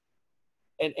 And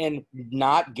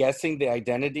not guessing the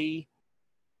identity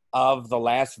of the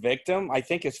last victim, I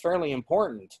think, is fairly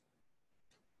important,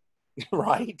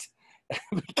 right?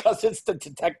 Because it's the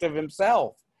detective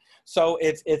himself. So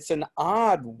it's an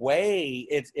odd way.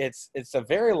 It's a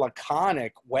very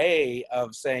laconic way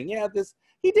of saying, yeah,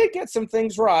 he did get some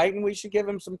things right, and we should give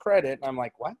him some credit. And I'm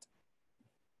like, what?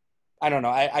 I don't know.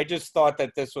 I just thought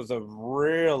that this was a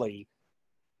really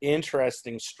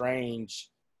interesting, strange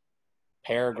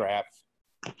paragraph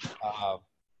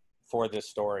for this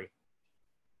story.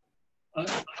 I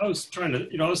was trying to,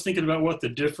 I was thinking about what the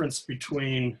difference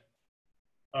between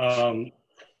the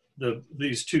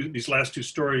these last two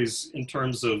stories in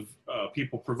terms of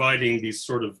people providing these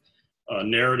sort of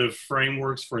narrative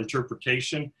frameworks for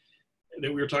interpretation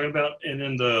that we were talking about, and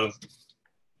then the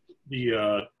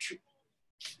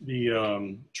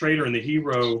traitor and the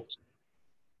hero.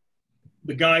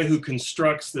 The guy who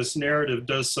constructs this narrative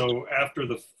does so after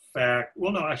the fact.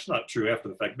 Well, no, actually not true after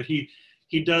the fact, but he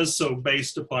does so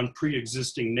based upon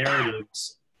pre-existing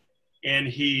narratives, and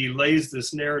he lays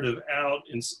this narrative out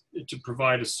to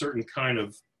provide a certain kind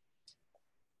of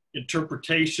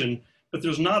interpretation, but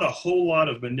there's not a whole lot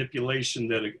of manipulation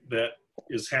that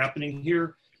is happening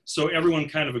here. So everyone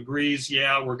kind of agrees,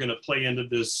 yeah, we're going to play into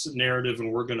this narrative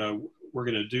and we're going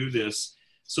to do this.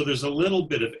 So there's a little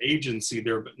bit of agency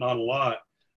there, but not a lot.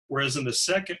 Whereas in the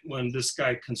second one, this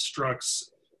guy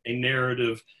constructs a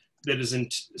narrative that is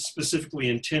specifically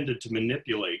intended to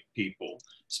manipulate people,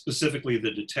 specifically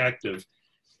the detective.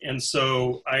 And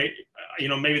so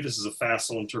maybe this is a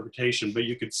facile interpretation, but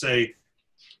you could say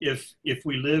if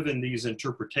we live in these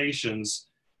interpretations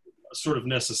sort of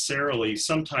necessarily,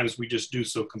 sometimes we just do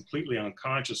so completely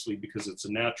unconsciously because it's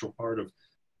a natural part of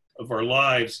our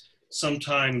lives.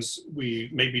 Sometimes we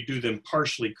maybe do them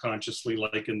partially consciously,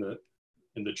 like in the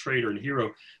traitor and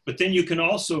hero. But then you can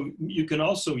also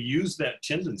use that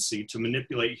tendency to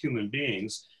manipulate human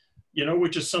beings,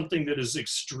 which is something that is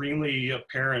extremely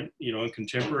apparent, in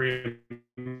contemporary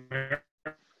America.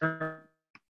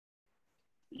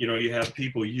 You have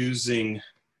people using,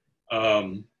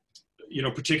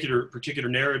 particular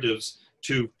narratives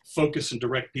to focus and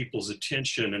direct people's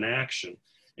attention and action.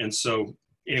 And so,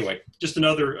 anyway, just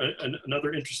another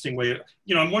interesting way.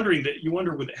 I'm wondering that you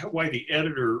wonder why the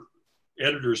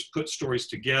editors put stories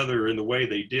together in the way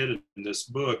they did in this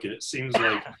book, and it seems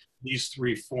like these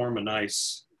three form a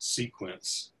nice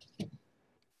sequence.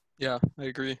 Yeah, I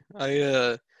agree.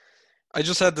 I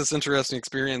just had this interesting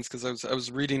experience because I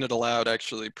was reading it aloud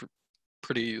actually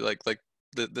pretty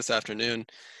this afternoon,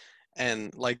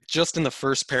 and just in the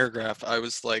first paragraph I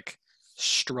was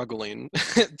struggling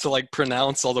to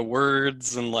pronounce all the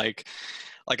words, and I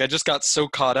just got so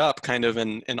caught up kind of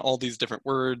in all these different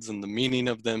words and the meaning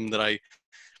of them that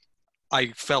I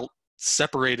felt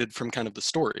separated from kind of the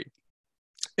story,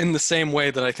 in the same way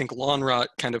that I think Lonrot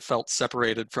kind of felt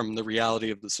separated from the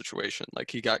reality of the situation.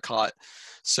 He got caught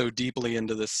so deeply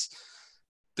into this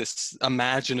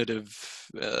imaginative,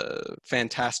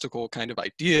 fantastical kind of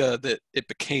idea that it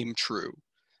became true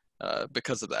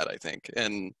because of that, I think.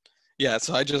 And yeah,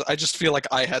 so I just feel like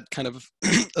I had kind of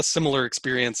a similar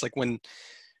experience, when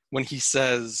he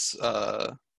says,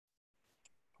 hold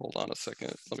on a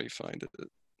second, let me find it.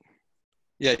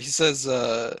 Yeah, he says,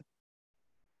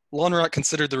 Lonrot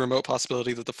considered the remote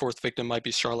possibility that the fourth victim might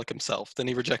be Sherlock himself. Then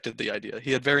he rejected the idea.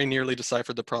 He had very nearly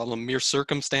deciphered the problem. Mere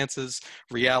circumstances,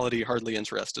 reality hardly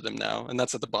interested him now. And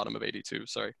that's at the bottom of 82,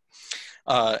 sorry.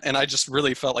 And I just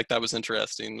really felt like that was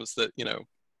interesting, was that,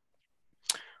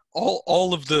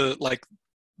 all of the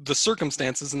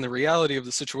circumstances and the reality of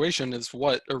the situation is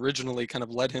what originally kind of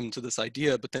led him to this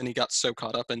idea, but then he got so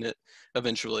caught up in it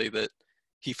eventually that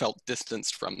he felt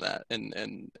distanced from that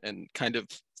and kind of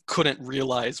couldn't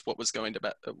realize what was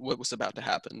about to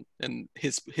happen, and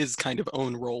his kind of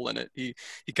own role in it. He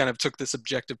kind of took this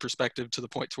objective perspective to the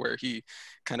point to where he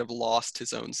kind of lost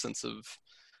his own sense of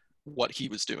what he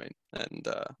was doing, and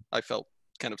I felt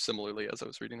kind of similarly as I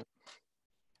was reading it.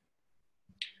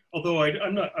 Although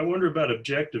I wonder about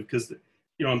objective, because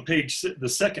on the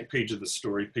second page of the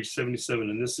story, page 77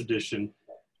 in this edition,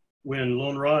 when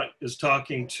Lonrot is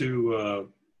talking to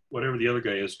whatever the other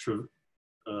guy is,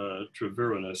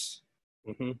 Treviranus,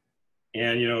 Mm-hmm.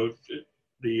 and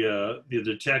the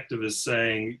detective is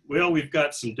saying, well, we've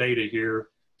got some data here.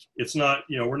 It's not,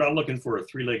 we're not looking for a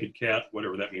three-legged cat,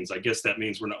 whatever that means. I guess that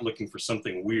means we're not looking for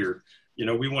something weird.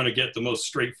 We want to get the most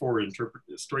straightforward.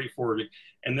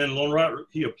 And then Lonrot,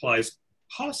 he applies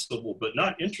possible, but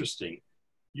not interesting.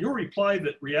 Your reply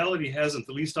that reality hasn't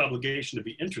the least obligation to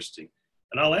be interesting.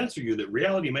 And I'll answer you that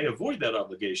reality may avoid that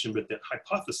obligation, but that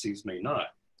hypotheses may not.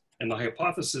 And the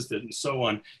hypothesis that, and so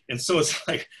on. And so it's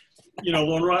like,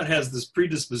 Lonrot has this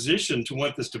predisposition to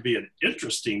want this to be an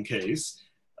interesting case.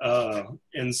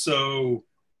 And so,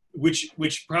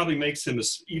 which probably makes him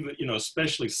even,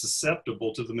 especially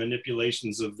susceptible to the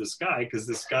manipulations of this guy, because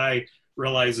this guy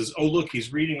realizes, oh, look,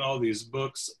 he's reading all these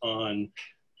books on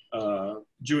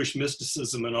Jewish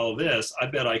mysticism and all this. I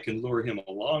bet I can lure him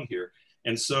along here.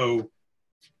 And so,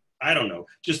 I don't know,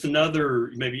 just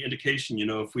another maybe indication,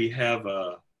 if we have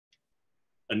a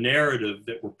narrative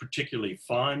that we're particularly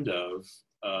fond of,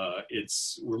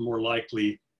 we're more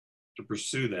likely to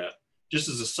pursue that. Just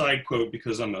as a side quote,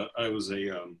 because I was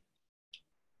a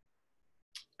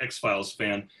X-Files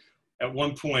fan, at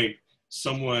one point,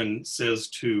 someone says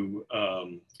to,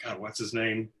 God, what's his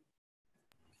name?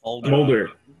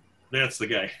 Mulder. That's the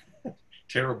guy.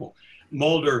 Terrible.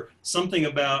 Mulder, something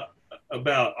about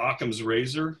Occam's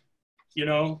razor, you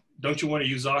know, don't you want to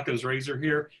use Occam's razor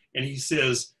here? And he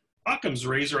says, Occam's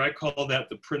razor, I call that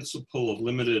the principle of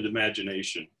limited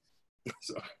imagination.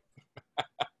 So.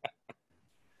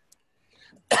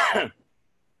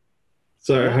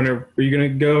 Sorry, Hunter, were you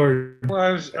going to go? Or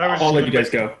Well, I'll let you guys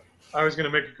go. I was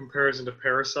going to make a comparison to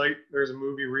Parasite. There's a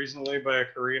movie recently by a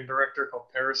Korean director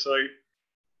called Parasite.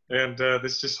 And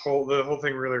the whole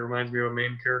thing really reminds me of a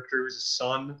main character who's a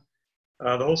son.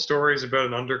 The whole story is about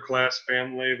an underclass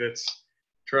family that's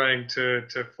trying to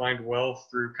find wealth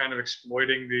through kind of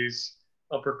exploiting these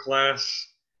upper class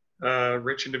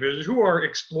rich individuals who are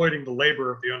exploiting the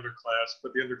labor of the underclass,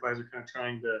 but the underclass are kind of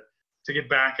trying to get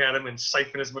back at them and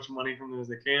siphon as much money from them as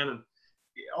they can. And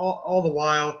all the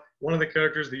while, one of the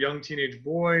characters, the young teenage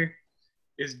boy,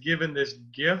 is given this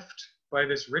gift by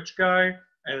this rich guy,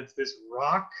 and it's this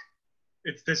rock.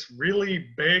 It's this really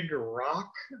big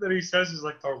rock that he says is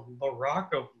like the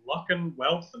rock of luck and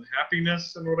wealth and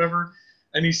happiness and whatever.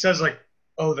 And he says like,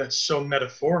 oh, that's so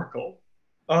metaphorical.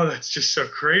 Oh, that's just so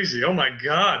crazy. Oh my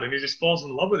God. And he just falls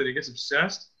in love with it. He gets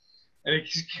obsessed. And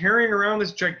he's carrying around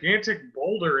this gigantic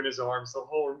boulder in his arms the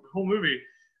whole movie.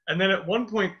 And then at one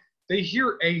point, they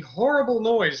hear a horrible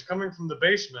noise coming from the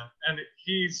basement. And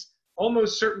he's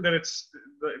almost certain that it's,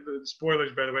 the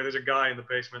spoilers, by the way, there's a guy in the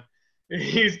basement.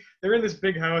 They're in this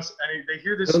big house, and they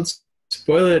hear this. Don't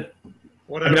spoil it.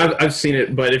 Whatever. I mean, I've seen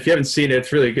it, but if you haven't seen it,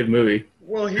 it's really a good movie.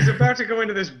 Well, he's about to go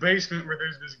into this basement where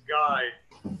there's this guy,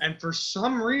 and for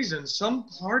some reason, some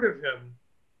part of him,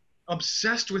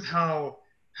 obsessed with how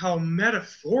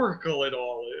metaphorical it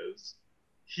all is,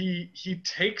 he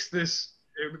takes this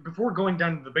before going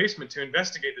down to the basement to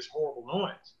investigate this horrible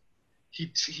noise.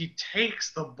 He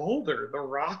takes the boulder, the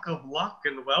rock of luck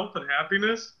and wealth and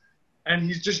happiness, and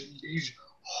he's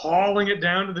hauling it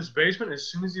down to this basement.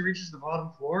 As soon as he reaches the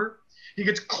bottom floor, he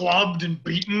gets clubbed and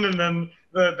beaten, and then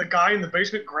the guy in the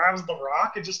basement grabs the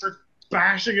rock and just starts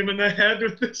bashing him in the head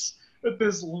with this like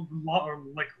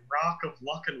rock of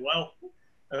luck and wealth.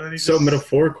 And then so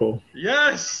metaphorical.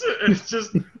 Yes, it's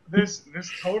just this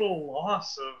total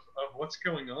loss of what's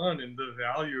going on and the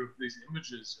value of these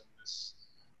images and this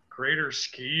greater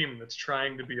scheme that's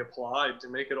trying to be applied to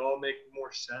make it all make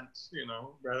more sense, you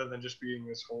know, rather than just being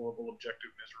this horrible, objective,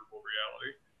 miserable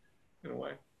reality, in a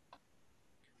way.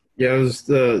 Yeah, it was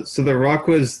the rock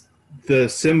was the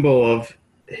symbol of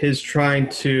his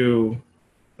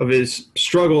his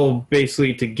struggle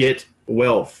basically to get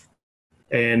wealth,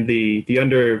 and the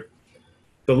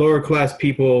lower class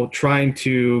people trying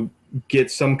to get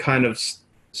some kind of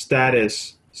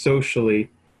status socially.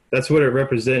 That's what it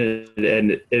represented,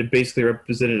 and it basically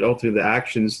represented ultimately the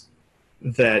actions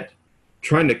that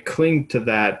trying to cling to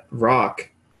that rock,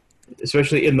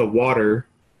 especially in the water,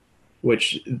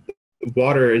 which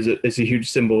water is a huge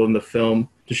symbol in the film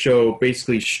to show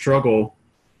basically struggle,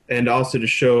 and also to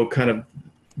show kind of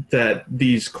that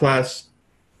these class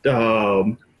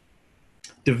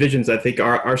divisions, I think,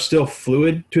 are still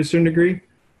fluid to a certain degree,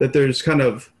 that there's kind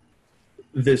of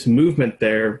this movement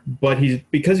there, but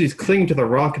because he's clinging to the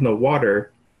rock in the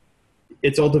water,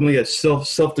 it's ultimately a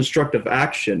self-destructive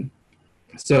action.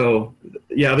 So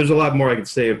yeah, there's a lot more I could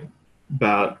say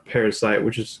about Parasite,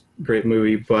 which is a great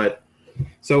movie. But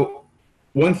so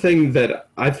one thing that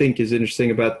I think is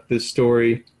interesting about this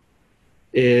story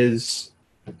is,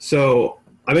 so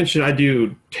I mentioned I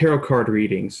do tarot card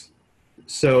readings.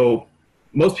 So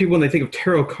most people, when they think of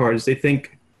tarot cards, they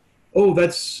think, oh,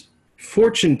 that's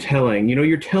fortune telling, you know,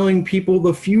 you're telling people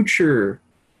the future.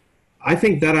 I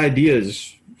think that idea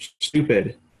is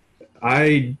stupid.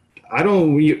 I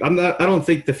don't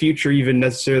think the future even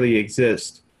necessarily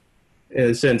exists, in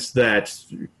the sense that,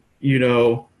 you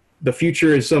know, the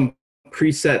future is some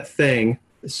preset thing.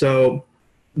 So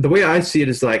the way I see it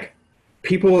is like,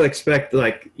 people expect,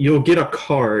 like, you'll get a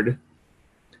card.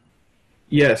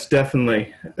 Yes,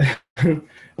 definitely.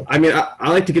 I mean, I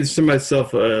like to consider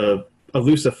myself a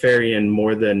Luciferian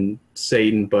more than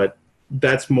Satan, but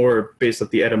that's more based on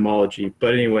the etymology.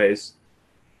 But anyways,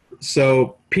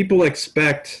 so people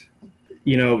expect,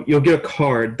 you know, you'll get a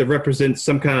card that represents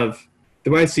some kind of, the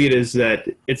way I see it is that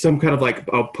it's some kind of like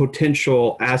a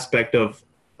potential aspect of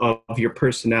your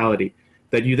personality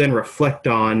that you then reflect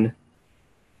on,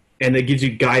 and that gives you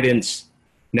guidance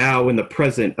now in the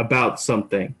present about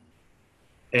something.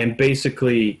 And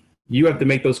basically, you have to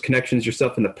make those connections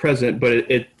yourself in the present, but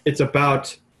it's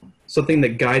about something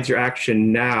that guides your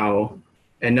action now,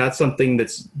 and not something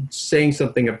that's saying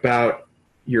something about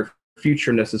your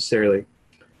future necessarily.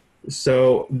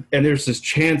 So, and there's this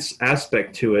chance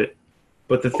aspect to it.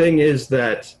 But the thing is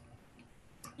that,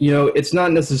 it's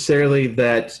not necessarily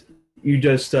that you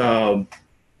just, that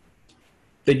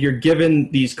you're given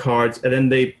these cards and then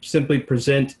they simply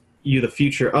present you the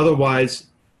future. Otherwise,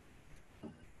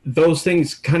 those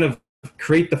things kind of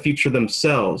create the future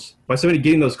themselves. By somebody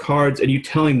getting those cards and you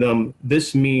telling them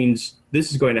this means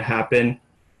this is going to happen,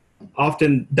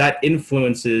 often that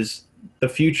influences the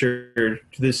future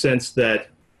to the sense that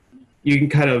you can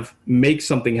kind of make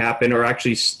something happen or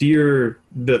actually steer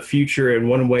the future in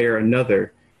one way or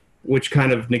another, which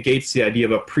kind of negates the idea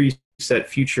of a preset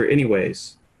future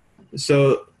anyways.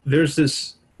 So there's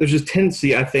this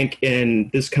tendency, I think, in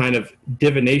this kind of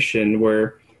divination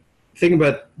where, think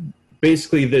about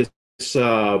basically this,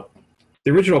 the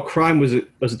original crime was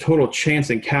a total chance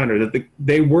encounter, that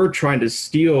they were trying to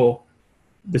steal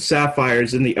the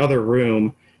sapphires in the other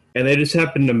room, and they just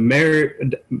happened to marry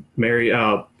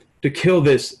to kill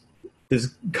this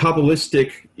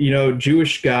Kabbalistic,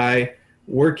 Jewish guy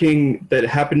working, that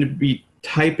happened to be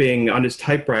typing on his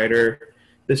typewriter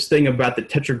this thing about the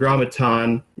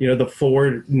Tetragrammaton, the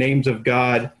 4 names of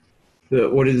God.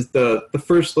 The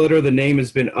first letter of the name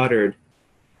has been uttered.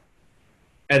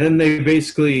 And then they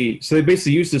basically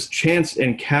use this chance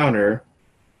encounter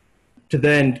to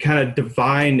then kind of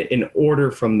divine an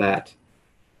order from that.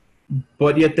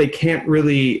 But yet they can't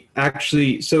really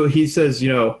actually, so he says,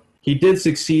 he did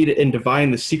succeed in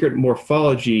divining the secret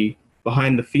morphology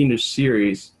behind the Fiendish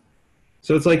series.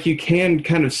 So it's like you can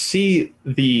kind of see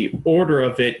the order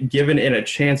of it given in a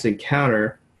chance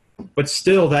encounter, but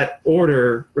still that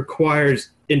order requires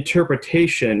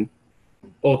interpretation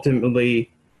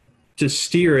ultimately to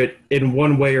steer it in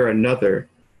one way or another.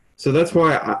 So that's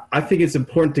why I think it's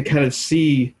important to kind of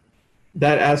see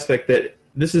that aspect, that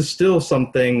this is still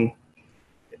something,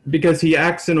 because he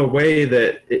acts in a way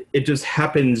that it just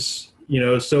happens,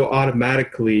 so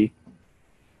automatically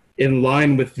in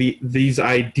line with these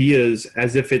ideas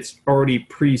as if it's already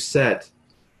preset,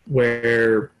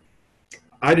 where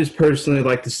I just personally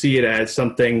like to see it as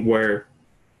something where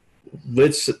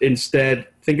let's instead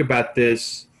think about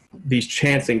these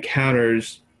chance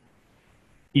encounters,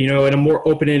 in a more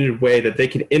open-ended way, that they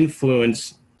can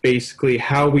influence basically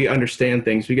how we understand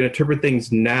things. We can interpret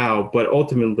things now, but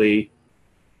ultimately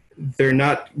they're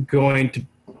not going to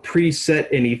preset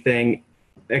anything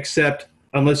except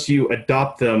unless you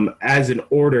adopt them as an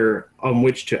order on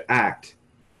which to act.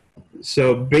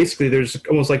 So basically there's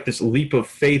almost like this leap of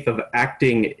faith of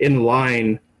acting in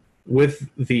line with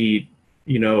the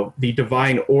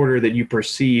divine order that you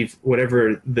perceive,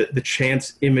 whatever the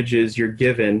chance images you're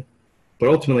given, but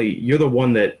ultimately you're the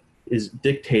one that is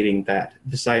dictating that,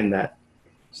 deciding that.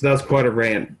 So that was quite a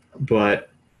rant, but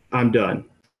I'm done.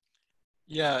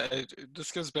 Yeah,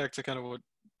 this goes back to kind of what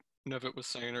Nevitt was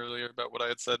saying earlier about what I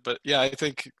had said, but yeah, I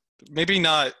think maybe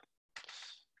not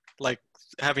like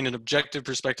having an objective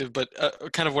perspective, but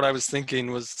kind of what I was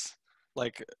thinking was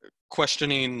like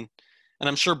questioning, and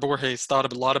I'm sure Borges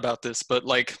thought a lot about this, but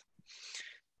like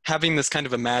having this kind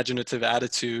of imaginative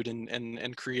attitude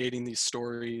and creating these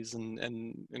stories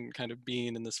and kind of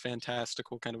being in this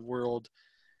fantastical kind of world,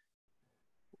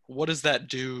 what does that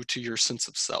do to your sense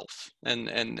of self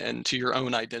and to your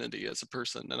own identity as a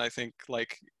person? And I think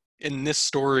like in this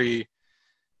story,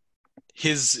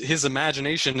 his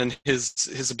imagination and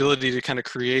his ability to kind of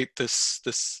create this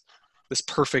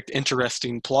perfect,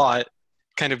 interesting plot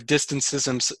kind of distances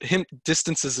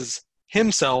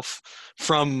himself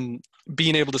from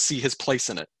being able to see his place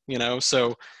in it,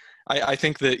 So I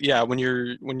think that, yeah, when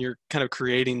you're kind of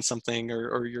creating something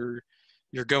or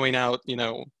you're going out,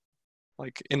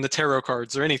 like in the tarot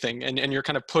cards or anything, and you're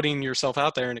kind of putting yourself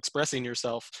out there and expressing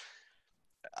yourself,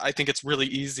 I think it's really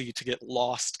easy to get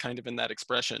lost kind of in that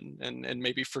expression and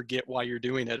maybe forget why you're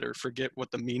doing it or forget what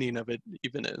the meaning of it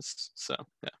even is. So,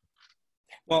 yeah.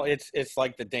 Well, it's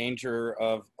like the danger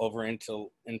of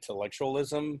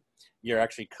intellectualism. You're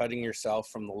actually cutting yourself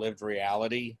from the lived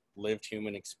reality, lived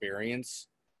human experience,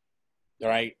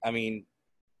 right? I mean,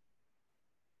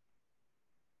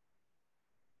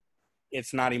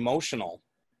 it's not emotional,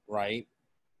 right?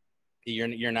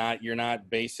 You're not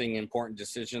basing important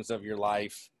decisions of your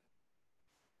life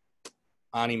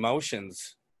on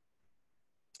emotions.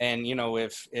 And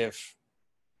if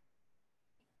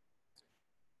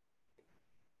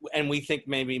and we think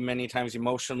maybe many times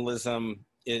emotionalism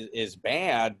is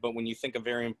bad, but when you think of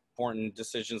very important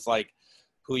decisions like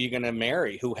who are you going to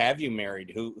marry, who have you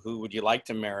married, who would you like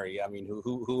to marry, I mean,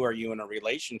 who are you in a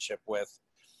relationship with,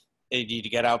 you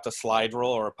get out the slide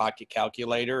rule or a pocket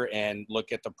calculator and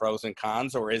look at the pros and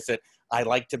cons? Or is it, I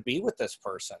like to be with this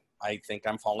person, I think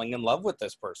I'm falling in love with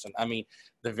this person? I mean,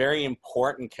 the very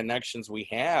important connections we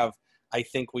have, I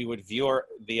think we would view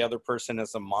the other person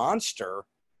as a monster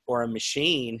or a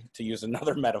machine, to use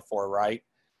another metaphor, right?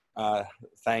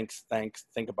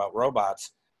 Think about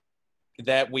robots.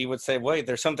 That we would say, wait,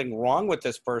 there's something wrong with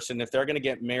this person if they're going to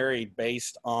get married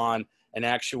based on an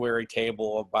actuary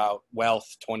table about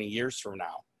wealth 20 years from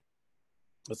now.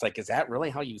 It's like, is that really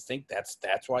how you think? That's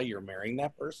why you're marrying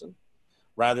that person,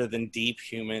 rather than deep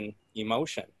human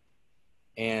emotion.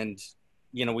 And,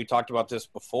 you know, we talked about this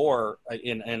before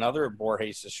in other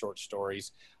Borges' short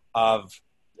stories of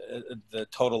the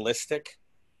totalistic,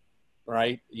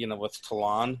 right? You know, with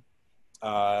Talon,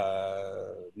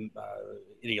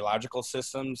 ideological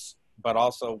systems, but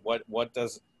also what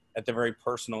does, at the very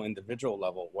personal individual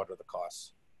level, what are the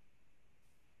costs?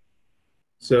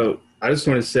 So I just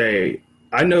want to say,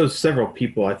 I know several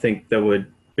people I think that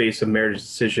would base a marriage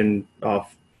decision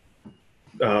off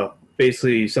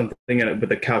basically something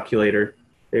with a calculator.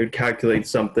 They would calculate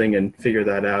something and figure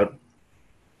that out.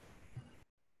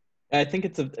 I think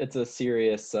it's a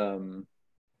serious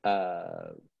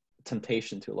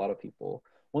temptation to a lot of people.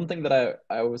 One thing that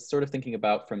I was sort of thinking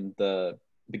about from the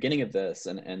beginning of this,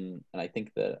 and I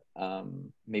think that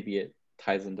maybe it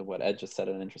ties into what Ed just said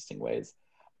in interesting ways.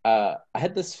 I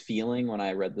had this feeling when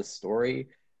I read this story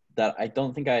that I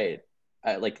don't think I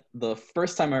like, the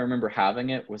first time I remember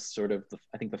having it was sort of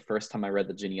I think the first time I read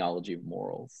the Genealogy of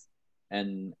Morals,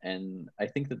 and I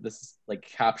think that this like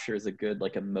captures a good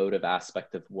like emotive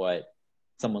aspect of what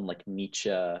someone like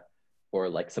Nietzsche or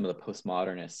like some of the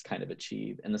postmodernists kind of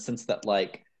achieve, in the sense that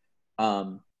like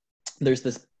there's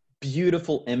this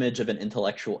beautiful image of an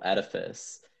intellectual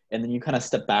edifice, and then you kind of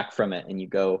step back from it and you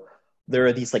go, there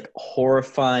are these like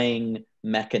horrifying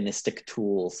mechanistic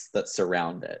tools that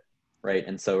surround it, right?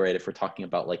 And so, right, if we're talking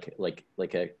about like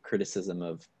a criticism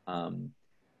of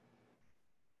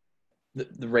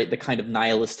the kind of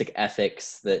nihilistic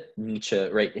ethics that Nietzsche,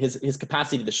 right, his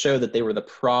capacity to show that they were the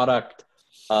product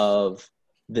of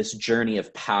this journey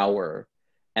of power,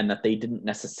 and that they didn't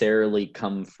necessarily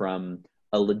come from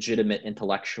a legitimate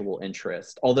intellectual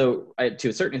interest. Although, to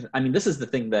a certain, I mean, this is the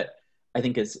thing that I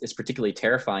think is particularly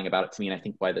terrifying about it to me, and I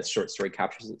think why this short story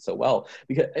captures it so well,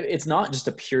 because it's not just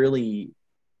a purely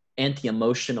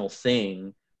anti-emotional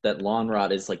thing that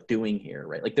Lonrod is like doing here,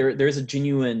 right? Like there's a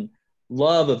genuine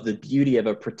love of the beauty of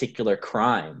a particular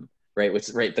crime, right? Which,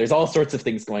 right, there's all sorts of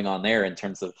things going on there in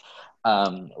terms of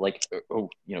Kantian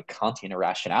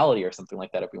irrationality or something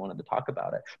like that, if we wanted to talk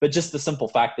about it. But just the simple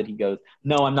fact that he goes,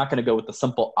 no, I'm not going to go with the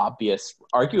simple, obvious,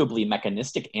 arguably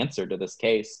mechanistic answer to this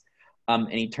case.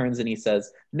 And he turns and he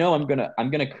says, no, I'm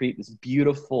gonna create this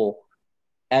beautiful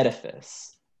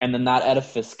edifice. And then that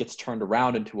edifice gets turned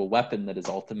around into a weapon that is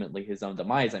ultimately his own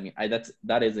demise. I mean,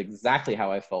 that is exactly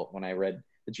how I felt when I read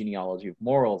the Genealogy of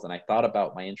Morals, and I thought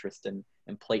about my interest in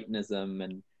Platonism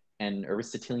and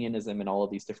Aristotelianism and all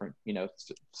of these different,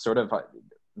 sort of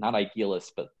not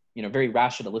idealists, but, very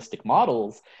rationalistic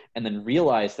models, and then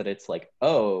realized that it's like,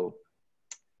 oh,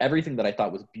 everything that I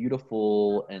thought was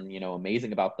beautiful and,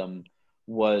 amazing about them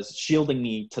was shielding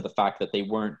me to the fact that they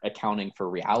weren't accounting for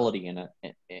reality in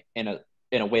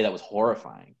a way that was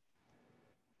horrifying.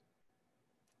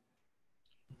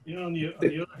 On the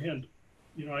other hand,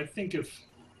 I think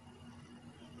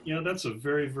that's a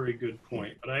very, very good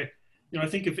point. But I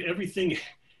think if everything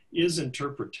is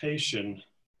interpretation,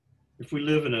 if we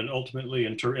live in an ultimately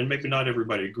and maybe not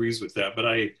everybody agrees with that, but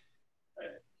I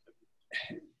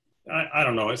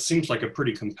don't know, it seems like a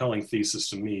pretty compelling thesis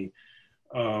to me.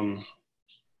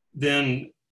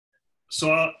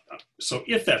 So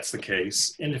if that's the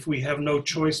case, and if we have no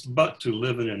choice but to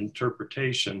live in an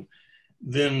interpretation,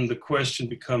 then the question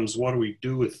becomes, what do we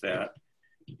do with that?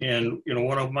 And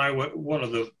one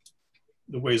of the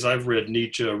ways I've read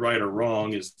Nietzsche, right or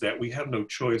wrong, is that we have no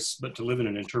choice but to live in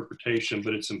an interpretation,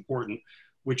 but it's important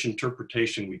which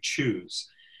interpretation we choose.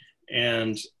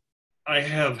 And I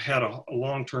have had a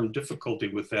long-term difficulty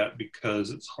with that, because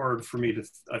it's hard for me to,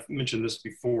 I've mentioned this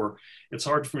before, it's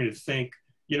hard for me to think,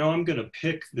 I'm going to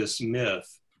pick this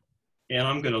myth and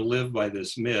I'm going to live by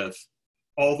this myth,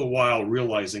 all the while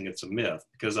realizing it's a myth,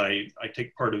 because I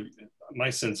take part of, my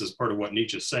sense is part of what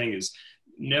Nietzsche is saying is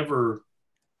never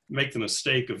make the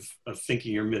mistake of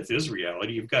thinking your myth is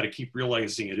reality. You've got to keep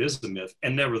realizing it is the myth,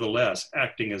 and nevertheless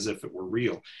acting as if it were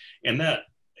real. And that,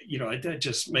 that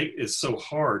just is so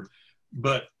hard.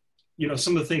 But,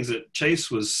 some of the things that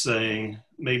Chase was saying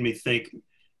made me think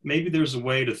maybe there's a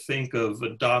way to think of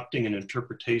adopting an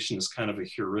interpretation as kind of a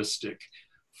heuristic,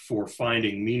 for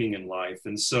finding meaning in life.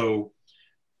 And so,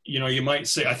 you know, you might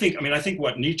say, I think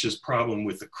what Nietzsche's problem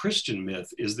with the Christian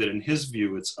myth is that in his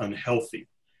view, it's unhealthy.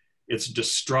 It's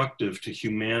destructive to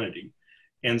humanity.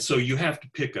 And so you have to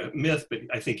pick a myth, but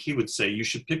I think he would say you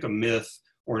should pick a myth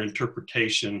or an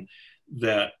interpretation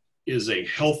that is a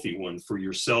healthy one for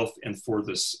yourself and for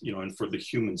this, you know, and for the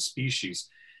human species.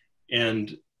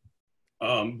 And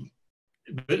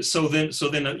but so then,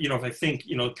 you know, if I think,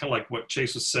 you know, kind of like what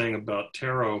Chase was saying about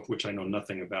tarot, which I know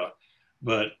nothing about,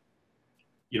 but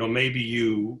you know, maybe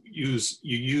you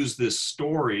use this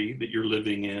story that you're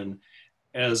living in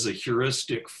as a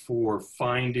heuristic for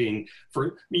finding, I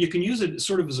mean, you can use it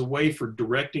sort of as a way for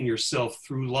directing yourself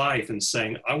through life and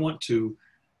saying, I want to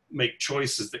make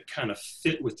choices that kind of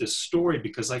fit with this story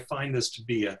because I find this to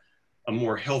be a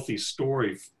more healthy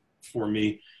story for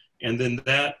me. And then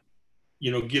that,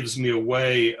 you know, gives me a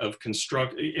way of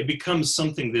it becomes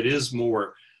something that is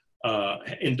more,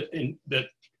 and that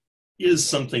is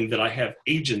something that I have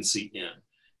agency in.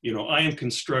 You know, I am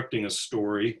constructing a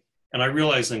story, and I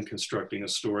realize I'm constructing a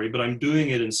story, but I'm doing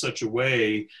it in such a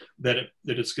way that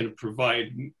it's going to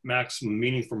provide maximum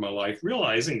meaning for my life,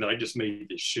 realizing that I just made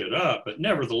this shit up. But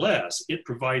nevertheless, it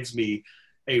provides me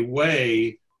a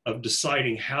way of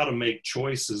deciding how to make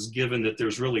choices, given that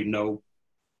there's really no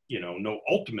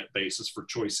ultimate basis for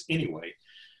choice anyway.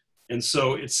 And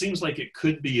so it seems like it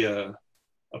could be a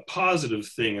positive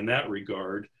thing in that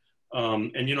regard.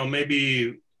 And, you know,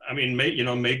 maybe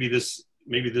this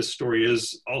story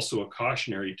is also a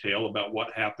cautionary tale about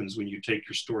what happens when you take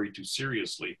your story too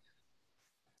seriously.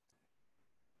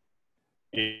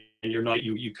 And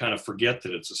you kind of forget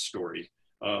that it's a story.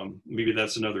 Maybe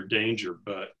that's another danger,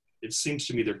 but it seems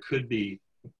to me there could be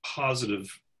a positive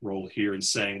role here in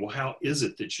saying, well, how is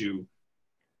it that you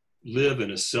live in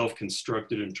a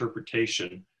self-constructed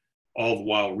interpretation, all the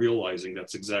while realizing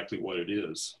that's exactly what it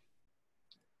is?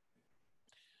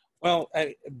 Well,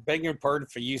 I beg your pardon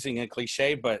for using a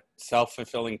cliche, but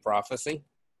self-fulfilling prophecy.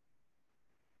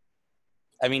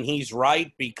 I mean, he's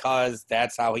right because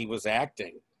that's how he was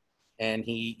acting. And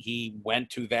he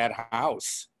went to that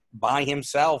house by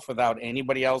himself without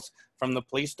anybody else from the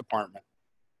police department.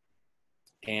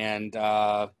 And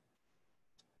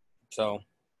so.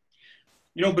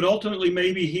 You know, but ultimately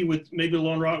maybe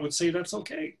Lonrot would say that's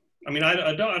okay. I mean,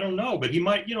 I don't know, but he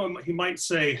might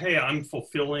say, hey, I'm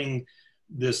fulfilling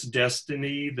this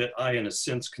destiny that I, in a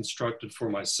sense, constructed for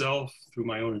myself through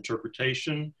my own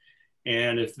interpretation.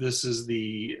 And if this is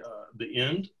the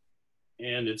end,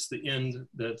 and it's the end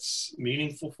that's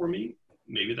meaningful for me,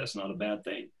 maybe that's not a bad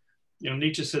thing. You know,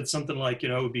 Nietzsche said something like, you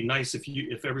know, it would be nice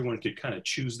if everyone could kind of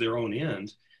choose their own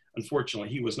end. Unfortunately,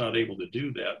 he was not able to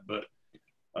do that. But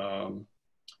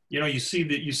you know, you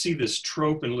see this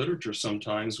trope in literature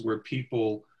sometimes where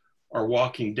people are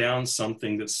walking down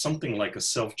something that's something like a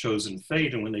self-chosen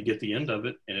fate, and when they get the end of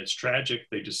it and it's tragic,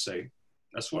 they just say,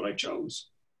 "That's what I chose."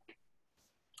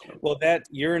 Well, that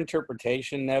your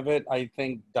interpretation of it, I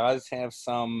think, does have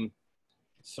some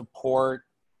support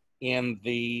in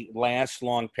the last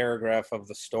long paragraph of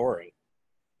the story,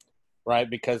 right?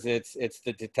 Because it's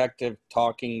the detective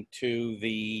talking to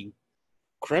the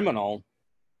criminal,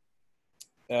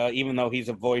 even though he's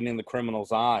avoiding the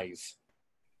criminal's eyes,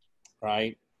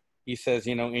 right? He says,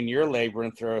 you know, in your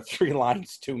labyrinth, there are 3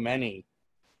 lines too many.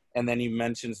 And then he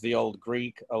mentions the old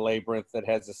Greek, a labyrinth that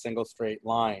has a single straight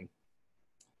line.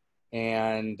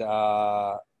 And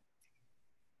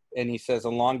he says,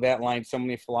 along that line, so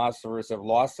many philosophers have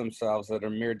lost themselves that a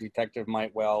mere detective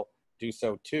might well do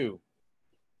so too.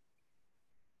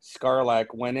 Scarlac,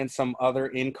 when in some other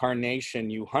incarnation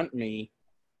you hunt me,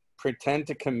 pretend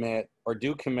to commit or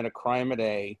do commit a crime at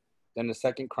A, then the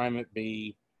second crime at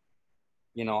B,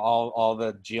 you know, all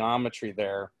the geometry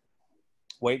there.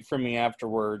 Wait for me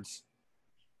afterwards,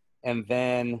 and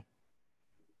then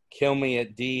kill me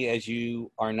at D as you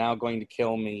are now going to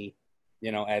kill me,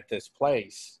 you know, at this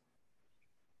place.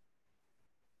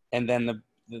 And then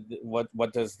what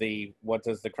does the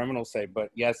criminal say? But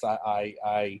yes,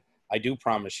 I do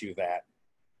promise you that.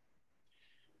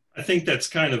 I think that's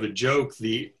kind of a joke.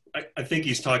 I think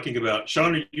he's talking about,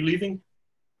 Sean, are you leaving?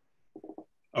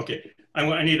 Okay. I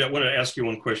want to ask you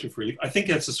one question for you. I think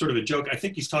that's a sort of a joke. I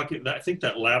think I think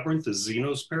that labyrinth is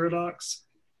Zeno's paradox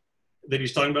that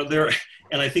he's talking about there.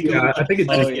 And I think, I think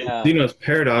it's Zeno's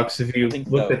paradox. If you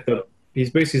look at he's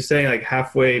basically saying like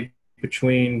halfway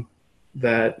between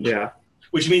that. Yeah.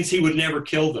 Which means he would never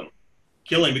kill him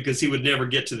because he would never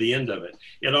get to the end of it.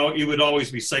 You know, he would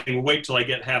always be saying, well, wait till I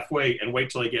get halfway, and wait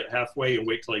till I get halfway, and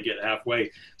wait till I get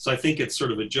halfway. So I think it's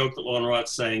sort of a joke that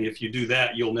Lonrot's saying, if you do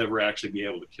that, you'll never actually be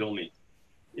able to kill me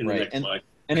in the next life.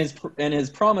 And his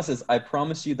promise is, I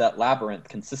promise you that labyrinth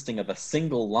consisting of a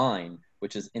single line,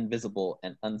 which is invisible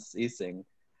and unceasing,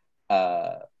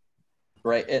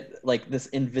 right? Like this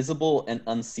invisible and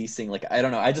unceasing, like, I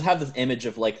don't know, I just have this image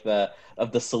of like the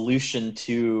solution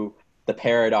to the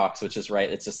paradox, which is, right,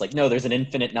 it's just like, no, there's an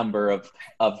infinite number of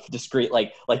discrete,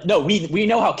 like no, we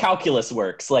know how calculus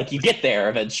works, like you get there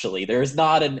eventually. There's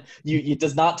not it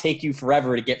does not take you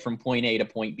forever to get from point A to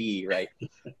point B, right?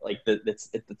 Like it's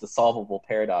a solvable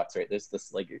paradox, right? There's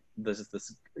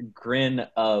this grin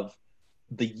of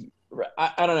the,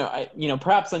 I don't know,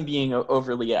 perhaps I'm being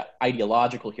overly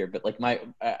ideological here, but like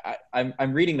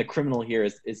I'm reading the criminal here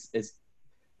is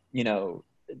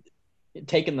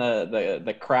taking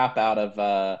the crap out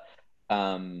of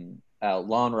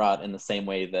Lonrod in the same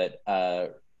way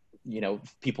that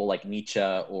people like Nietzsche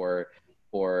or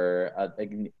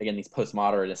again, these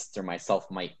postmodernists or myself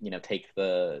might take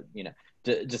to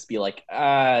just be like,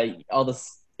 all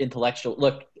this intellectual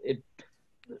look,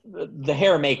 the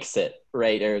hair makes it,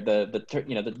 right? Or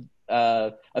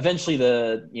eventually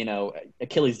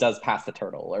Achilles does pass the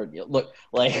turtle, or look,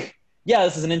 like, yeah,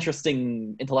 this is an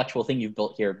interesting intellectual thing you've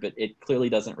built here, but it clearly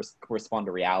doesn't correspond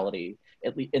to reality,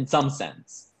 at least in some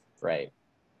sense, right?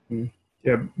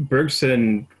 Yeah,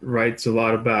 Bergson writes a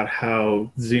lot about how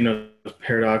Zeno's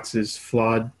paradox is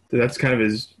flawed. That's kind of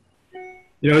his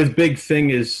big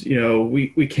thing is,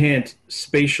 we can't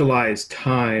spatialize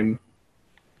time,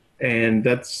 and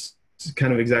that's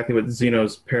kind of exactly what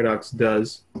Zeno's paradox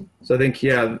does. So I think,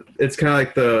 yeah, it's kind of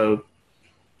like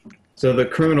the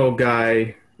criminal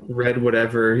guy read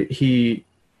whatever, he's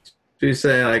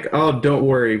saying like, oh, don't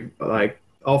worry, like,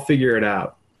 I'll figure it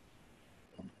out.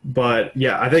 But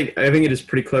yeah, I think it is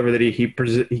pretty clever that he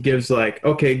gives like,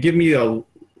 okay, give me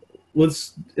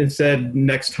let's instead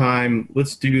next time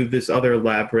let's do this other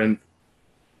labyrinth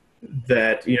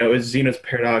that is Zeno's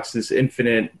paradox, this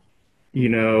infinite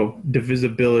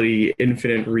divisibility,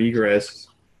 infinite regress.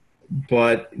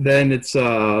 But then it's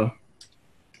I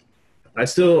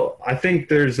think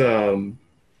there's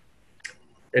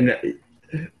and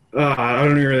I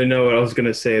don't really know what I was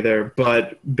gonna say there,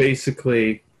 but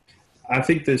basically I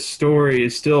think this story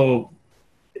is still,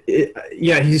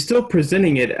 he's still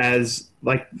presenting it as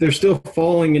like they're still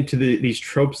falling into these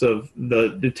tropes of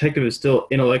the detective is still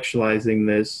intellectualizing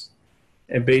this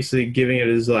and basically giving it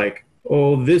as like,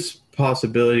 oh, this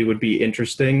possibility would be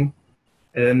interesting,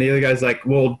 and then the other guy's like,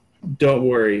 well, don't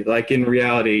worry, like in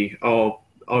reality, I'll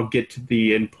get to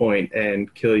the end point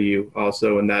and kill you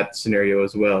also in that scenario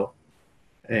as well.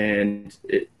 And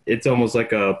it's almost like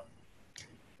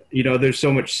there's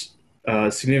so much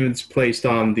significance placed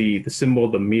on the symbol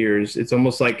of the mirrors. It's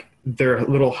almost like their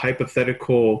little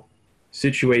hypothetical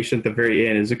situation at the very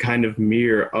end is a kind of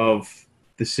mirror of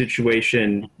the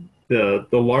situation, the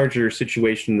larger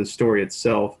situation in the story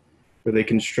itself, where they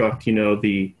construct,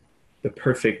 the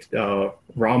perfect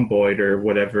rhomboid or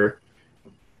whatever,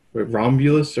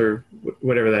 rhombulus or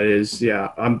whatever that is.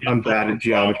 Yeah, I'm bad at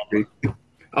geometry.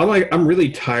 I'm really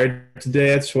tired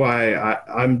today. That's why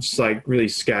I'm just like really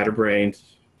scatterbrained.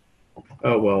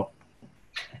 Oh well.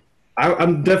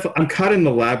 I'm caught in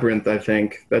the labyrinth. I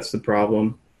think that's the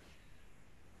problem.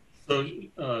 So,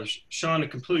 Sean, a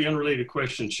completely unrelated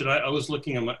question. I was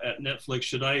looking at Netflix.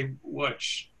 Should I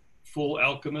watch Full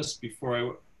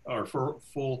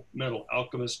Metal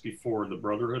Alchemist before the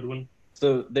Brotherhood one?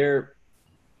 So they're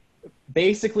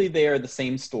the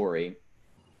same story.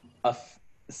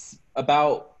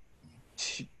 About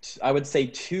I would say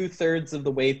 2/3 of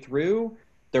the way through,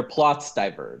 their plots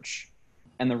diverge,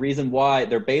 and the reason why,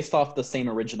 they're based off the same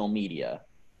original media,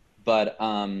 but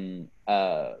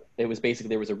it was basically,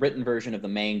 there was a written version of the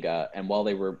manga, and while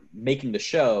they were making the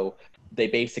show, they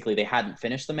hadn't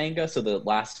finished the manga, so the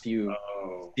last few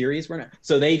series were not,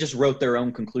 so they just wrote their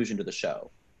own conclusion to the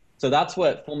show. So that's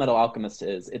what Full Metal Alchemist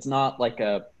is. It's not like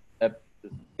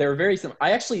they're very similar.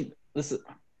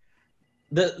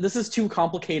 This is too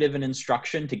complicated of an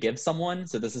instruction to give someone,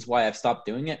 so this is why I've stopped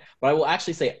doing it. But I will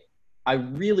actually say, I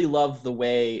really love the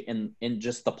way in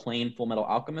just the plain Full Metal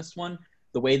Alchemist one,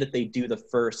 the way that they do the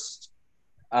first,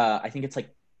 I think it's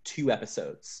like 2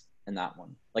 episodes in that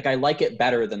one. Like, I like it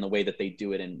better than the way that they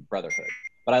do it in Brotherhood.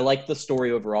 But I like the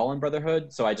story overall in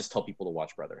Brotherhood, so I just tell people to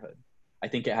watch Brotherhood. I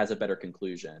think it has a better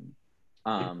conclusion.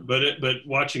 But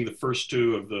watching the first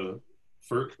 2 of the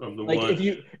like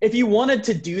one, if you wanted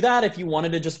to do that, if you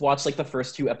wanted to just watch like the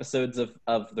first 2 episodes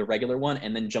of the regular one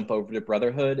and then jump over to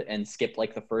Brotherhood and skip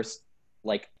like the first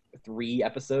like 3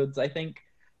 episodes, I think,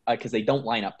 because they don't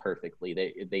line up perfectly.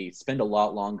 They spend a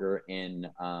lot longer in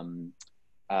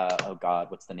oh god,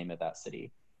 what's the name of that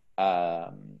city?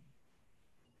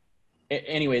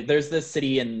 anyway, there's this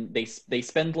city, and they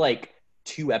spend like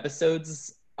 2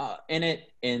 episodes in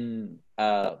it in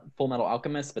Full Metal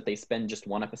Alchemist, but they spend just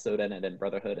 1 episode in it in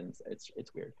Brotherhood, and it's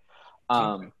weird.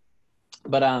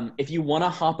 But if you want to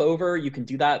hop over, you can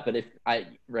do that. But if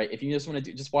you just want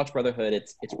to just watch Brotherhood,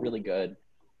 it's really good.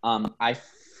 I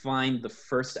find the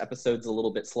first episode's a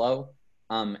little bit slow,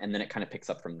 and then it kind of picks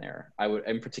up from there.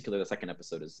 In particular, the second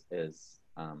episode is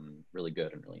really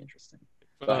good and really interesting.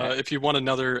 If you want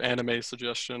another anime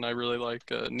suggestion, I really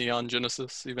like Neon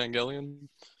Genesis Evangelion.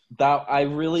 That I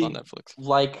really on Netflix.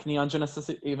 Like Neon Genesis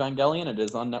Evangelion. It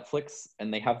is on Netflix,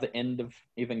 and they have the end of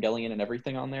Evangelion and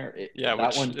everything on there.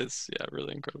 Is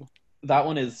really incredible. That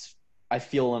one is, I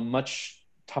feel, a much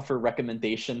tougher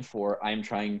recommendation for I'm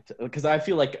trying to, because I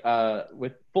feel like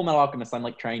with Full Metal Alchemist, I'm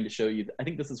like trying to show you. I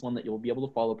think this is one that you'll be able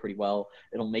to follow pretty well.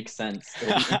 It'll make sense.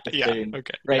 It'll be interesting,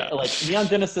 okay. Right? Yeah. Like Neon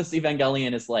Genesis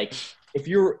Evangelion is like, if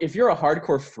you're a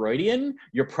hardcore Freudian,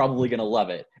 you're probably gonna love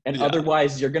it, and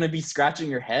otherwise you're gonna be scratching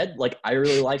your head. Like, I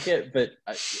really like it, but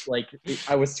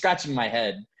I was scratching my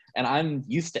head, and I'm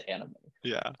used to anime.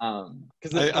 Yeah.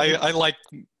 Because I like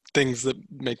things that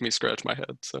make me scratch my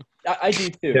head. So I do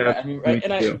too. Yeah, Right? I mean, right?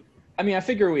 And I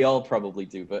figure we all probably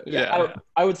do, but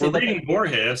I would say we're reading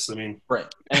Borges. I mean, right,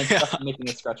 and it's making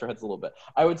us scratch our heads a little bit.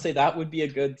 I would say that would be a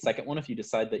good second one if you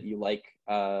decide that you like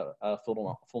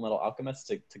Full Metal Alchemist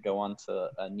to go on to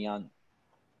Neon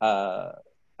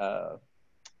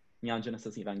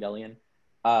Genesis Evangelion.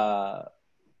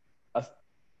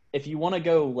 If you want to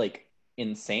go like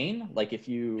insane, like if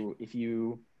you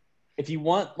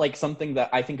want like something that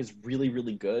I think is really,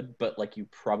 really good, but like you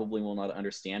probably will not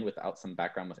understand without some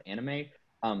background with anime,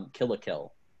 Kill la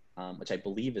Kill, which I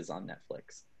believe is on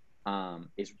Netflix.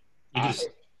 It's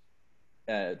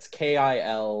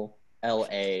KILLAKIL,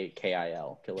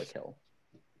 Kill la Kill.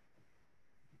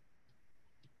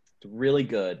 It's really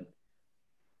good.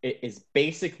 It is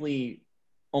basically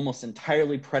almost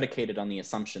entirely predicated on the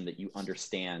assumption that you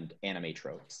understand anime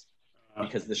tropes.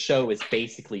 Because the show is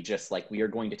basically just like, we are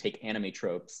going to take anime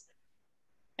tropes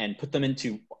and put them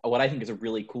into what I think is a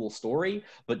really cool story,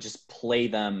 but just play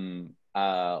them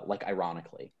like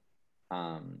ironically.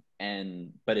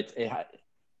 But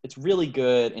it's really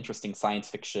good, interesting science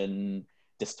fiction,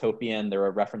 dystopian. There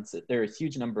are a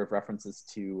huge number of references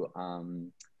to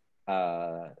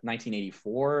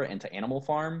 1984 and to Animal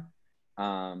Farm.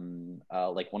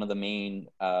 Like one of the main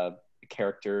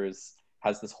characters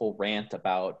has this whole rant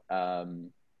about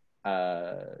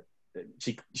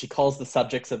she calls the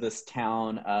subjects of this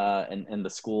town and the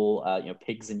school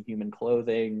pigs in human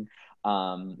clothing.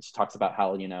 She talks about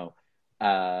how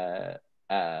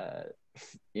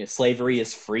slavery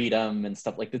is freedom and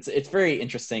stuff like that. It's very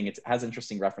interesting. It has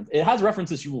interesting reference. It has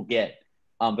references you will get,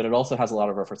 but it also has a lot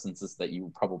of references that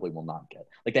you probably will not get.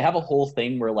 Like, they have a whole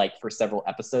thing where, like, for several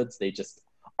episodes they just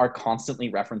are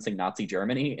constantly referencing Nazi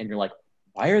Germany, and you're like,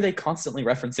 why are they constantly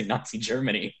referencing Nazi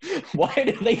Germany? Why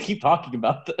do they keep talking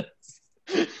about this?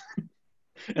 And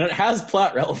it has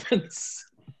plot relevance.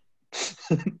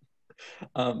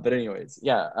 But anyways,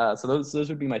 so those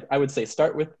would be I would say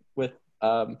start with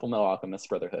Full Metal Alchemist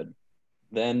Brotherhood.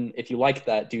 Then if you like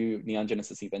that, do Neon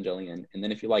Genesis Evangelion. And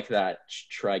then if you like that,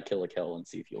 try Kill la Kill and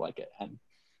see if you like it. And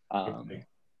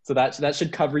so that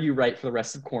should cover you right for the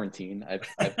rest of quarantine.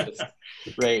 I've just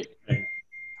right.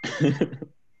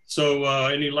 So,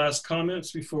 any last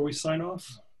comments before we sign off?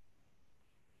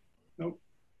 Nope.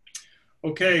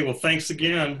 Okay, well, thanks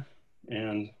again,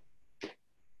 and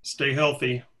stay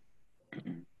healthy.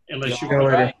 Unless you go.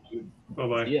 later.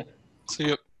 Bye-bye. Yeah. See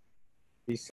you. Peace.